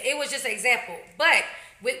situation. It was just an example, but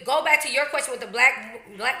Go back to your question with the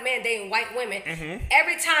black men dating white women.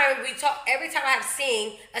 Every time I have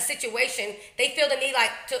seen a situation, they feel the need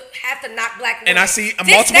like to have to knock black women. And I see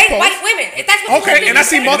multiple posts. white women. If that's what okay, and I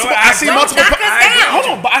see multiple. I see multiple. Hold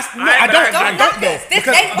on, but I don't though.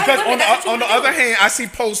 Because on the other hand, I see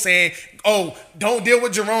posts saying, "Oh, don't deal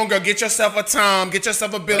with Jerome, girl. Get yourself a Tom. Get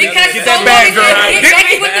yourself a Billy. Get that bad girl."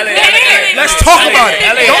 Let's talk about it.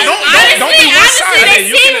 Don't be one-sided.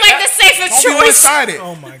 They seem like the safer choice. Don't be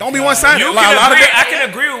one-sided. Don't be one-sided. I can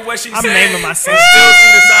agree with what she's saying. I'm naming myself. Still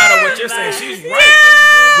see the side of what you're saying. She's right.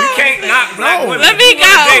 We can't knock black women. Let me go.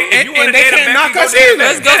 And they can't knock us either.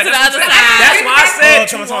 Let's go to the other side. That's why I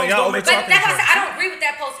said y'all over But talking. that's why I said I don't agree with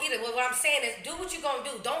that post either. What I'm saying is, do what you're gonna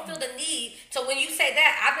do. Don't feel the need. So when you say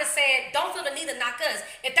that, I've been saying, don't feel the need to knock us.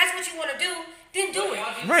 If that's what you want to do, then do it.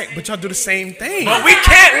 Right, but y'all do the same thing. But we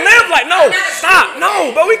can't live like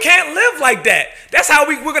but we can't live like that. That's how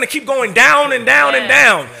we're gonna keep going down and down and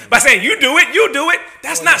down by saying you do it.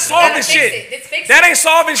 That's not solving shit. That ain't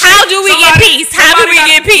solving shit. How do we get peace? How do we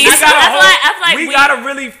get peace?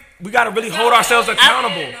 We gotta really hold ourselves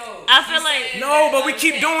accountable. I feel like no, but we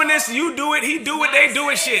keep doing this. You do it, he do it, they do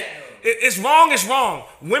it. Shit. It's wrong. It's wrong.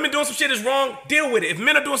 Women doing some shit is wrong. Deal with it. If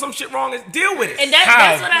men are doing some shit wrong, deal with it. And that's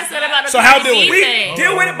what I said about the how do we thing.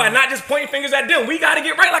 deal with it by not just pointing fingers at them. We got to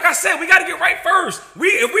get right. Like I said, we got to get right first.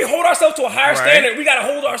 If we hold ourselves to a higher standard, we got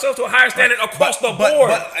to hold ourselves to a higher standard across the board.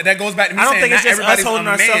 But that goes back to me I don't saying think it's not just us everybody's holding a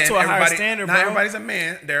ourselves man. to a higher standard, Not bro. everybody's a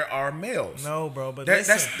man. There are males. No, bro, but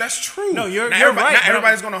that's true. No, you're not right. Not bro.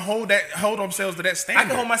 everybody's gonna hold themselves to that standard. I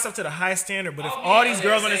can hold myself to the highest standard, but if all these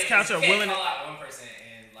girls on this couch are willing to.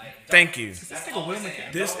 Thank you.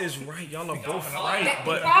 This is right. Y'all are both right,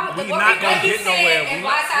 but we not gonna get nowhere.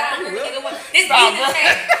 This be the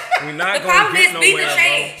change. We not the problem gonna get is be the nowhere,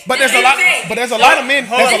 change. But there's a lot. But there's a lot of men.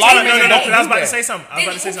 There's a lot of men that don't. I was about to do say that. something.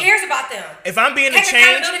 Who cares about them? If I'm being the Take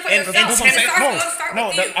change, accountability for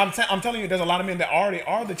yourself. I'm telling you, there's a lot of men that already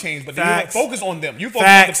are the change, but you Facts. don't focus on them. You focus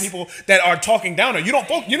Facts. on the people that are talking down on you.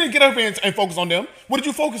 You didn't get up here and focus on them. What did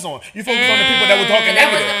you focus on? You focused on the people that were talking That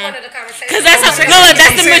was negative. the point of the conversation. Because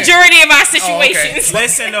that's the majority of our situations.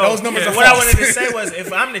 Listen, though, Those numbers are what I false. wanted to say was,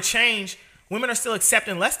 if I'm the change, women are still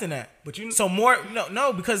accepting less than that. But so more,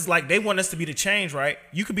 no, because like they want us to be the change, right?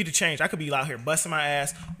 You could be the change. I could be out here busting my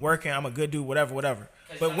ass, working. I'm a good dude, whatever.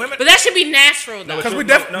 But women, But that should be natural, though. Because we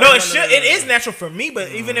it is natural for me.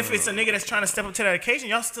 But even if it's a nigga that's trying to step up to that occasion,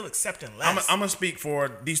 y'all still accepting less. I'm gonna speak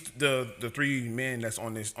for the three men that's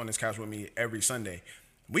on this couch with me every Sunday.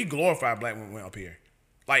 We glorify black women up here,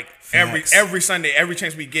 like every Sunday, every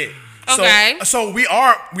chance we get. Okay. So we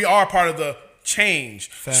are part of the change.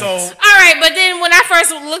 Facts. So All right, but then when I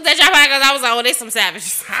first looked at y'all podcast, I was like, oh, they some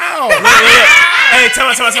savages. how? Hey, tell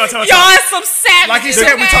me. Y'all are some savages. Like you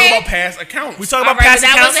said, we okay? talk about past accounts. We talk All about right, past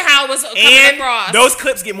but that accounts, wasn't how it was coming and across. those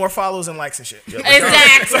clips get more follows and likes and shit.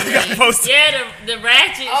 Exactly. We got posted. Yeah, the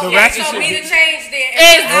ratchet. Okay, ratchet so shit. be the change then.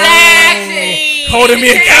 Exactly. Holding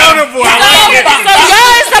me accountable. I like it. So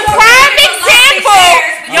y'all is the prime example.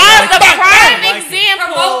 Y'all is the prime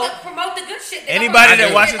example. Promote the good shit. Anybody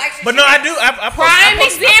that watches, but no, I do. I post, Prime I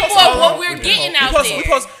post example all of what them. we're getting We out post, there.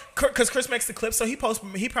 because Chris makes the clips, so he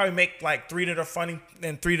probably make like 3 that are funny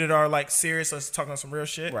and 3 that are like serious, us talking on some real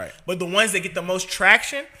shit. Right. But the ones that get the most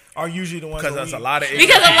traction are usually the ones Because that there's a lot of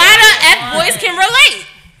Because a lot of F-boys can relate.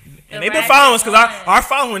 and they've been following us because our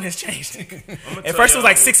following has changed. At first it was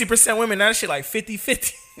like 60% women, now that shit like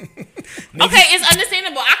 50-50. Okay, it's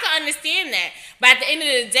understandable. I can understand that. But at the end of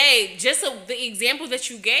the day, just the example that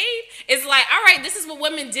you gave is like, all right, this is what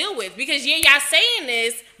women deal with. Because y'all saying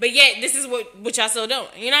this, but yet this is what y'all still doing.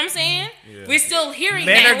 You know what I'm saying? Yeah. We're still hearing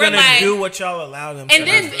Men that. are going like, to do what y'all allow them to. And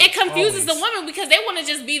then it confuses the women because they want to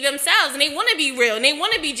just be themselves and they want to be real and they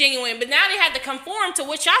want to be genuine. But now they have to conform to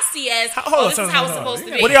what y'all see as, this is how it's supposed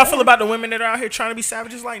to be. What do y'all feel about the women that are out here trying to be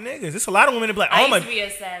savages like niggas? There's a lot of women that be like, I used to be a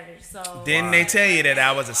savage, so. Didn't they tell you that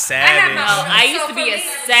I was a savage? I used to be a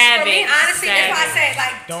savage. For me, honestly, that's why I said,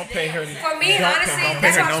 like, don't pay her. For me, honestly,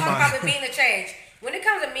 that's why I'm talking about with being the change. When it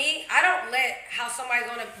comes to me, I don't let how somebody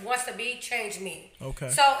wants to be change me. Okay.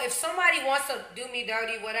 So if somebody wants to do me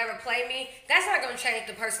dirty, whatever, play me, that's not going to change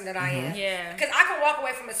the person that I am. Yeah. Because I can walk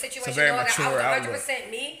away from a situation knowing that I was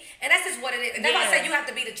 100% me, and that's just what it is. And that's why I said you have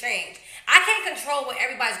to be the change. I can't control what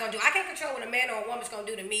everybody's going to do. I can't control what a man or a woman's going to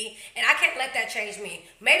do to me, and I can't let that change me.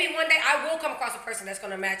 Maybe one day I will come across a person that's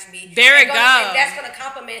going to match me. There it And that's going to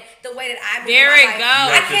compliment the way that I move There my it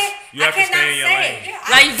life. goes. You have to stay in your lane.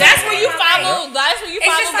 Like, that's where you follow. That's where you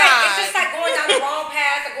follow God. It's just like going down the wrong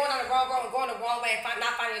path or going down the wrong road and going the wrong way and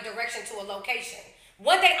not finding a direction to a location.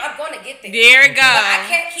 One day I'm going to get there. There it goes. But I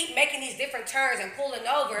can't keep making these different turns and pulling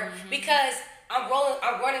over because I'm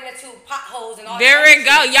running into potholes and all There that. we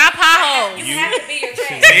go. Y'all potholes. You have to be your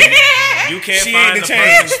change. You can't She find ain't the the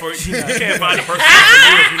change. person for you. You can't find the person for you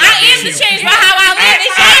if you're not I am the change by how I live.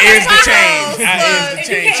 I is the change. I is the You change.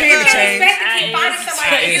 can't, She you ain't the can't change. expect to keep finding somebody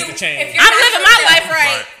I for is you the change. if you're I'm not living my yourself. life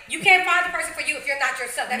right. You can't find the person for you if you're not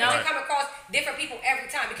yourself. That means No. you come across different people every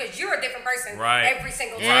time because you're a different person Right. every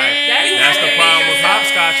single time. Right. You That's have the to be problem with yourself.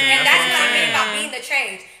 hopscotching. And That's that's what what I'm I mean saying. about being the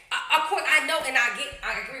change. Of course, I know and I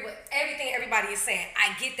agree with everything everybody is saying.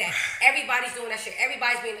 I get that. Everybody's doing that shit.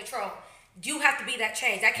 Everybody's being a troll. You have to be that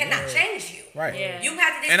change. That cannot change you. Right. Yeah. You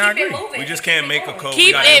have to just And I keep it agree. moving. We just and can't keep make it a going. code. Keep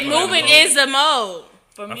We gotta it implement moving the is the mode.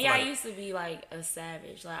 For me, feel I like- used to be like a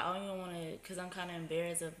savage. Like I don't even want to, cause I'm kind of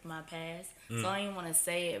embarrassed of my past, so I don't even want to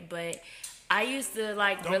say it. But I used to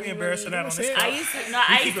like Don't really, be embarrassed of that on this I used to, no,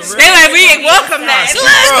 I used to. They like, we ain't welcome that.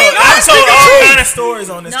 Bro, I've told all kind of stories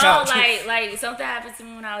on this No, couch. like something happened to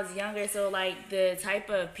me when I was younger. So like the type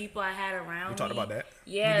of people I had around me. We talked about that.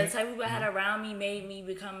 Yeah, the type of people I had around me made me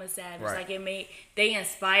become a savage. Right. Like they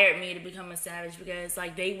inspired me to become a savage because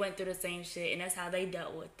like they went through the same shit and that's how they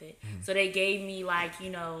dealt with it. So they gave me like, you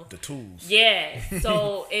know, The tools. yeah.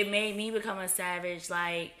 So it made me become a savage,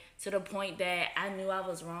 like to the point that I knew I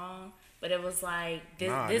was wrong. But it was like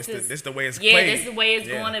this is the way it's yeah, played. this is the way it's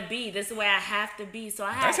Yeah. going to be. This is the way I have to be. So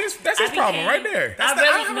I had That's his problem right there. That's I the- I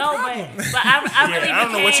really have a know, problem. but I really I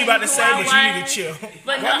don't know what you about to say, became but who you I need to was. chill.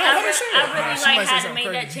 But no, Well, no, I let me really, chill. I Alright, really she like might say had to something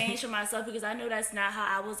make that crazy. change for myself because I knew that's not how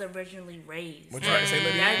I was originally raised. What you about to say,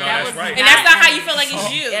 Lydia? That, No, that that's was right. And that's not how you feel like it's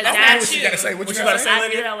you. Yeah, That's that's not what you. You gotta say what you you gotta about to say. I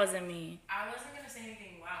Lydia? knew that wasn't me. I wasn't gonna say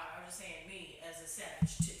anything wild. I was just saying me as a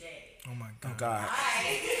savage today. Oh my god.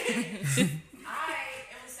 I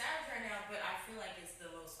am a savage right now, but I feel like it's the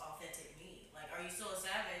most authentic me. Like, are you still a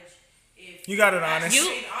savage if You got it honest.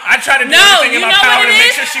 You- I tried to do No, everything in you my know power what to it make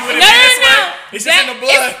is? sure she No, wouldn't be this no, way. no. It's just in the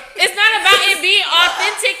blood. It's not about it being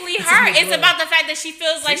authentically her. in the It's blood. about the fact that she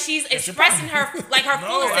feels like she's expressing her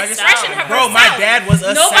fullest I just- expression of Bro, herself. my dad was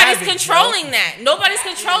a Nobody's savage, controlling that. Nobody's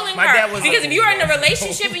controlling My her. dad was Because a- if you were in a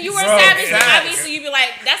relationship and you were Bro, a savage, then savage. obviously you'd be like,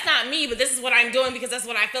 that's not me, but this is what I'm doing because that's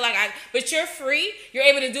what I feel like but you're free. You're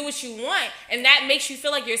able to do what you want. And that makes you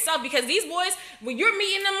feel like yourself. Because these boys, when you're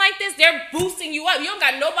meeting them like this, they're boosting you up. You don't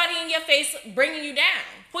got nobody in your face bringing you down.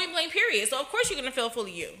 Point blank period. So of course you're gonna feel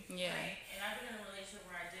fully you. Yeah. And I've been in a relationship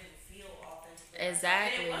where I didn't feel authentic.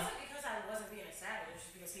 Exactly. And it wasn't because I wasn't being a savage, it was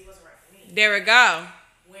just because he wasn't right for me. There we go.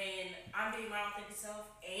 When I'm being my authentic self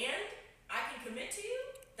and I can commit to you,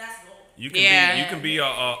 that's gold. You can Yeah. be your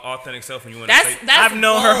authentic self when you want to That's say. that's I've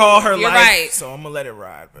known her all her You're life, right. so I'm gonna let it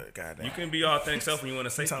ride. But goddamn, You can be your authentic self when you want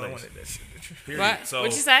to say That's all I place. wanted, that shit. Period. What? So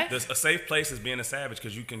What'd you say? A safe place is being a savage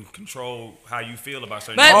because you can control how you feel about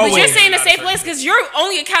certain. But you're Always. saying a Not safe certain place shit. because you're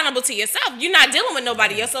only accountable to yourself. You're not dealing with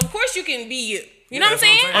nobody else. So of course you can be you. You know what I'm that's what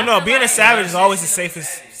I'm saying? saying. Oh no, being a savage is always the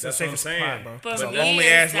safest. That's what I'm safest saying. spot, bro. But It's a me, lonely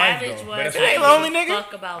a ass life savage though. was But it's I ain't didn't lonely, give a nigga.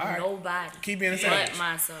 fuck about Alright. nobody. Keep being a but savage.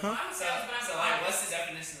 myself. So like, what's the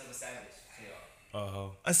definition of a savage to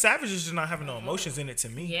y'all? A savage is just not having no emotions in it to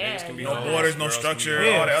me. Yeah. can be No hoes, borders, no girls can be structure,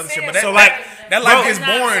 hoes. all that other shit. But So, that, like, that life bro, gets it's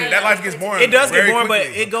not boring. saying That life that. gets boring. It does get very boring, but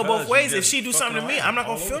quickly. it go both Because ways. you If she just do something to fucking me, I'm not around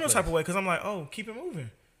gonna all feel over no the type of way because I'm like, oh, keep it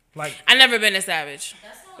moving. Like, I never been a savage.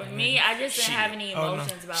 For me, I just didn't have any Oh, no.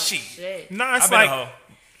 emotions about shit. nah, I've it's been a like, hoe.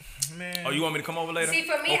 man. Oh, you want me to come over later? See,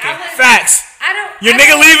 for me, Okay. I was Facts. I don't. Your I nigga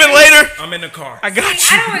don't leaving agree- later. I'm in the car. I got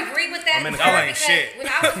See, you. I don't agree with that I'm in the part Y'all ain't because shit. when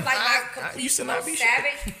I was like my complete used to not most be shit.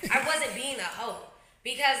 savage, I wasn't being a hoe.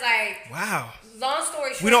 Because like, Wow. long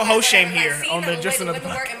story short, We don't hoe like, shame whatever, here like, seeing on the way Just the Another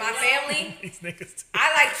women work in my family. These niggas.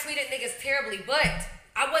 I like treated niggas terribly, but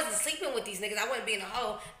I wasn't sleeping with these niggas. I wasn't being a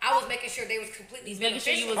hoe. I was making sure they was completely Making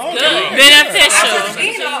sure you was beneficial. good. I Beneficial. wasn't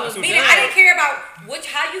being a hoe. Meaning I didn't care about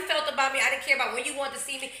how you felt about me. I didn't care about when you wanted to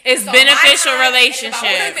see me. It's all my beneficial time and about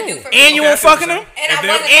relationship. what you could do for me. And you weren't fucking him? And I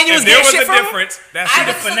wasn't and you If was there getting was shit a from him? difference, that's I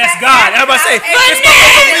the was difference. Finesse God. I was about to say, Hey, this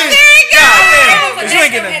motherfucker win. Goddamn. Cause you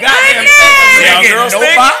ain't getting a goddamn thing. You Y'all ain't getting girls no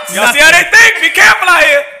think? box. Y'all see how they think? Be careful out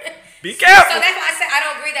here. Be So careful. that's why I said I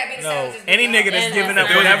don't agree that being a No, savage is any being a nigga hoe. that's And giving that's up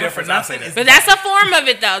the only whatever difference for I say nothing is But that's a form of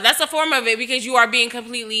it though. That's a form of it because you are being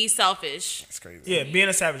completely selfish. It's crazy. Yeah, being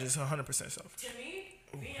a savage is 100% self. To me,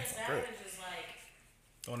 being a savage is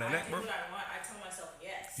like, On that I neck, do bro. what I want. I tell myself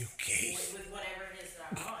yes. You gay. With whatever it is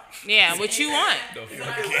that I want. Yeah, what you want. But I will be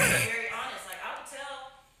very honest. Like, I would tell,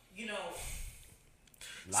 you know,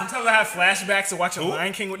 Sometimes I have flashbacks of watching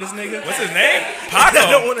Lion King with this nigga. What's his name? I don't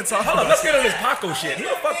Paco. want to talk. Hold on, let's get on this Paco shit. Who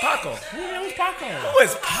the fuck Paco? Who's Paco? Who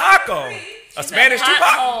is Paco? A Spanish Tupac?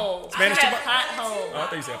 Pothole. Spanish I had Tupac? pothole. Oh, I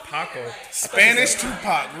thought you said Paco. Spanish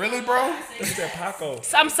Tupac, really, bro? You said Paco.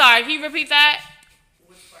 I'm sorry, can you repeat that?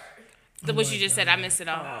 which part? What you just said, I missed it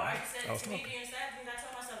all. I said, to me being savage means I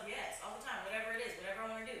tell myself yes all the time. Whatever it is, whatever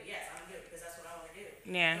I want to do, yes, I'm good because that's what I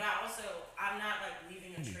Yeah. But I'm not like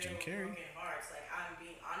leaving a trail of broken hearts. Like I'm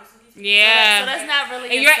being honest with you. Yeah. So that's not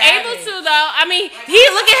really. And you're able to though. I mean,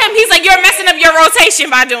 look at him. He's like, you're messing up your rotation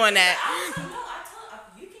by doing that.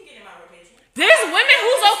 You can get in my rotation. There's women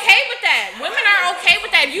who's okay with that. Women are okay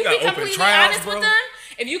with that. If you You be got open completely tryouts, honest bro. with them.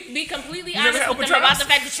 If you be completely never honest had with open them about tryouts? the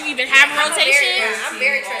fact that you even have a rotation. I'm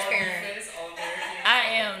very transparent. I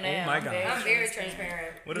am now. Oh my God. I'm very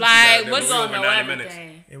transparent. What Like, else you got? what's We're Gonna over know 90 minutes.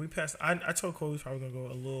 everything. Yeah, we passed. I told Corey we was probably gonna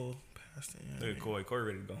go a little past it. Look at Corey. Corey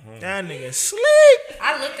ready to go home. That nigga sleep.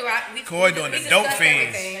 I looked around. Coy doing the dope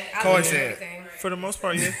fiends. Coy said. For the most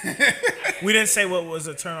part, yeah. We didn't say what was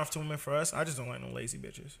a turn off to women for us. I just don't like no lazy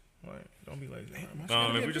bitches. Like, don't be lazy.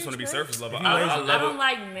 If we just want to be surface level, I I love don't it.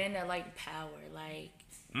 like men that like power. Like,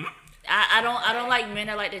 I don't like men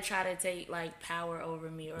that like to try to take like power over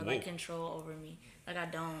me or like control over me. Like I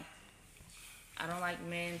don't like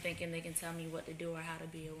men thinking they can tell me what to do or how to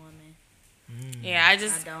be a woman. Yeah, I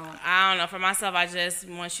don't know. For myself, I just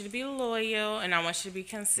want you to be loyal and I want you to be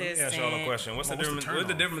consistent. Let me ask y'all a question. What's the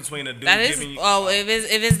difference between a dude That is, giving you? if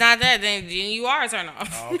it's not that, then you are a turn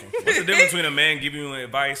off. Oh, okay. What's the difference between a man giving you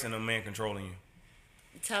advice and a man controlling you?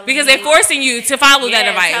 Telling Because me, they're forcing you to follow that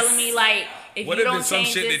advice. Telling me like if What you if don't it's some change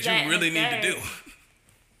shit this, that you really and need the to third. do?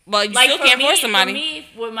 Well, you Like still for can't me, force somebody. For me,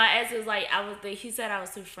 with my ex, is like he said I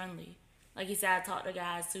was too friendly. Like he said, I talk to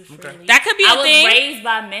guys too freely. That could be I a was thing. raised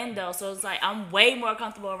by men though, so it's like I'm way more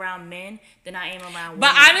comfortable around men than I am around women.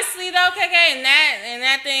 But honestly though, KK, and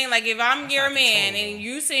that thing, like if I'm your man and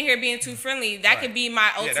you sitting here being too friendly, that could be my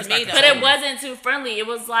that's not ultimatum. But it wasn't too friendly. It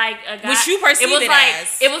was like a guy. Which you perceive it was it like,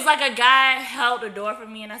 as. It was like a guy held the door for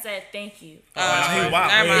me, and I said thank you. Wow.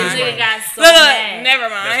 Never This mind. nigga got so Look, mad. never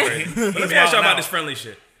mind. But let me ask y'all about this friendly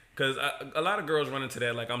shit. Because a lot of girls run into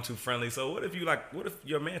that like I'm too friendly. So what if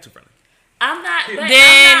your man too friendly? I'm not. But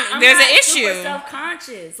Then I'm there's not an super issue.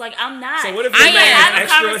 Self-conscious. Like I'm not. So what if I your can have man a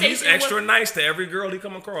is extra? conversation He's extra with, nice to every girl he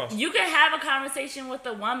come across. You can have a conversation with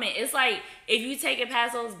a woman. It's like if you take it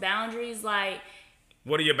past those boundaries, like.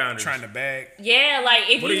 What are your boundaries? Trying to bag. Yeah, like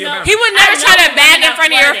if What are you your know, boundaries? He would never I know try to when bag women in are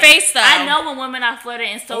front of your flirting. face, though. I know when women are flirting,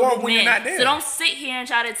 and so Or do when you're men. not there. So don't sit here and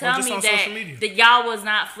try to tell just me on social media. that y'all was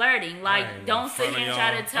not flirting. Like, I ain't don't in sit front here of and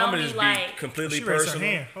try y'all. to tell I'ma me just like. be completely She raised her personal.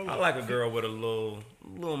 hand. Hold I on. like a girl with a little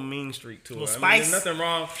mean streak to her. Little I mean, there's spice. nothing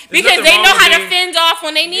wrong. Because they know how to fend off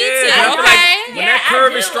when they need to, I feel okay? like when that Yeah,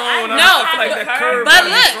 curve I is do. strong, I know. I feel like that curve. But gotta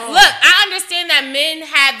be strong. look, I understand that men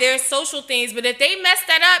have their social things, but if they mess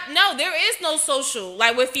that up, no, there is no social.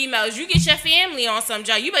 Like with females, you get your family on some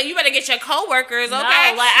job. You better get your coworkers,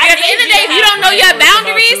 okay? like, I Because at the need end of the you day, to if you have don't know your friends.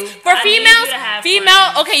 boundaries for I need you to females, have female,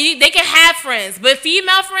 friends. okay, they can have friends, but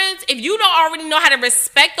female friends, if you don't already know how to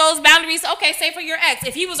respect those boundaries, okay, say for your ex,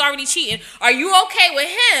 if he was already cheating, are you okay with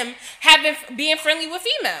him being friendly with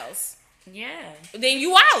females? Yeah. Then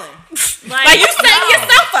you wildin'. Like, Like you setting no.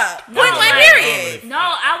 yourself up. Point blank, period. No,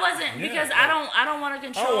 I wasn't because I don't want to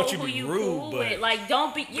control want you to who be you rude, cool but- with. Like,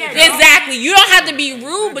 don't be. Yeah, Exactly. You don't have to be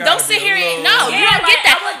rude, but don't gotta sit be here a and little- no, you Yeah, don't get like,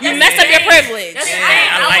 that. I was- You that's mess the up your thing. privilege. That's the Yeah, thing.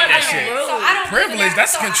 I like that wasn't shit. rude. So I don't Privilege,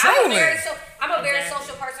 that's controlling. I'm a very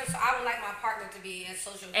social person, so I would like my partner to be as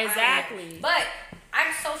social as I am. Exactly. But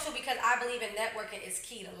I'm social because I believe in networking is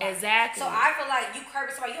key to life. Exactly. So I feel like you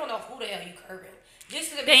curbing somebody, you don't know who the hell you curbing.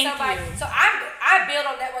 Just to be Thank somebody. you. So I build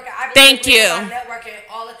on networking. I Thank believe you. on networking,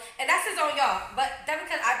 and that's just on y'all. But that's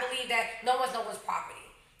because I believe that no one's property.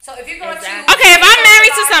 So if you're going Exactly. to Okay, if I'm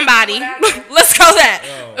married to somebody, whatever, let's go that.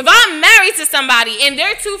 If I'm married to somebody and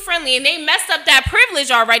they're too friendly and they messed up that privilege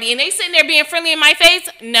already and they sitting there being friendly in my face,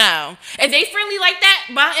 no. If they friendly like that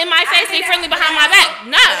in my face, they friendly behind my back,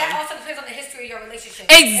 But that no. also depends on the history of your relationship.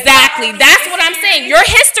 Exactly. If y'all That's already what I'm saying. insecure- Your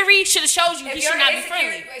history should have showed you if he your should not be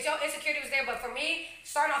insecurity- friendly. If your insecurity was there, but for me,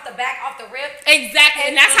 starting off the rip. Exactly, and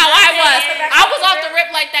And that's so how my I thing was. is, I was off the rip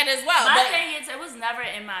like that as well. My But thing is, it was never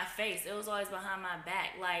in my face. It was always behind my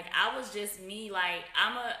back. Like I was just me. Like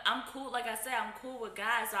I'm cool. Like I said, I'm cool with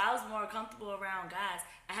guys. So I was more comfortable around guys.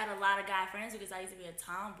 I had a lot of guy friends because I used to be a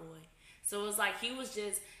tomboy. So it was like he was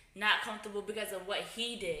just not comfortable because of what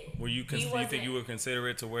he did. Were you? He Do you wasn't- think you would consider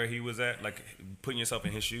it to where he was at, like putting yourself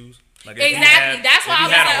in his shoes? Like if Exactly, that's why I if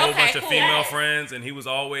was you had like, a whole okay, bunch of cool. female friends and he was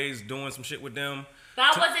always doing some shit with them.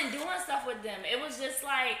 But I wasn't doing stuff with them. It was just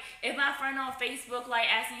like if my friend on Facebook like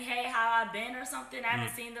asked me, "Hey, how I been?" or something. I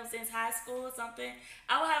haven't seen them since high school or something.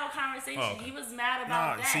 I would have a conversation. Oh, okay. He was mad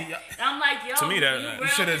about Nah, that. see, And I'm like, "Yo, To me, that- you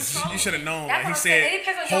You should have known. That's Like he what I'm saying. It said, depends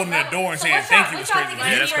on your holding the level. door and So saying what thank y'all- you was what y'all crazy. think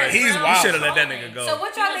Yeah, is that's crazy. He's You wild. should have let that nigga go. So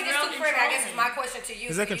what y'all He was think is real too friendly? I guess is controlling. my question to you. Is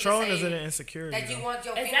for that you to controlling or is say it an insecurity? that you though? want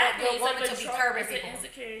your Exactly. your It's woman a to be control- curbing it's an people?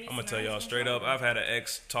 insecurity. I'm gonna tell y'all straight up. I've had an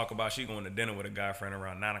ex talk about she going to dinner with a guy friend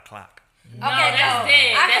around 9 o'clock. No, that's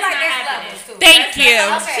dead. I feel That's like not there's happening. levels too. Thank you.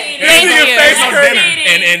 Thank you.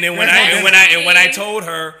 And then when I told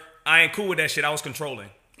her I ain't cool with that shit, I was controlling.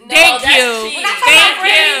 Thank you. Thank you.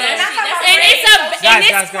 And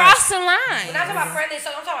it's crossed the line. When I'm talking about friendly, so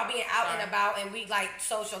I'm talking about being out and about and we like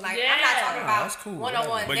social. Like I'm not talking about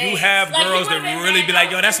one-on-one. But dates. you have girls that really be like,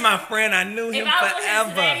 yo, that's my friend. I knew him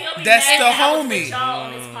forever. That's the homie.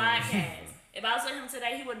 On his podcast. If I was with him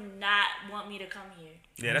today, he would not want me to come here.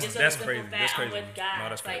 Yeah, that's crazy. That's crazy. With guys. No,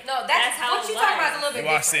 that's crazy. No, that's how what you talking about is a little bit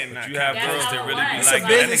different. You have girls that really be It's like, a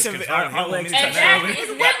that business nigga of- controlling. our legs He don't need to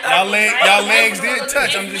touch Y'all legs did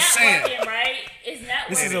touch. I'm just saying. Right? It's not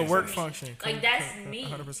This is a work function. Like that's me.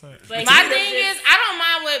 100%. But My thing is, I don't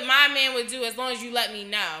mind what my man would do as long as you let me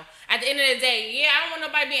know. At the end of the day, yeah, I don't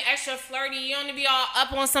want nobody being extra flirty. You don't need to be all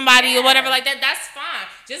up on somebody or whatever like that. That's fine.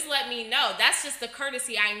 Just let me know. That's just the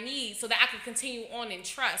courtesy I need so that I can continue on in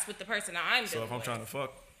trust with the person that I'm So dealing if I'm with. trying to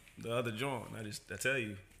fuck the other joint, I tell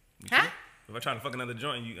you. Huh? If I'm trying to fuck another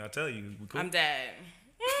joint, I tell you. We cool. I'm dead.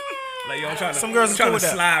 Like, yo, I'm trying to, Some girls I'm are trying cool to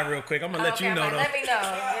with that. slide real quick. I'm gonna let Okay, you know I'm though. like, let me know.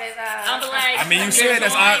 I'm like, I mean, you said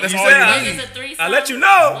that's all You you said need. Is a threesome? I let you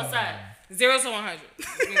know. What's up? 0 to 100.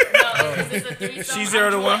 No, is this a threesome? She's 0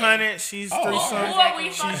 to 100. She's Who threesome. are we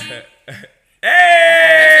fucking?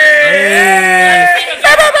 Hey!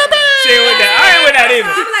 She ain't with that. I ain't with that either.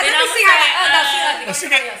 I'm like, let me see her. Oh no, she ugly. Go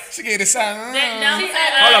somebody else. She gave the sign.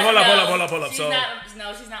 Hold up. She's So,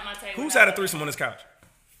 no, she's not my type. who's had a threesome on this couch?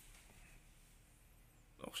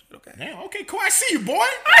 Oh shit. Okay. Damn, okay, cool. I see you, boy.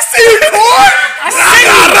 I see you, boy.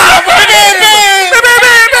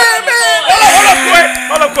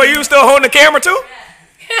 Hold up, Quay. You still holding the camera too?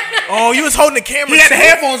 Oh, you was holding the camera. He had the too?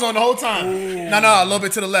 headphones on the whole time. No, a little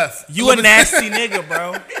bit to the left. You a nasty nigga,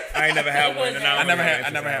 bro. I ain't never had one. And I never had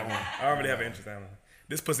one. I don't really have an interest in one.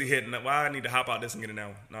 This pussy hitting. Why I need to hop out this and get in that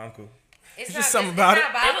one? No, I'm cool. It's just something about it.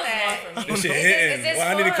 It's not about that. This shit It's hitting.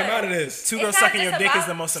 Why I need to come fun. out of this? Two It's girls not sucking just your dick is about-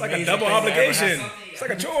 the most It's like amazing a double thing that ever obligation. happened. It's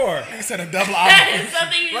like a chore. He said a double That obligation. is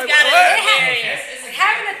something you Like just gotta what? experience.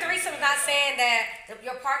 Having a threesome is not saying that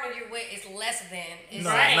your partner you're with is less than. It's No,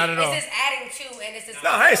 like, not at all. It's just adding to, and it's just. No,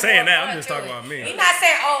 I ain't saying that. I'm more just to talking it. about me. You're not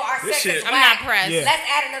saying, oh, our This sex shit- is I'm whack. not pressed. Yeah. Let's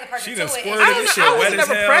add another person She to done it. squirted It's this just- shit I was wet as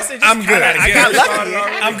never hell. pressed. It just I'm good. kinda- I it got got lucky.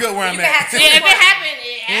 lucky. I'm good where I'm You can have at. two Yeah, if it partners. happened,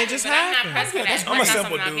 it happened. just but I'm not happened. pressed for that. I'm a That's not simple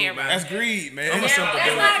something I dude, care man. about. That's greed, man. I'm a simple That's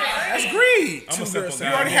dude. not That's great. greed. I'm a simple You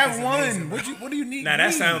already guy. have one. What do you need? Now that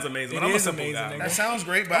greed? sounds amazing, but It I'm a is simple amazing, guy. nigga. That sounds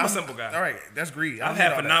great, but I'm a simple guy. All right, that's greed. I've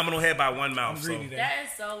had phenomenal head by one mouth. So. That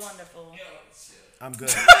is so wonderful. I'm good.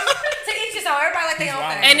 To each his own. Everybody like their own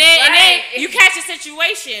thing. And then you catch a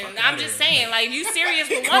situation. I'm just saying, like, you serious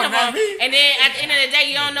with one of them, and then at the end of the day,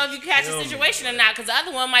 you don't know if you catch a situation or not, because the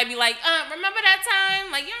other one might be like, remember that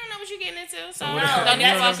time? Like, you don't know what you're getting into, so don't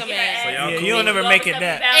get welcome in. Yeah, cool? you don't never make it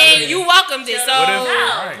that. And you welcomed it, so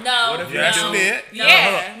No. What if Yes, you did.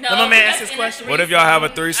 yeah. Let my man ask his question. What if y'all have a I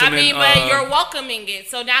threesome? mean, and, but you're welcoming it,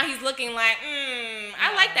 so now he's looking like,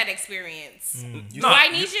 I like that experience. Do I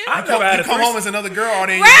need you? I've never had You a come home threesome. as another girl all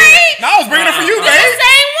day. Right? No, I was bringing it for you, It's the babe.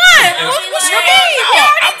 same one. What you mean? You I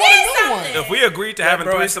already bought a did new one. something. If we agreed to having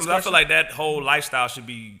bro, ask this threesomes, I feel like that whole lifestyle should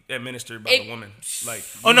be administered by the woman. Like,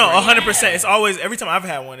 Oh no, 100%. It's always every time I've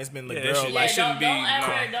had one, it's been the yeah, girl. it Like shouldn't be.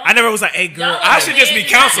 I never was like, hey girl. I should just be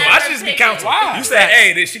counsel. I should just be counsel. Why? You say,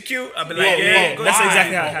 hey, is she cute? I'll be like, yeah. That's Why?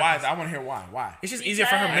 exactly how it Why? happens. I want to hear why. Why? It's just easier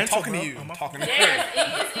for her I'm mental. talking to bro. you. I'm I'm up- talking to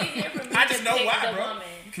It's you. easier for me I to just know pick why, the bro. woman.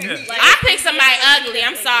 Yeah. I picked somebody ugly.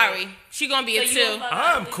 I'm sorry. She gonna be a So you 2. gonna fuck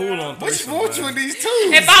I'm with cool the on girl? What's threesomes. wrong with you man. in these twos?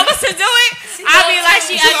 If I was to do it, I'd be like,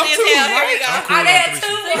 she ugly as hell. Here we go. Are they a two?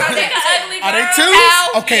 Or are they Pick an ugly girl. Are they two? Hell,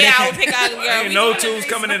 Okay, yeah, I they would pick an ugly girl. Ain't no twos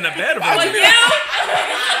coming in the bed. For you.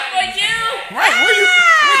 For you. Right, where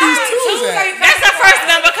these twos at? That's the first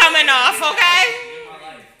number coming off, okay?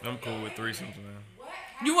 I'm cool with threesomes, man.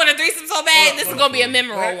 You want a threesome so bad? This is gonna be a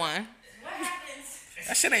memorable one. What happens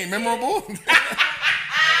That shit ain't memorable. if your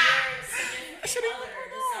significant other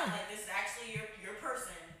decide like this is actually your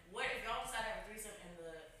person? What if y'all decide to have a threesome and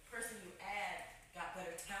the person you add got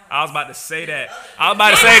better talent? I was about to say that. I was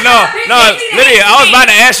about to say no, Lydia. I was about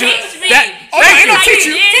to ask you Teach me. that. Oh, no, ain't no How teach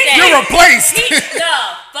you you. did that. You're replaced. No,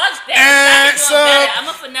 fuck that. And I'm doing better. I'm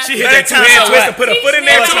a finesse. She hit that Better two-hand talent. twist and put a foot in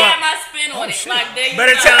there. Teach me too. how my spin on it. Like, there you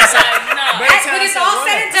Better go. talent. Like, no. When it's all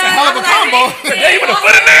said and done, hell of a combo. Hey, you put a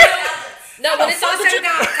foot in there. No, when it's all said and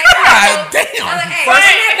done, take it out. damn. I'm like, hey,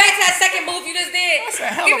 bring that back to that second move you just did.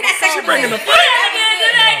 Give me that second move. bringing the Do that again. Do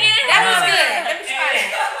that again. That was good. Let me try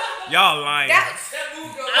that. Y'all lying. That was.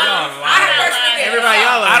 Y'all I lying. personally did. Everybody,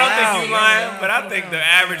 y'all are I don't think loud, you lying. But I think the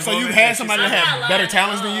average. So you woman had is- somebody that had better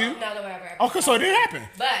talents than you? No, whatever. Okay, so it didn't happen.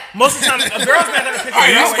 But Most of the time, a girl's not gonna pick All right,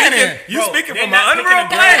 a you girl. speaking. You speaking They're from not an picking a underground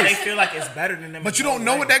girl. They place. feel like it's better than them. But you don't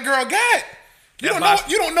know what that girl got. You That's don't know. my-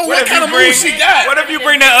 You don't know What what if kind you of bring- moves she got. What if you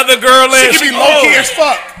bring that other girl in? She could be low key as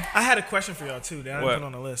fuck. I had a question for y'all too that I What? didn't put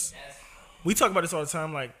on the list. We talk about this all the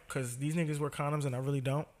time, like, cause these niggas wear condoms and I really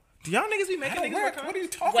don't. Do y'all niggas be making niggas wear condoms? What are you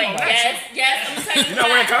talking Wait, about? yes, I'm gonna tell you. You not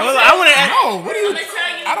wearing why. condoms? Hold on, I want to ask. No, what are you? I'm gonna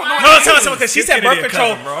tell you. I don't know why. what No, tell me because she Just said get it birth in, control.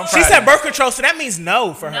 cousin, bro. I'm She proud said of birth control, so that means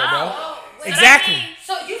no for her, bro. No. Exactly.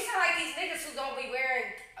 So you sound like these niggas who don't be wearing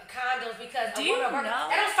condoms because Do a you woman know?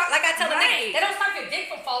 That don't stop. Like I tell the Right. niggas, that don't stop your dick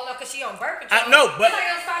from falling off because she on birth control. No, but Just like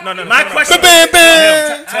it don't stop No, no, you- my question. Bam,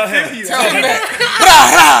 bam. Tell him. Tell him that.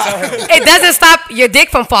 It doesn't stop your dick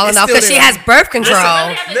from falling It's off still because she there. has birth control. You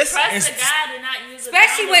really have to Listen, trust the guy to not use a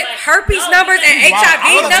Especially condom, with like, herpes no, numbers and because-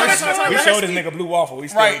 HIV Wow. numbers. We showed this nigga blue waffle. We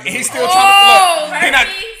still Right, he's still Oh, trying to look. He not.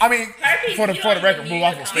 herpes. I mean, Herpes, for the you don't record, even blue need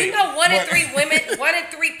waffle a steak. You know, 1 in But- 3 women, 1 in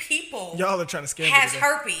 3 people Y'all are trying to scare me. has today.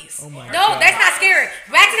 herpes. Oh my no, God. that's not scary.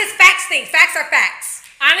 Back to this facts thing. Facts are facts.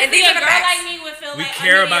 Honestly, And these a are the girl facts. like me would feel We like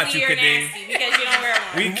care under about the you, you're Kadeem. nasty because you don't wear one.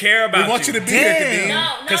 We care about We want you to be there, Kadeem.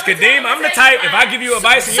 No, Because no, Kadeem, I'm the type. If I give you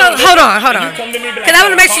advice, and you So don't hold listen, on, hold and on. you come to me and be like, Because I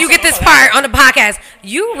want to "Oh, make sure you get this awesome." part on the podcast.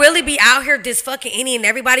 You really be out here just fucking any and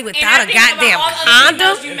everybody And without I a think about goddamn all the other condom?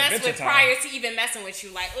 females you mess with Adventure time. prior to even messing with you.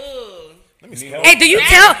 Like, ooh. Hey, do you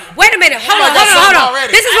tell? Wait a minute. Hold on, hold on, hold on.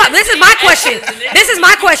 already. This is my question. This is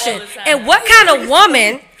my question. And what kind of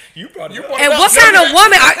woman? You brought it up. And what kind of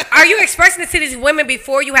woman are you expressing this to these women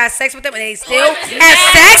before you have sex with them and they still have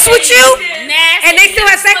sex with you? Nasty. And they still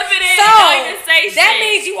have sex? Slip it in, So don't even say that shit.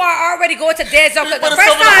 means you are already going to dead zone. 'Cause Put the us first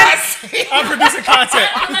over the time, hot seat. I'm producing content.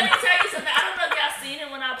 Let me tell you something. I don't know if y'all seen it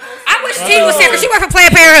when I posted. I wish T was here because she worked for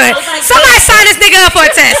Planned Parenthood. Somebody sign this nigga up for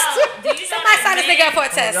a test. Somebody sign this nigga up for a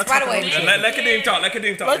test right away. Let Kadeem talk. Let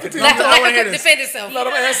Kadeem talk. Let Kadeem Let talk. him defend himself. Let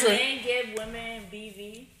him answer. Men give women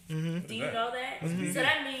BV. Do you know that? So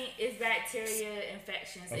that means it's bacteria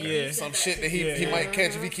infections. and Yeah, yeast Some shit that infections. he might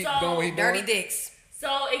catch if he keep So, doing what he Dirty doing. dicks.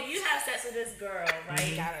 So if you have sex with this girl,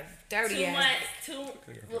 right? Got a dirty 2 ass. months,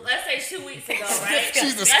 well, let's say 2 weeks ago, right?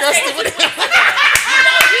 She's Let's say disgusted 2 with weeks ago. You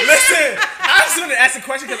know, you Listen, I just want to ask a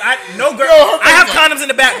question because no girl. Yo, her I have face condoms in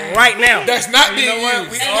the back right now. That's not being used.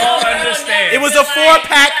 We all understand. It was a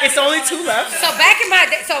 4-pack. It's only 2 left. So back in my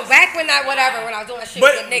day, so back when I when I was doing shit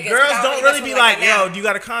But with niggas, girls I don't really be like, that now. yo, do you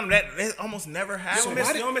got a condom? That almost never happens. You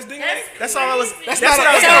don't miss ding ding? That's all I was. That's That's not what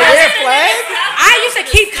I was a asking. red flag. I used to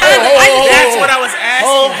keep condoms. That's what I was asking.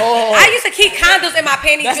 I used to keep condoms in my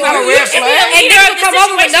panty That's drawer. not a red And flag. niggas would come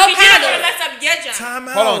over with no condoms. Mess up your job. Time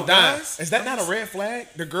out. Hold on, Don. guys. Is that not a red flag?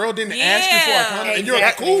 The girl didn't ask you for a Yeah. condom, and you're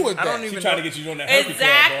Exactly. cool with I that. don't She even trying know. to get you on that herpes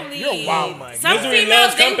Exactly. You're wild, my Some Misery females,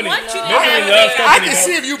 loves they company. want you to Misery have loves it. I company. can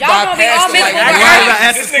see if you Y'all gonna be all bypassed it. Like, miserable I with wanted her. to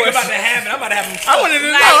ask This this nigga about question. to have it. I'm about to have him. I wanted to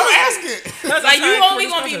know. Ask it. Like, you only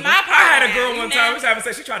gonna be my partner. I had a girl You one know? time. We was having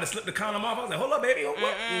sex. She tried to slip the condom off. I was like, hold up, baby. What? You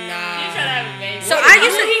try to have a baby. So I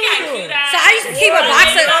used to, He got cute eyes. so I used to keep a box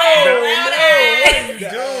of.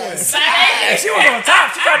 Hey, she was on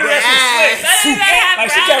top. She tried to do that shit slick. Like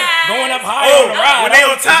she kept going up high on the ride. When they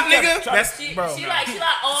on top, She kept nigga. trying- That's bro. She like,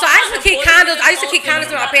 oh, So I used to keep I'm condoms. 40 I used to keep years condoms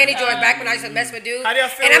in my old. panty drawers back when I used to mess with dudes. How do y'all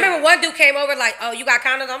feel And I with- remember one dude came over like, "Oh, you got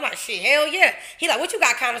condoms?" I'm like, "Shit, hell yeah." He like, "What you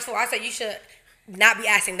got condoms for?" I said, "You should not be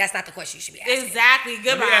asking. That's not the question you should be asking." Exactly.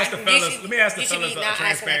 Let me ask the Goodbye. fellas. should- Let me ask the you should fellas be a not asking that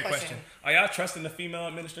transparent question. question. Are y'all trusting the female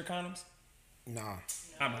administered condoms? Nah.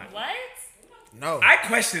 I'm not. What? No. I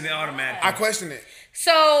question it automatically. I question it.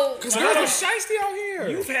 So Because girls are shiesty out here.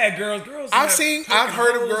 You've had girls. I've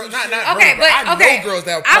heard of girls. Not okay, heard, but I but okay, know girls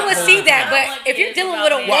that. I would put see holes that. in But want if you're kids dealing without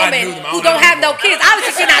with a being- Well, I woman knew them. I who don't don't know have no them. kids,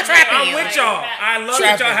 obviously she's not trapping I'm you. with y'all. I love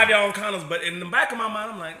that Trapping. y'all have your own condoms, but in the back of my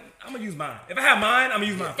mind, I'm like, I'm gonna use mine. If I have mine, I'm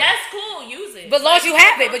gonna use mine. First. That's cool. Use it. But as long as you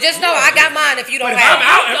have it, but just know I got mine if you don't But if have I'm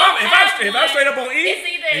it. out, if I'm straight up on E, It's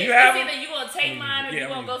either and you have it's them, either you gonna take mine or yeah, you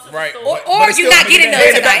gonna go to the Right. store. Or it's you still- not getting but none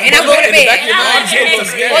in the back- tonight, and I'm but going to in the back of bed. your mind, I'm getting you're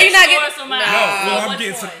some scared. Or you not getting. Or some no, which I'm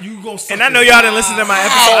getting some. one? You go. And I know y'all didn't listen to my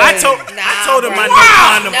episode. I told him my no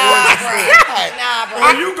condom. Nah, bro. Nah, bro.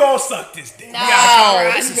 Oh, you gonna suck this dick? Nah, Wow,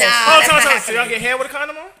 bro. this is Nah, Oh, that's so not y'all happening. get hair with a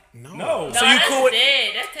condom on? No. So you that's cool with?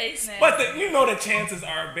 dead. That tastes nasty. But you know the chances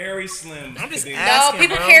are very slim. I'm just Kadeem. asking. No,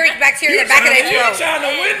 people carry bacteria in the back of their You throat. trying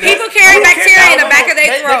to win this. People carry You bacteria can't- in the back of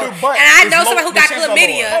their They throat. do, but And I it's know low- somebody who the got chances are lower.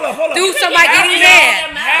 chlamydia Hold up. through somebody getting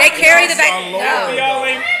mad. They carry the back.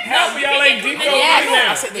 Half of No. y'all ain't deep throat Yes. right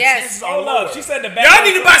now. I said the Yes. chances are Hold lower. up. She said the back. Y'all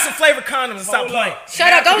need to buy some flavored condoms and stop Hold playing. up.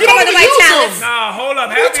 Shut up. Don't You talk don't about even nobody use challenge. them. Nah, hold up.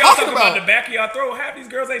 What are you Half of y'all talking talking about about? the back of y'all throat. Half these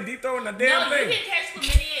girls ain't deep throwing the damn No, you thing. can catch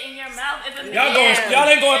chlamydia in your mouth if a Y'all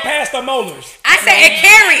ain't going past the molars. I said it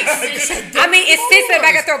carries. I mean, it sits in the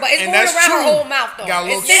back of her throat, but it's going around her whole mouth though. Got a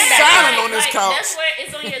little It's silent on this couch. That's where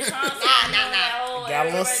it's on your tongue. Got a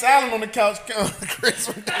little silent on the couch. Chris,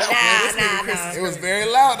 Nah. it was very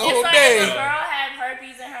loud the whole It's like day. if a girl had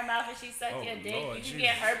herpes in her mouth and she sucked your dick, Lord, you can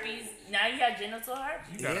get herpes. Now you got genital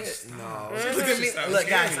herpes. Look at me. Look,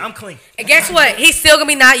 guys, I'm clean. And guess what? He's still gonna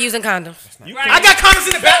be not using condoms. I got condoms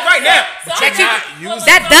in the back right now.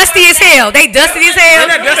 That dusty as hell. They dusty as hell.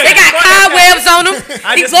 They got cobwebs on them.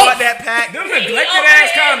 I just bought that pack. Them neglected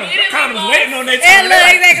ass condoms. Them condoms waiting on their Yeah, time. look,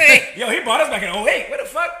 exactly. Yo, he bought us back in 08. What the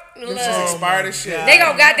fuck? Them shit's expired as shit. They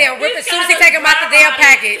gonna goddamn rip as soon as he take them out the damn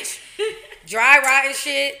package. Dry rotten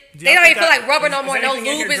shit. They don't even feel like rubber no more. No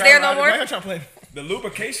lube is there no more. The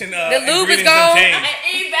lubrication. The lube is ingredients done gone.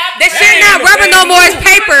 changed. That shit not rubber no more. It's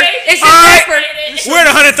paper. It's just paper. We're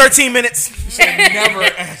at 113 minutes. Never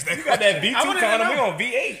asked that. You got that V2 condom. We on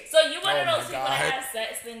V8. So you one of those people that have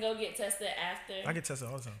sex then go get tested after? I get tested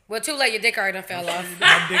all the time. Well, too late. Your dick already done fell off. You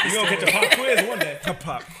gonna get the pop quiz one day. A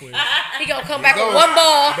pop quiz. He gonna come back with one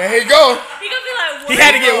ball. There he go. He gonna be like, what? He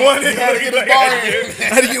had to get one in. Had to get the ball in.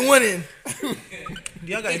 I had to get one in.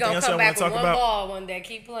 Y'all got He anything gonna else y'all come want back to with talk one about? ball one day.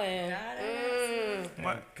 Keep playing.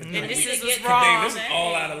 And this is what's Dang, wrong. this is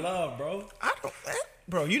all out of love, bro. I don't,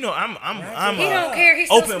 bro. You know I'm He don't care. He's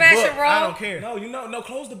still open smashing book. raw. I don't care. No,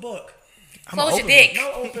 close the book. Close your dick.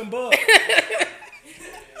 No open book.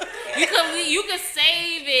 You could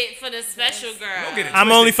save it for the special girl. Don't get it I'm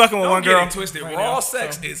twisted. only fucking with Don't one get girl. it twisted. right Raw now,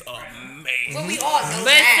 sex so. is amazing. But we all know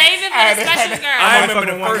But save it for the special girl. I remember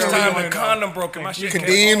fucking the one first girl. time when condom broke and my shit came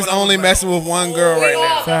Kadeem's on, I was only like, messing with one girl right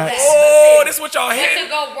now. Facts. Oh, this what y'all to hitting?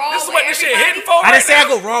 go raw This is with what this shit everybody? hitting for I right didn't say now? I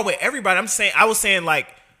go raw with everybody. I was saying like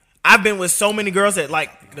I've been with so many girls that like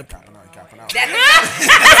the.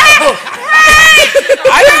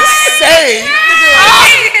 I didn't say.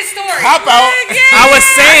 his story. Hop out. I was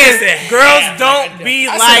saying girls don't be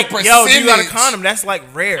I like, said a yo, you got a percentage. condom. That's like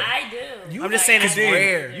rare. I do. I'm just saying it's Kadeem,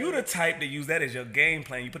 rare. You the type to use that as your game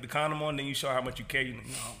plan. You put the condom on, then you show how much you care. You don't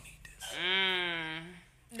need this.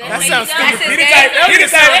 That sounds That's stupid. his He the game. type. He the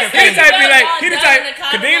type. He the type to be like. He the Done type. in the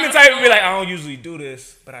condom Kadeem the on type the to be like, floor. I don't usually do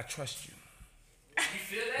this, but I trust you.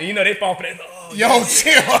 And you know they fall for that. Oh, Yo,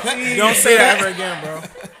 chill. You don't say that ever again, bro.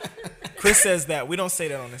 Chris says that. We don't say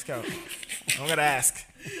that on this couch. I'm gonna ask.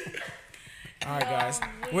 All right, guys.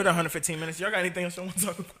 We're at 115 minutes. Y'all got anything else you want to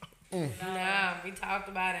talk about? Nah, we talked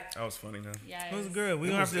about it. that was funny, man. It was good. We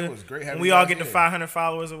gonna have to. it was great When having we you all guys get to here. 500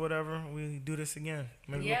 followers or whatever, we do this again.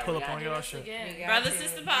 Maybe we'll pull up on y'all shit. Brother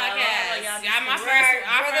Sister Podcast. Y'all Got my just-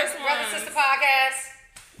 first Brother one. Sister Podcast.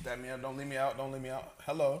 That man, don't leave me out. Don't leave me out.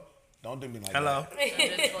 Hello. Don't do me like Hello.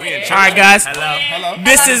 that. All right, guys. Hello.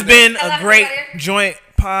 This has been Hello, a great everybody. joint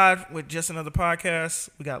pod with Just Another Podcast.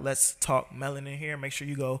 We got Let's Talk Melanin here. Make sure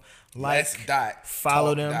you go like,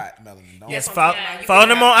 follow them. Melanin. Yes, on follow, Twitter. follow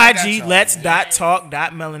them on I got IG. y'all. Let's talk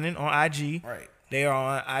melanin on IG. Right. They are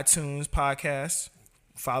on iTunes podcast.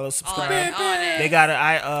 Follow, subscribe. On that. They got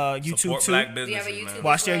a YouTube Support too. black We have a businesses, YouTube. man.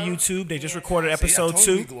 Watch their YouTube. They just recorded episode See, I told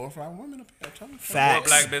you 2. we glorify women up here. I'm telling you. Facts.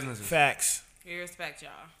 black businesses. Facts. We respect y'all.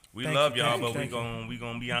 We Thank love you, y'all, thank you, but thank we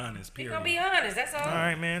gonna be honest. We Period. gonna be honest. That's all. All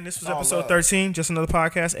right, man. This was All episode love. 13. Just Another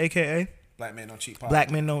Podcast, aka Black men don't cheat.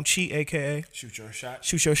 Black Men Don't Cheat, aka Shoot your shot.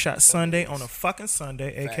 Shoot Your Shot Sunday on a fucking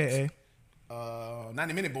Sunday, aka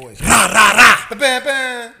 90-minute boys. Rah rah rah. Bam,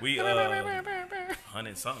 bam. We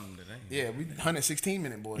 100 something today. Yeah, we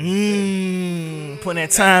 116-minute boys. Putting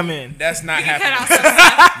that time in. That's not Cut happening. off some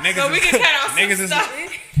stuff. Niggas So we is- can cut off some niggas is- stuff.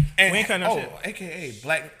 And, We ain't cutting no shit. AKA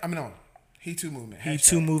Black. I mean, no. He Too movement. He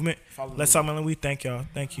Too movement. Follow the Let's Talk Melanin. We thank y'all.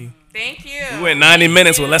 Thank you. Thank you. We went 90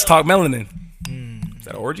 minutes with Let's Talk Melanin. Is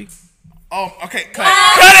that an orgy? Oh, okay. Cut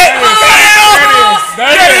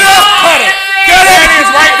That is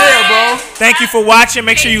right there, bro. Thank you for watching.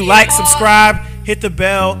 Make sure you like, subscribe, hit the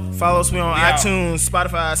bell, follow us. We on iTunes,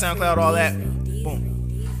 Spotify, SoundCloud, all that. Boom.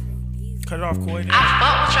 Cut it off, Coy.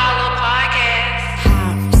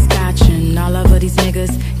 Hopscotching all over these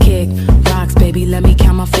niggas. Kick rocks, baby. Let me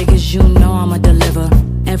count my figures. You know I'ma deliver.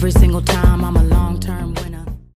 Every single time I'm a long-term winner.